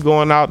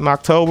going out in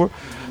October.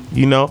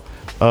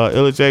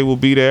 Illa J will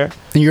be there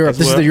in Europe.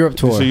 This is the Europe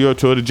tour. It's a Europe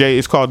tour.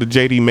 It's called the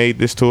JD Made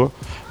This tour,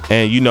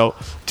 and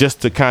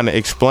just to kind of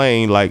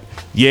explain, like,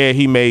 yeah,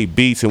 he made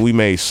beats and we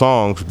made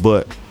songs,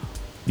 but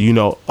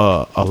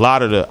a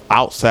lot of the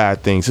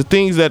outside things, the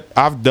things that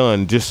I've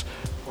done,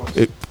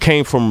 it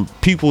came from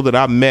people that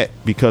I met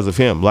because of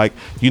him. Like,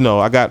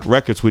 I got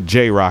records with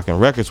J-Rock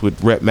and records with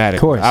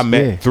Rhetmatic. I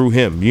met through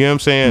him. You know what I'm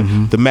saying?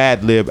 Mm-hmm. The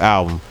Mad Lib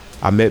album.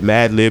 I met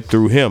Mad Lib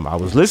through him. I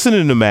was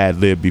listening to Mad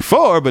Lib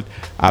before, but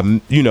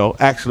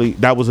actually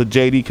that was a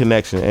JD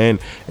connection. And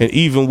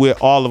even with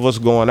all of us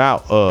going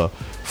out,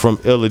 from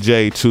Illa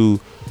J to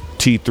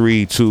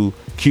T3 to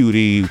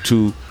QD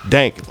to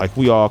Dank, like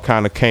we all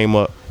kind of came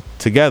up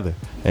together.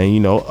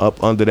 And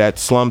up under that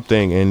Slum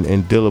thing,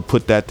 and Dilla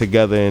put that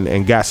together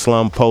and got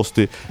Slum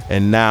posted,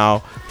 and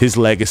now his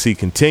legacy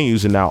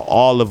continues, and now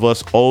all of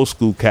us old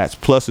school cats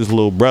plus his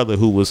little brother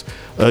who was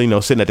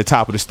sitting at the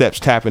top of the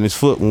steps tapping his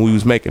foot when we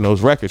was making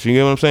those records. You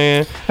know what I'm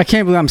saying? I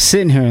can't believe I'm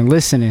sitting here and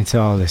listening to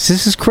all this.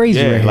 This is crazy.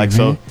 Yeah, right like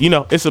here, man.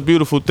 So it's a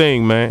beautiful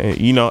thing, man.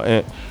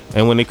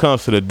 And when it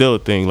comes to the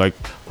Dilla thing, like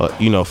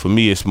for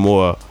me it's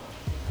more.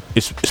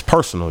 It's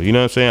personal, you know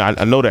what I'm saying?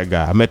 I know that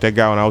guy. I met that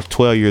guy when I was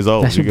 12 years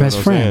old. That's your best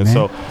friend, man.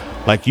 So,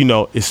 like,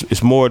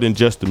 it's more than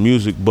just the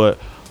music, but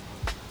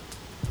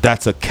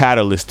that's a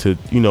catalyst to,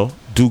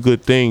 do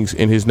good things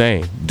in his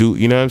name.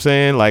 You know what I'm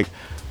saying? Like,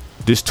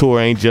 this tour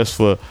ain't just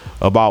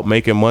about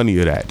making money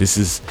or that. This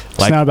is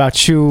like, it's not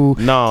about you.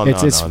 No.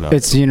 It's About,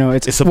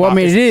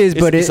 it is,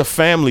 but it's a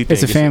family thing.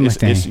 It's a family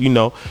thing.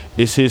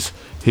 It's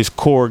his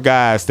core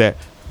guys that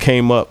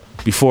came up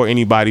before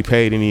anybody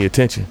paid any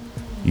attention.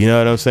 You know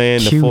what I'm saying?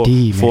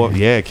 QD, man.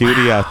 Yeah,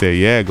 QD out there.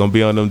 Yeah, gonna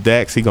be on them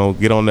decks. He gonna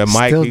get on that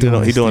mic.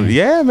 He doing it.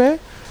 Yeah, man.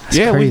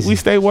 That's we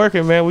stay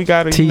working, man. We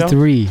gotta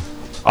T3.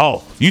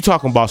 Oh, you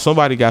talking about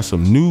somebody got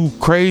some new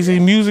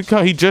crazy music?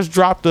 He just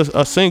dropped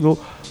a single,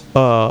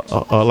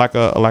 like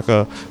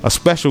a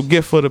special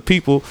gift for the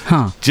people.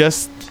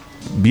 Just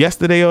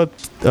yesterday or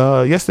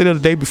the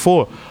day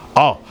before.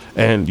 Oh.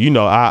 And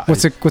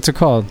what's it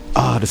called?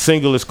 The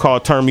single is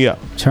called "Turn Me Up."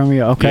 Turn Me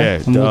Up. Okay,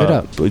 yeah, look it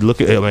up.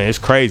 Look at it, man. It's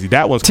crazy.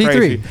 That one's T3.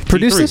 crazy.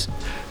 Produced this?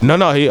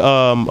 No. He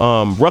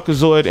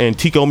Ruckazoid and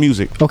Tico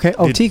Music. Okay.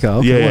 Oh, Tico.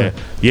 Okay,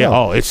 yeah.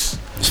 Oh, it's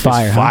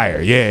fire. It's fire.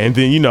 Yeah. And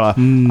then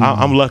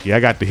I'm lucky. I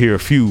got to hear a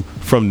few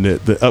from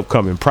the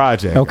upcoming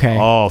project. Okay.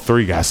 All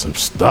 3 got some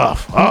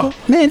stuff. Oh.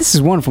 Man, this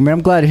is wonderful, man.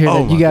 I'm glad to hear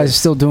that you guys are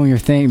still doing your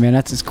thing, man.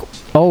 That's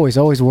always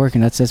working.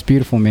 That's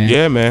beautiful, man.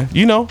 Yeah, man.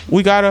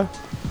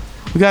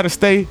 We gotta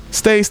stay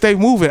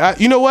moving.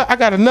 You know what? I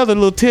got another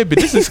little tidbit.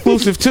 This is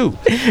exclusive too.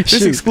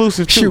 Shoot,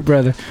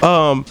 brother.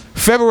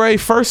 September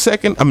 1st,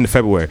 2nd, and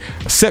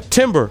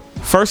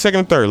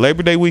 3rd,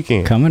 Labor Day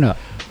weekend coming up.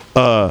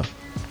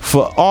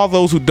 For all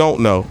those who don't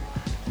know,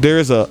 there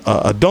is a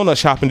donut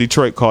shop in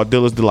Detroit called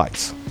Dilla's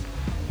Delights,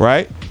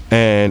 right?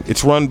 And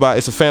it's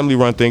a family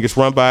run thing. It's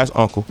run by his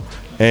uncle,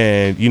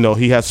 and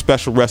he has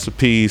special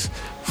recipes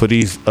for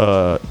these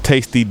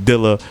tasty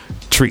Dilla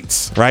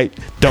treats, right?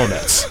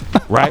 Donuts,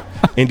 right?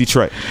 In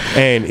Detroit.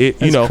 And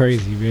That's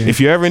crazy, man. If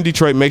you're ever in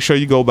Detroit, make sure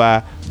you go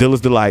by Dilla's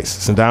Delights.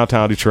 It's in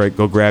downtown Detroit.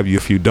 Go grab you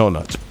a few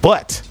donuts.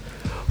 But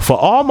for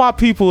all my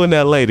people in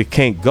LA that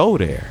can't go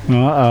there,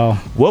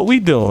 what we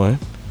doing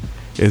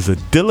is a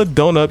Dilla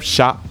Donut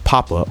Shop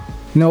pop-up.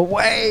 No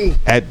way.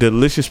 At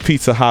Delicious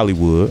Pizza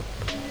Hollywood.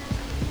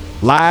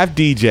 Live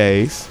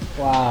DJs.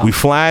 Wow. We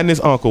flying this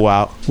uncle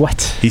out.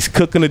 What? He's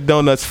cooking the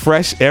donuts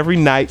fresh every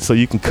night, so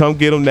you can come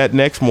get them that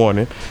next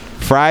morning.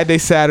 Friday,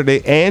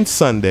 Saturday, and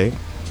Sunday.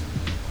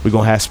 We're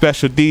going to have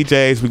special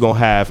DJs. We're going to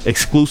have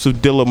exclusive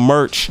Dilla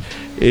merch.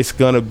 It's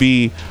going to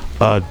be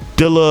a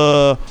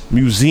Dilla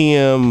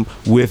museum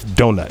with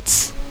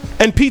donuts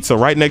and pizza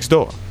right next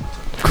door.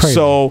 Crazy.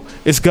 So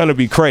it's going to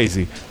be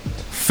crazy.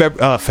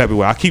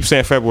 February. I keep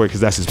saying February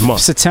because that's his month.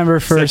 September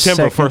 1st,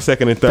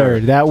 2nd, and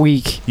 3rd. That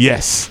week.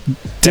 Yes.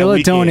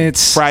 Dilla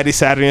Donuts. Friday,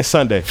 Saturday, and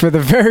Sunday. For the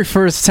very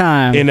first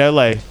time. In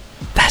LA.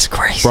 That's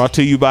crazy. Brought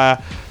to you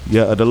by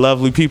the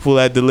lovely people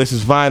at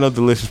Delicious Vinyl,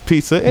 Delicious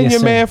Pizza, and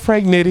your man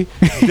Frank Nitty,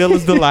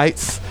 Dilla's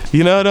Delights.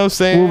 You know what I'm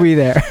saying? We'll be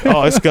there.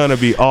 Oh, it's going to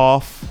be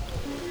off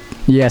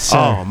Yes, sir.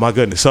 Oh my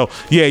goodness. So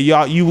yeah,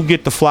 y'all, you will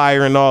get the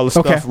flyer and all the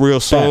stuff real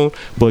soon.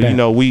 But you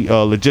know, we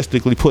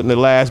logistically putting the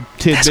last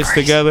tidbits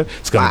together.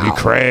 It's gonna be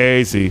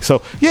crazy.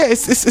 So yeah,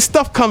 it's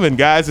stuff coming,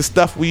 guys. It's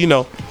stuff we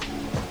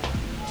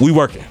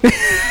working.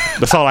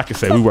 That's all I can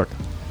say. We working.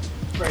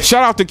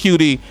 Shout out to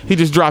QD. He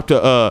just dropped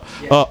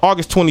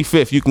August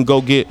 25th. You can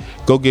go get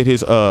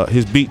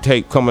his beat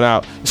tape coming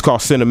out. It's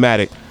called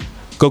Cinematic.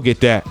 Go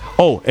get that.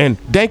 Oh, and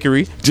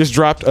Dankery just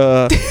dropped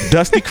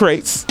Dusty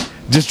Crates.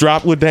 Just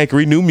dropped with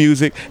Dankery, new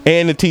music,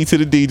 and the T to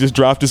the D just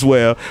dropped as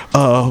well.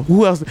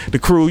 Who else? The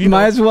crew. You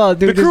might as well,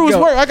 dude. The crew is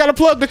work. I gotta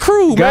plug the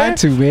crew, man. Got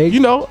to, man. You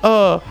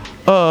know,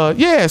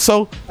 yeah.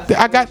 So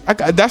I got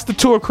that's the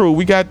tour crew.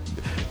 We got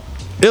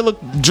Illa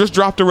just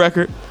dropped a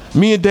record.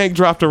 Me and Dank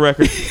dropped a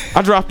record.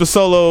 I dropped a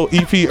solo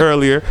EP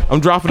earlier. I'm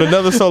dropping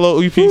another solo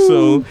EP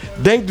soon.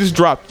 Dank just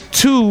dropped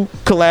 2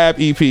 collab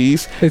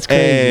EPs. It's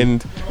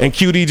crazy. And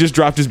QD just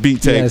dropped his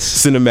beat tape,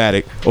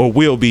 Cinematic, or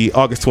will be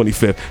August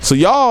 25th. So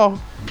y'all,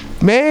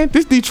 man,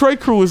 this Detroit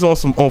crew is on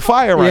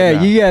fire right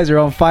now. Yeah, you guys are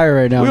on fire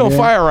right now. We on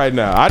fire right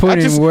now.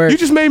 You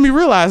just made me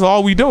realize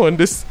all we doing.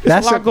 There's a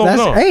lot going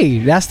on. Hey,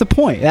 that's the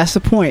point. That's the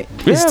point.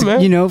 Yeah,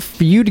 man. You know,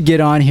 for you to get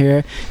on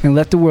here and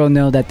let the world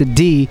know that the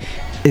D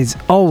is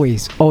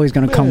always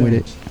gonna come with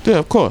it. Yeah,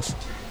 of course.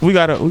 We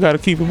gotta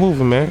keep it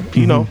moving, man.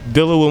 You know,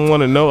 Dilla wouldn't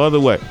want it no other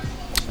way.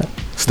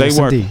 Stay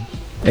working.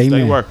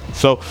 Stay working.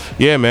 So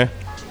yeah, man.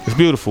 It's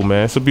beautiful,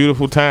 man. It's a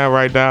beautiful time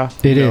right now.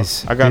 It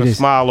is. I got a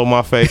smile on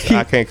my face.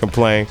 I can't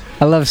complain.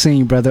 I love seeing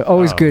you, brother.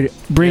 Always good.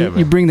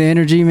 You bring the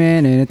energy,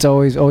 man, and it's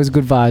always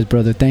good vibes,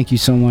 brother. Thank you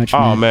so much,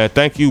 man. Oh man,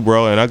 thank you,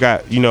 bro. And I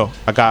got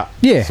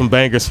some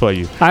bangers for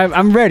you.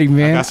 I'm ready,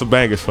 man. I got some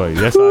bangers for you.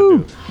 Yes, I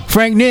do.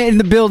 Frank Nitt in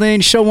the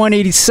building, show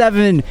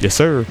 187. Yes,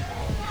 sir.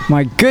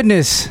 My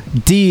goodness,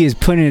 D is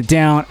putting it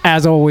down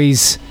as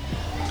always.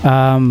 What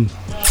are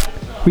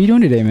you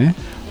doing today, man?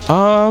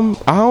 I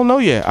don't know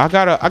yet. I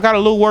got a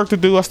little work to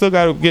do. I still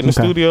got to get in the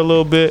studio a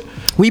little bit.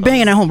 What you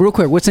banging at home, real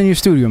quick? What's in your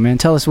studio, man?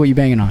 Tell us what you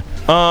banging on.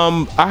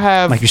 I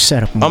have like your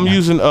setup. I'm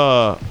using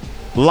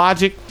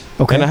Logic.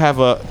 Okay. And I have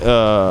a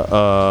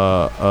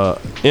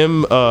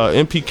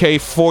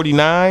MPK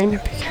 49.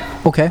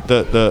 Okay.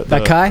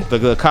 The Kai.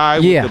 The Kai.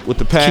 Yeah. With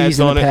the pads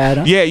on it. Pad,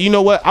 huh? Yeah. You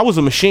know what? I was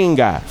a machine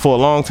guy for a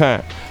long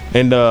time,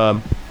 and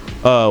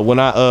when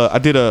I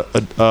did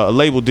a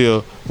label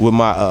deal with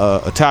my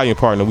Italian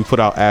partner, we put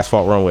out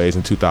Asphalt Runways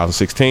in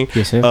 2016.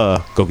 Yes,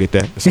 sir. Go get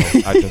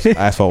that.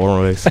 Asphalt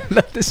Runways. I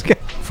love this guy.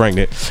 Frank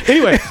Nitt.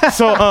 Anyway,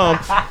 so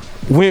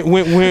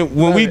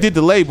when we did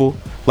the label,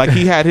 like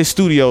he had his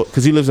studio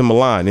because he lives in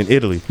Milan in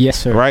Italy. Yes,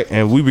 sir. Right,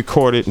 and we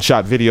recorded and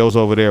shot videos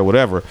over there,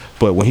 whatever.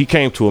 But when he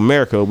came to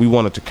America, we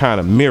wanted to kind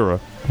of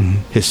mirror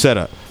his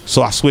setup,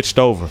 so I switched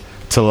over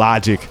to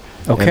Logic.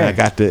 Okay. And I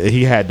got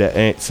he had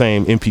the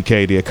same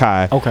MPK, the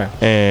Akai. Okay.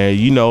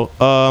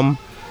 And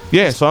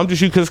yeah, so I'm just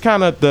because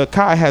kind of the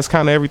Kai has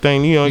kind of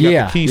everything. You know, you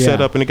got the key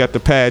set up and it got the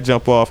pad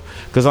jump off.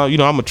 Because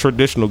I'm a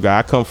traditional guy.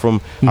 I come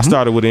from. I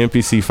started with an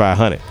MPC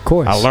 500. Of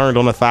course. I learned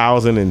on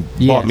 1,000 and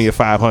bought me a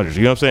 500.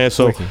 You know what I'm saying?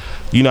 So,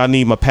 I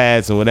need my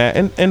pads and with that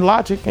and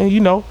Logic and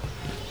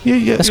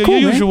that's cool,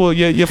 usual.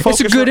 Your focus.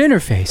 It's a good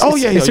interface.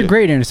 It's a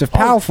great interface. It's a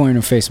powerful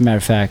interface, matter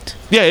of fact.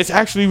 Yeah, it's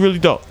actually really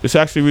dope.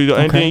 Okay.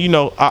 And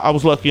then I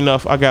was lucky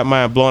enough. I got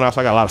mine blown out, so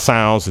I got a lot of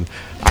sounds, and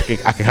I can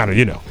kind of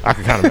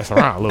mess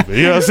around a little bit.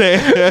 You know what I'm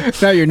saying?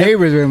 Now your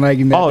neighbors were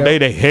liking that. Oh, they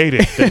hate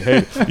it. They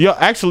hate it. Yeah,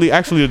 actually,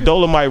 the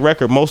Dolomite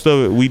record, most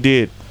of it we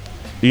did,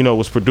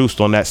 was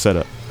produced on that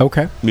setup.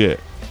 Okay. Yeah,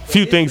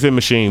 few things in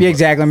machine. Yeah,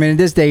 exactly. I mean, in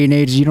this day and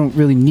age, you don't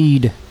really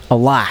need a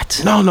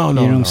lot. No. You know what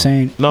I'm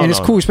saying? And it's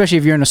cool, especially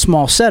if you're in a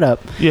small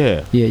setup.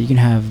 Yeah. Yeah, you can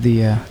have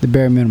the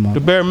bare minimum. The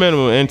bare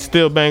minimum and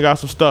still bang out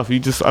some stuff.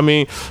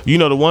 The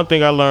one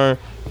thing I learned,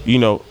 I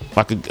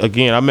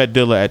met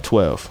Dilla at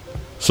 12.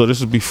 So this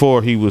is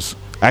before he was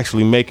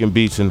actually making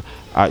beats, and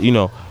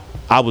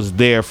I was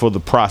there for the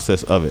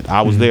process of it.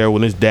 I was there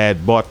when his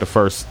dad bought the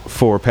first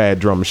 4-pad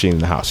drum machine in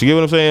the house. You get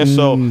what I'm saying?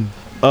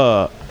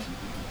 So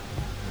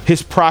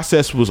his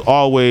process was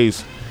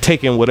always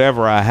taking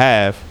whatever I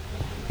have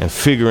and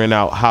figuring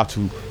out how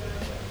to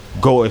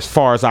go as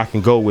far as I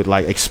can go with,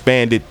 like,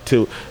 expand it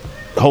to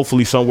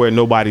hopefully somewhere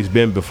nobody's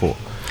been before.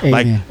 Amen.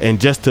 Like, and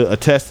just to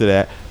attest to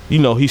that,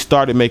 he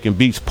started making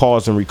beats,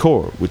 pause and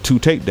record with 2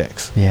 tape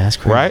decks. Yeah, that's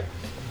crazy. Right?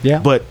 Yeah.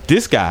 But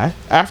this guy,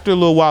 after a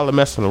little while of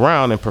messing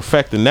around and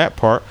perfecting that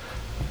part,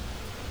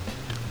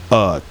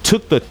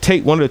 took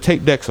one of the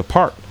tape decks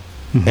apart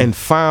and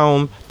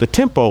found the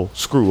tempo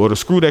screw, or the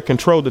screw that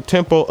controlled the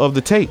tempo of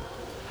the tape,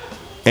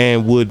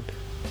 and would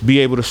be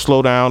able to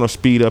slow down or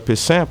speed up his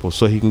samples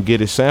so he can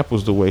get his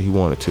samples the way he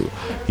wanted to.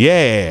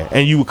 Yeah.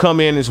 And you would come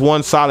in as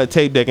one solid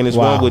tape deck and it's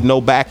one with no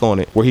back on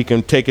it, where he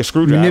can take a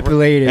screwdriver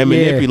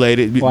manipulate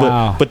it.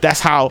 Wow. But that's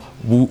how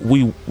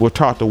we were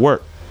taught to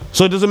work.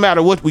 So it doesn't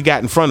matter what we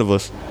got in front of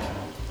us.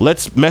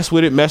 Let's mess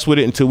with it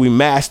until we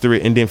master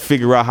it, and then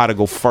figure out how to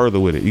go further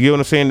with it. You get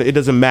what I'm saying? It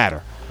doesn't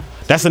matter.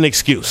 That's an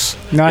excuse.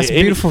 No, it's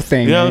a beautiful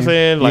thing. You know what I'm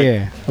saying? Like,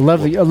 yeah. I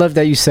love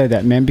that you said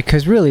that, man,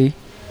 because really,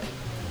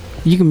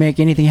 you can make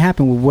anything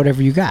happen with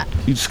whatever you got.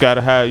 You just gotta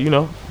have,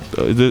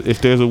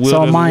 if there's a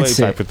will, there's a way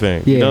type of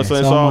thing. Yeah, you know what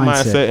I'm saying? It's all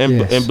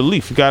mindset and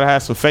belief. You gotta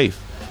have some faith.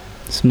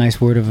 It's a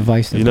nice word of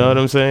advice. You know what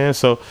I'm saying?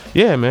 So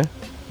yeah, man.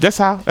 That's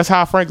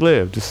how Frank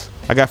lived. Just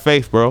I got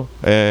faith, bro,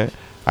 and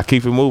I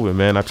keep it moving,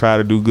 man. I try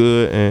to do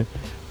good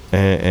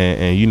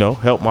and you know,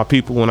 help my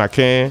people when I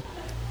can,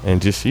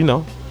 and just, you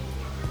know,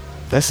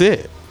 that's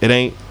it. It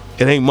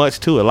ain't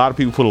much to it. A lot of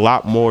people put a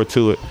lot more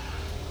to it,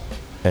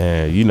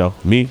 and you know,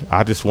 me,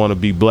 I just want to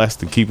be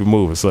blessed and keep it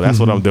moving. So that's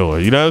what I'm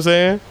doing. You know what I'm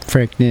saying?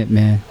 Frank Nitt,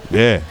 man.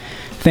 Yeah.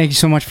 Thank you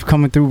so much for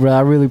coming through, bro. I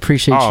really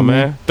appreciate you,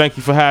 man. Thank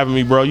you for having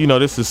me, bro. You know,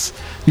 this is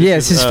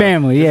it's his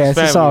family. Yeah,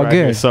 it's all right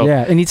good. Here. So,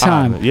 yeah,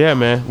 anytime. Yeah,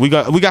 man. We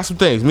got some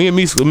things. Me and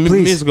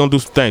Misa gonna do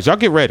some things. Y'all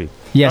get ready.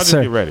 Yes,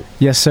 sir. Get ready.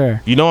 Yes,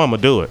 sir. You know I'm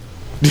gonna do it.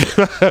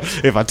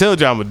 If I told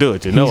you I'm gonna do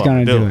it, you know he's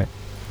gonna do it.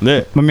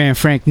 Yeah. My man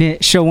Frank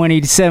Nitt, Show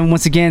 187,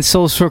 once again,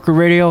 Soul Circle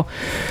Radio.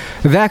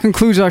 That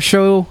concludes our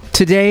show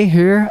today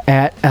here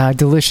at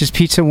Delicious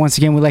Pizza. Once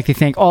again, we'd like to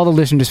thank all the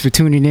listeners for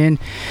tuning in.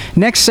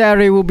 Next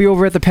Saturday, we'll be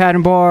over at the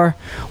Pattern Bar.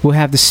 We'll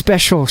have the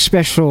special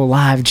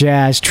live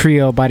jazz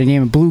trio by the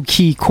name of Blue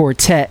Key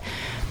Quartet.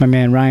 My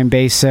man Ryan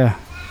Besa,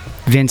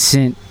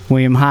 Vincent,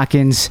 William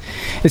Hawkins.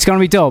 It's going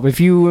to be dope.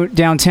 If you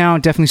downtown,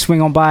 definitely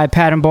swing on by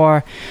Pattern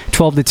Bar,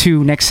 12 to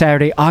 2 next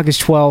Saturday,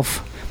 August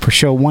 12th for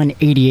show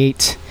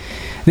 188.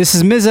 This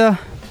is Mizza.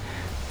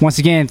 Once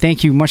again,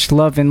 thank you. Much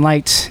love and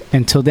light.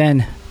 Until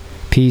then,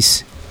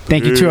 peace.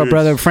 Thank you to our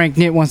brother Frank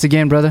Nitt once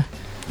again, brother.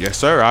 Yes,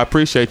 sir. I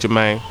appreciate you,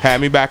 man. Have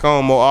me back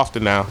on more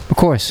often now. Of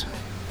course.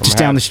 Just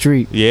down the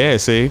street. Yeah,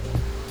 see?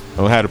 I'm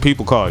going to have the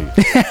people call you.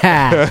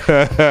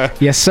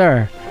 Yes,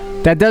 sir.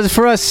 That does it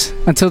for us.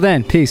 Until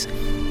then, peace.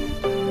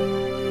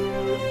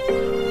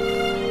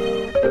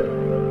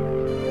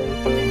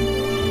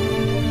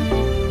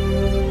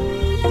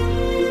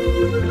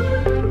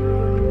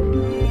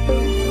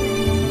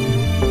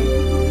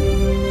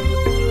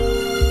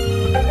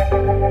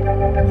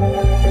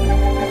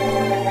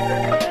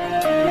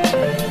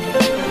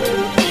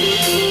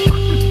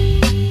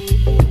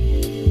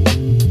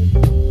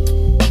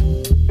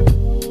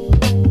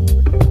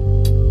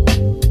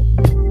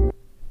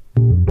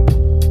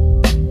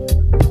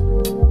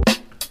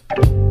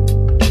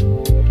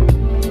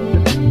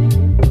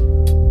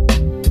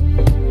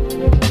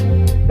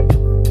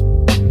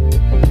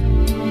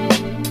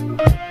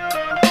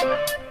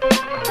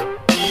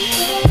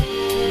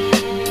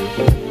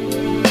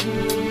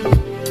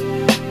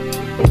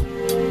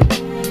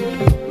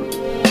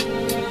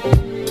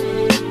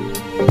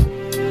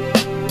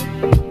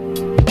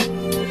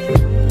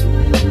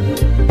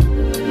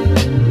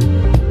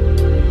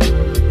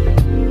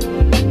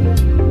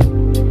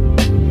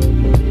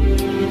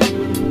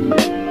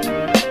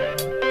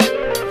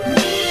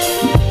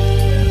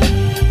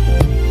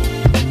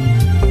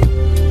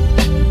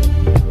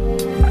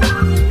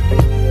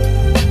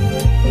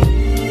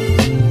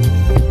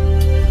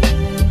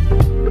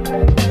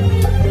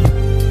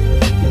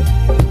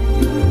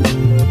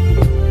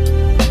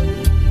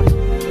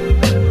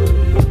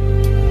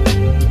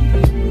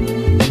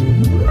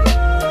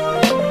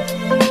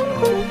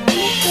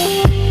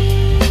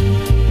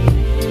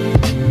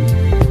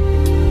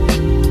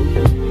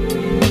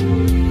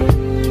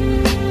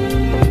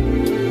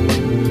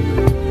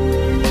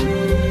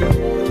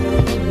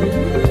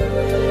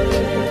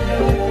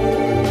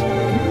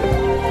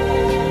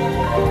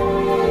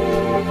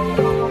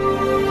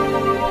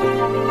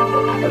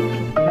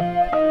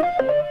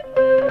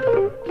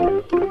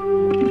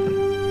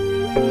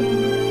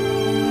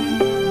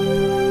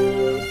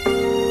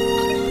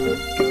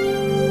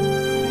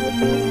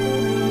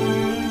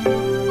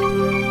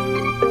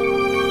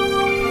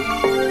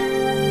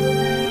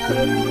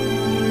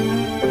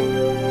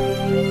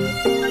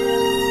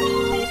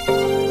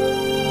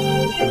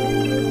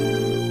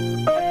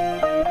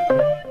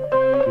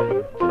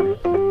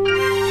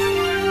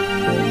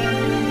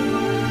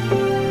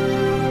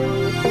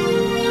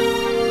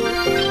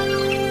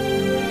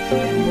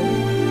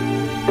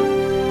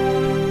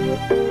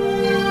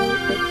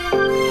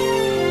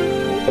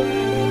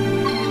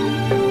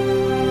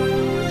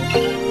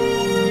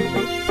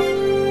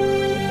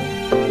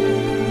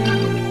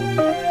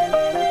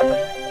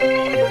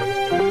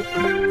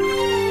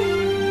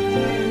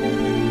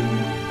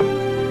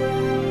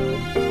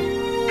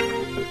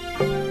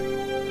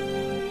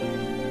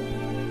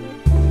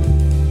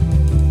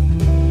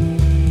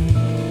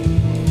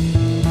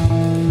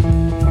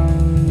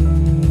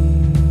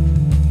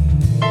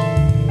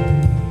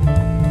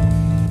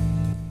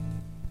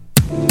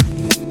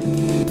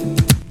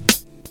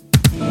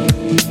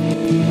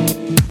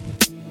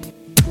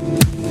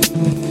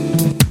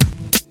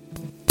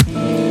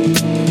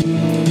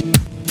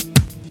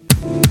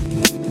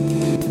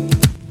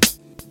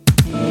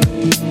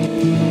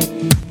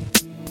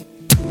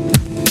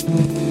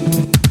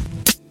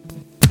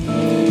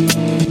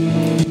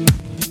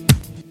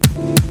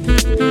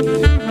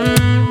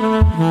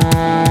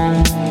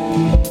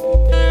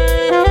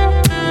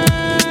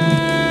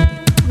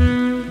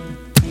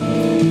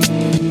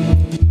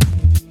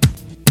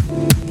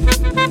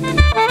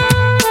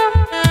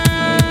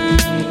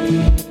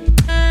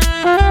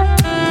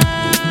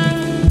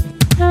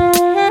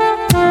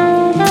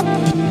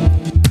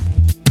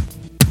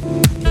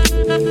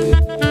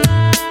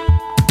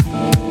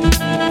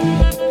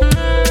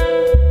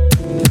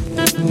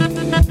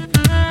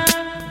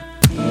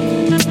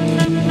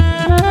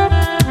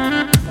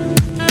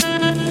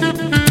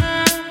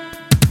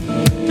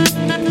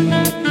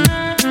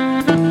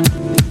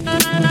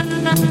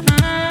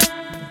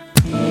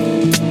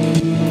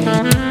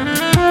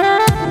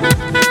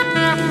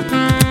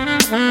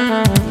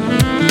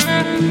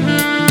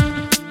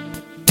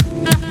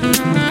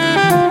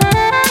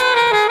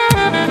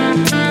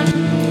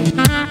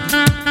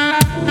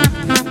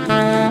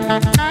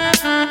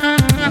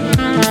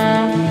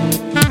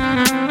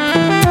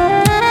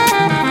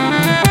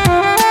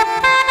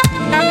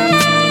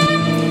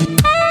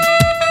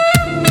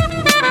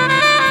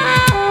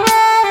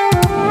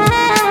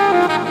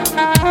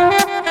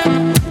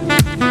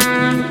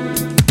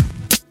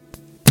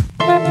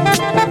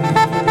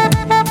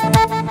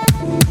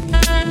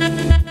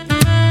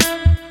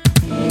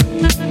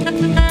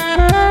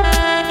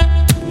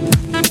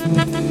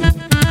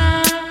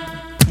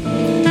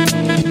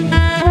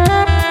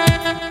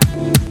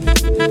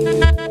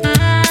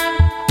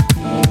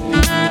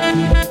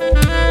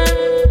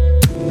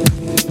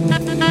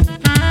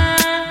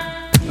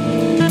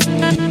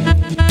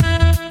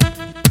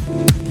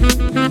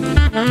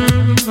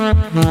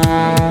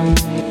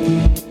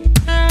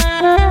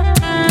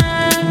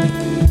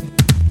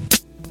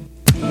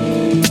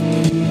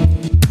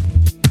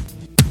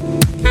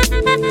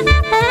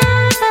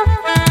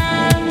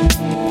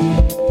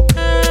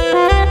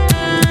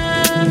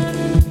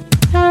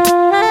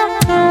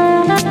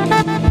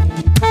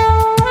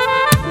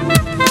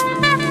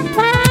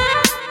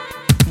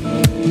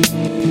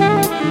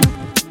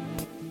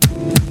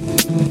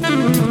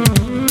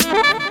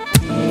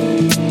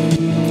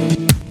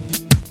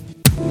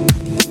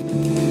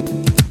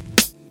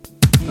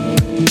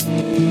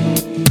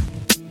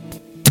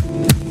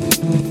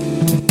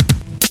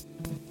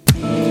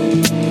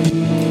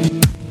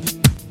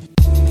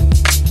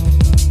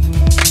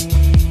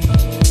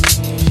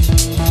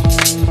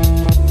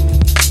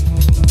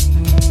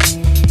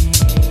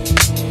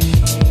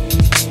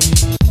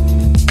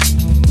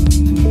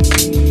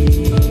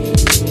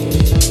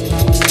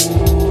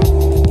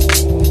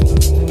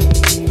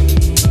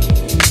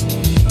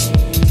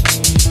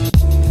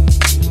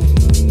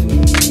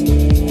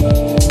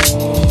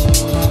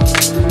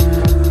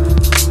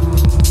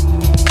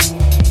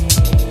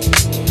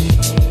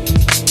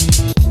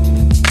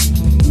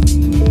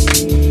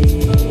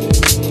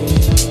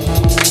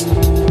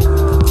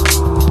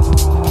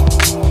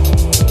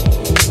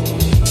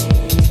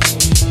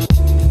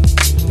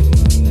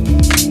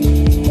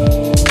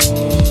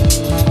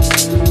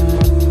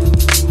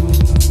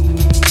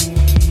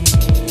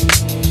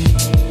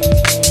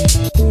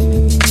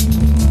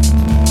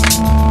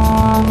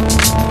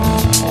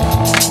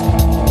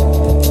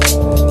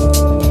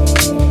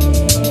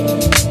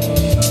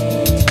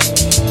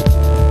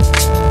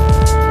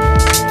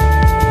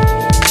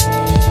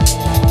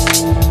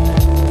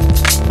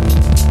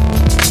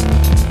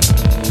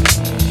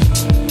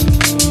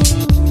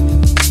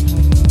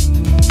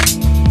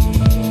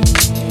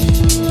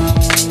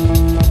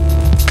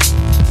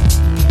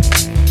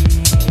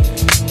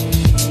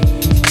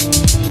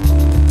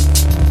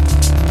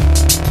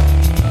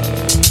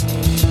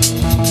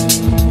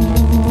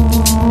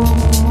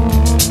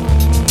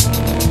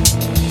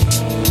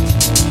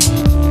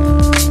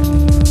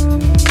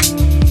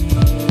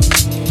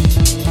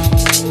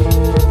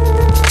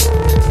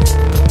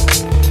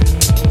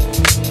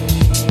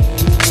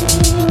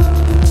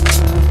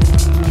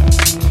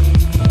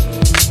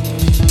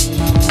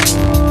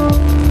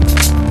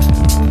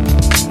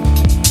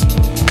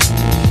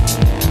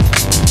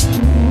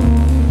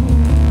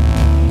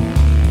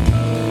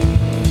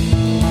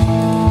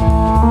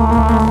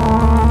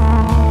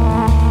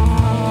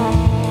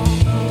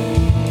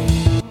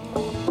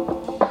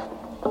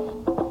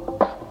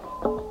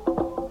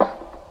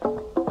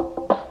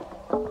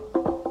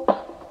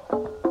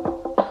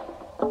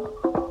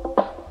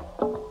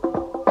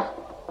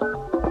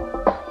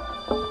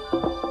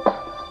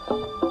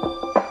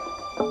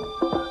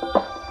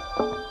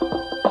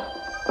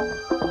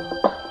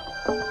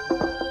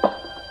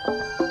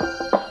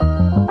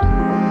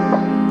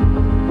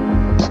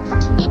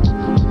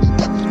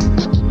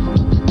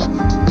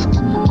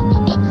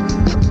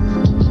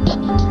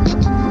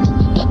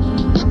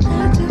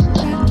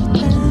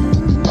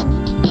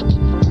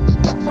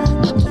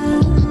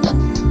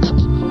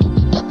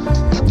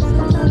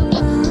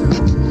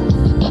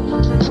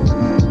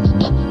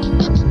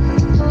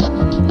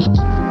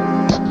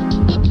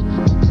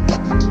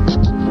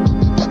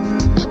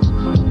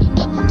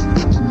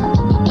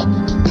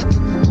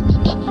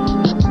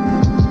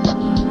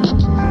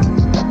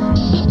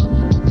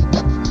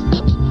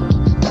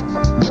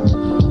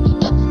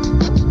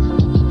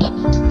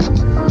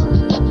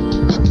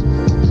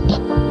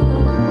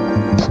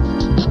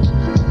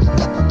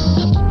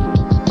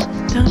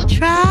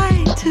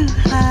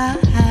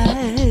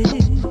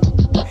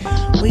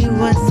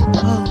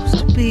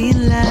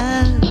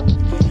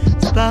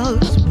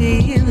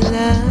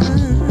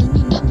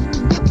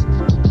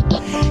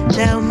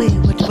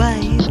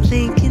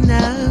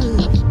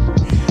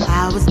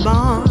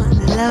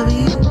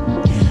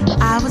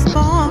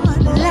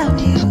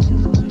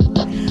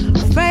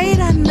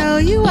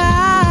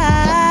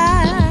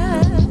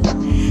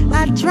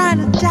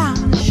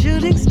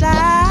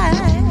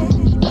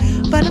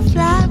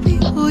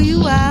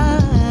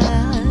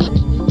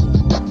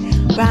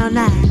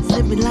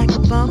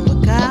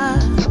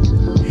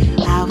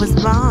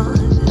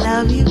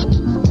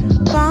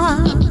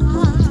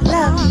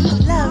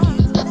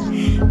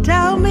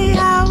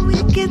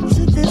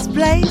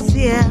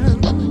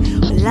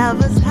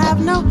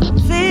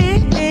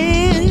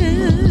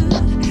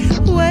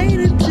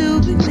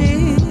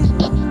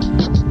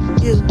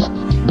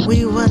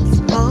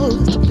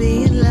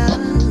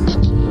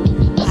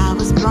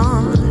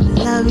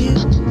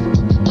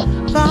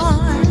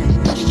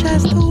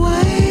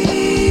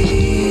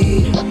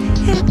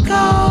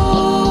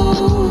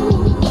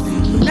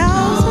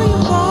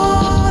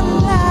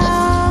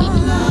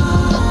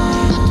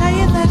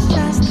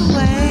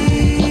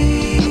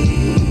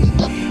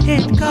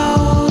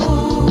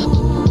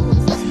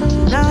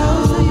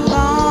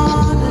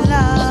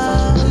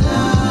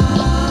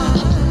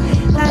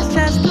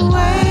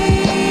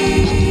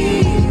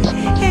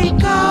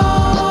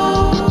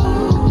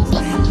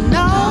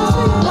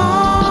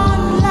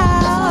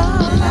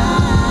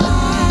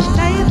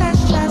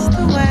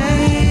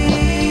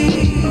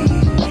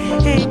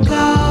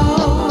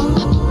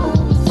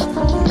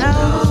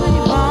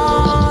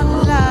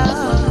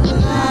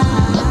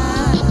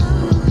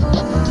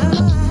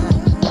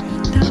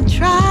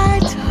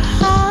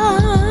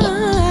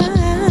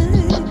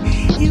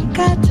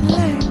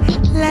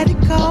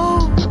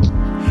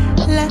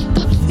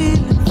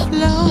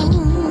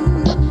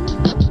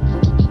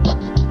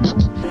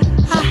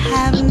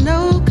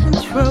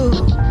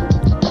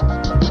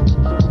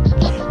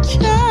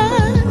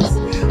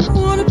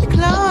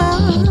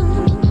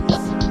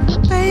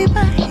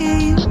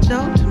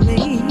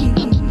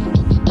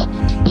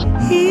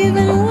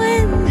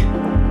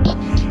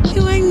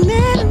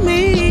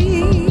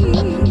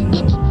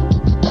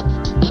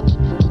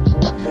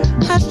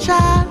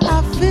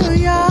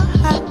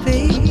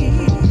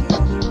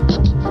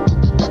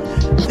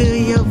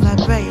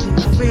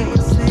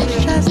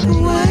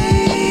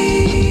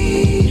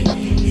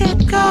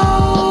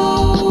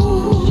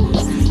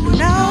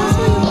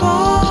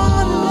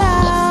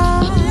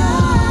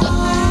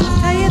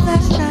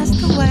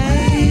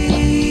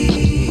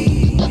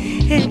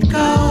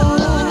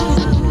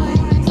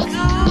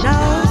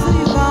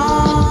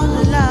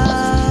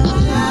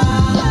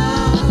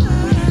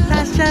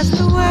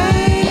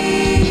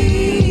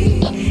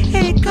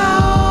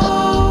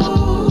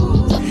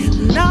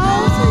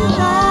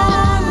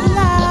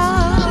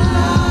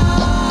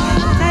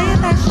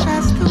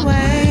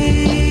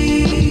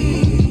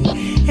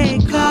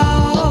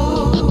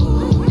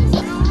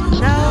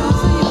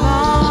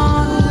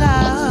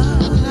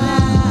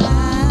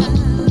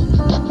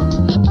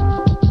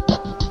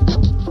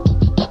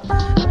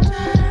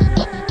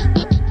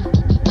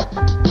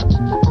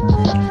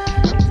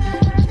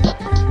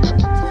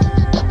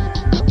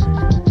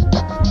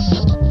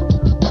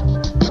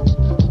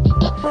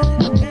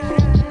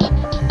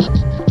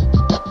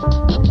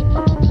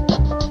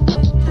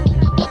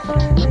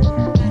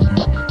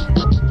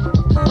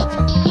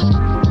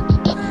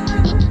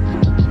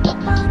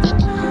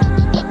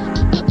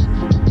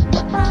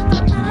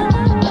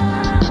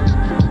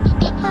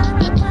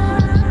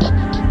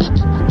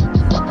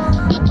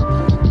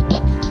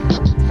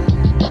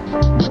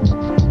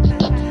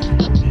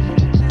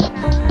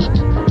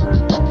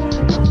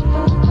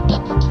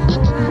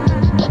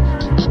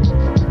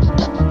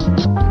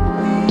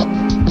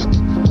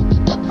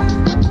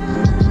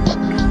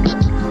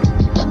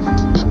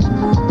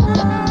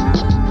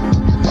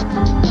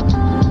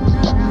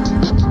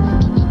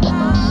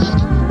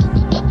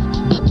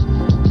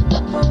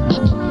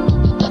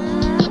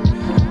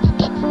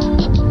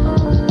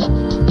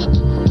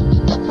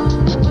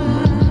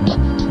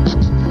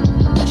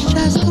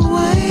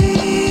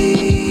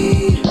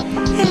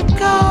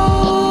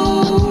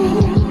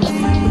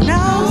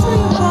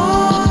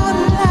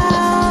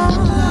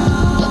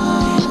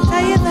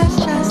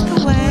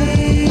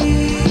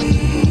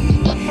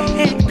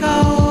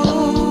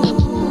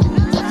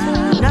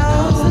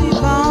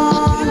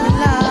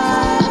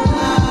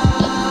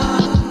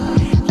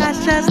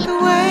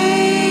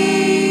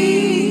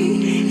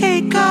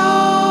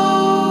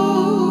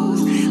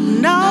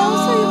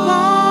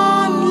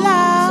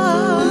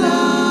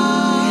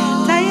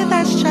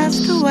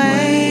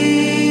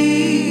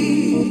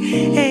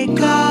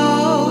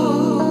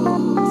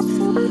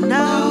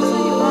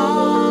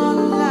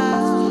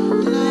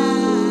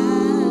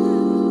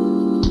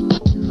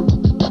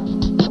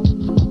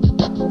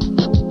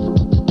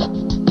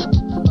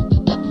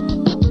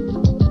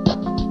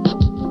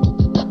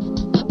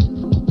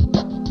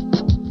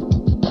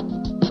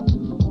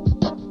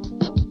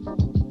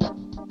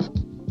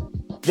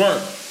 1,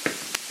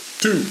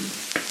 2,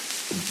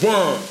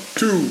 1,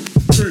 2,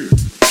 3.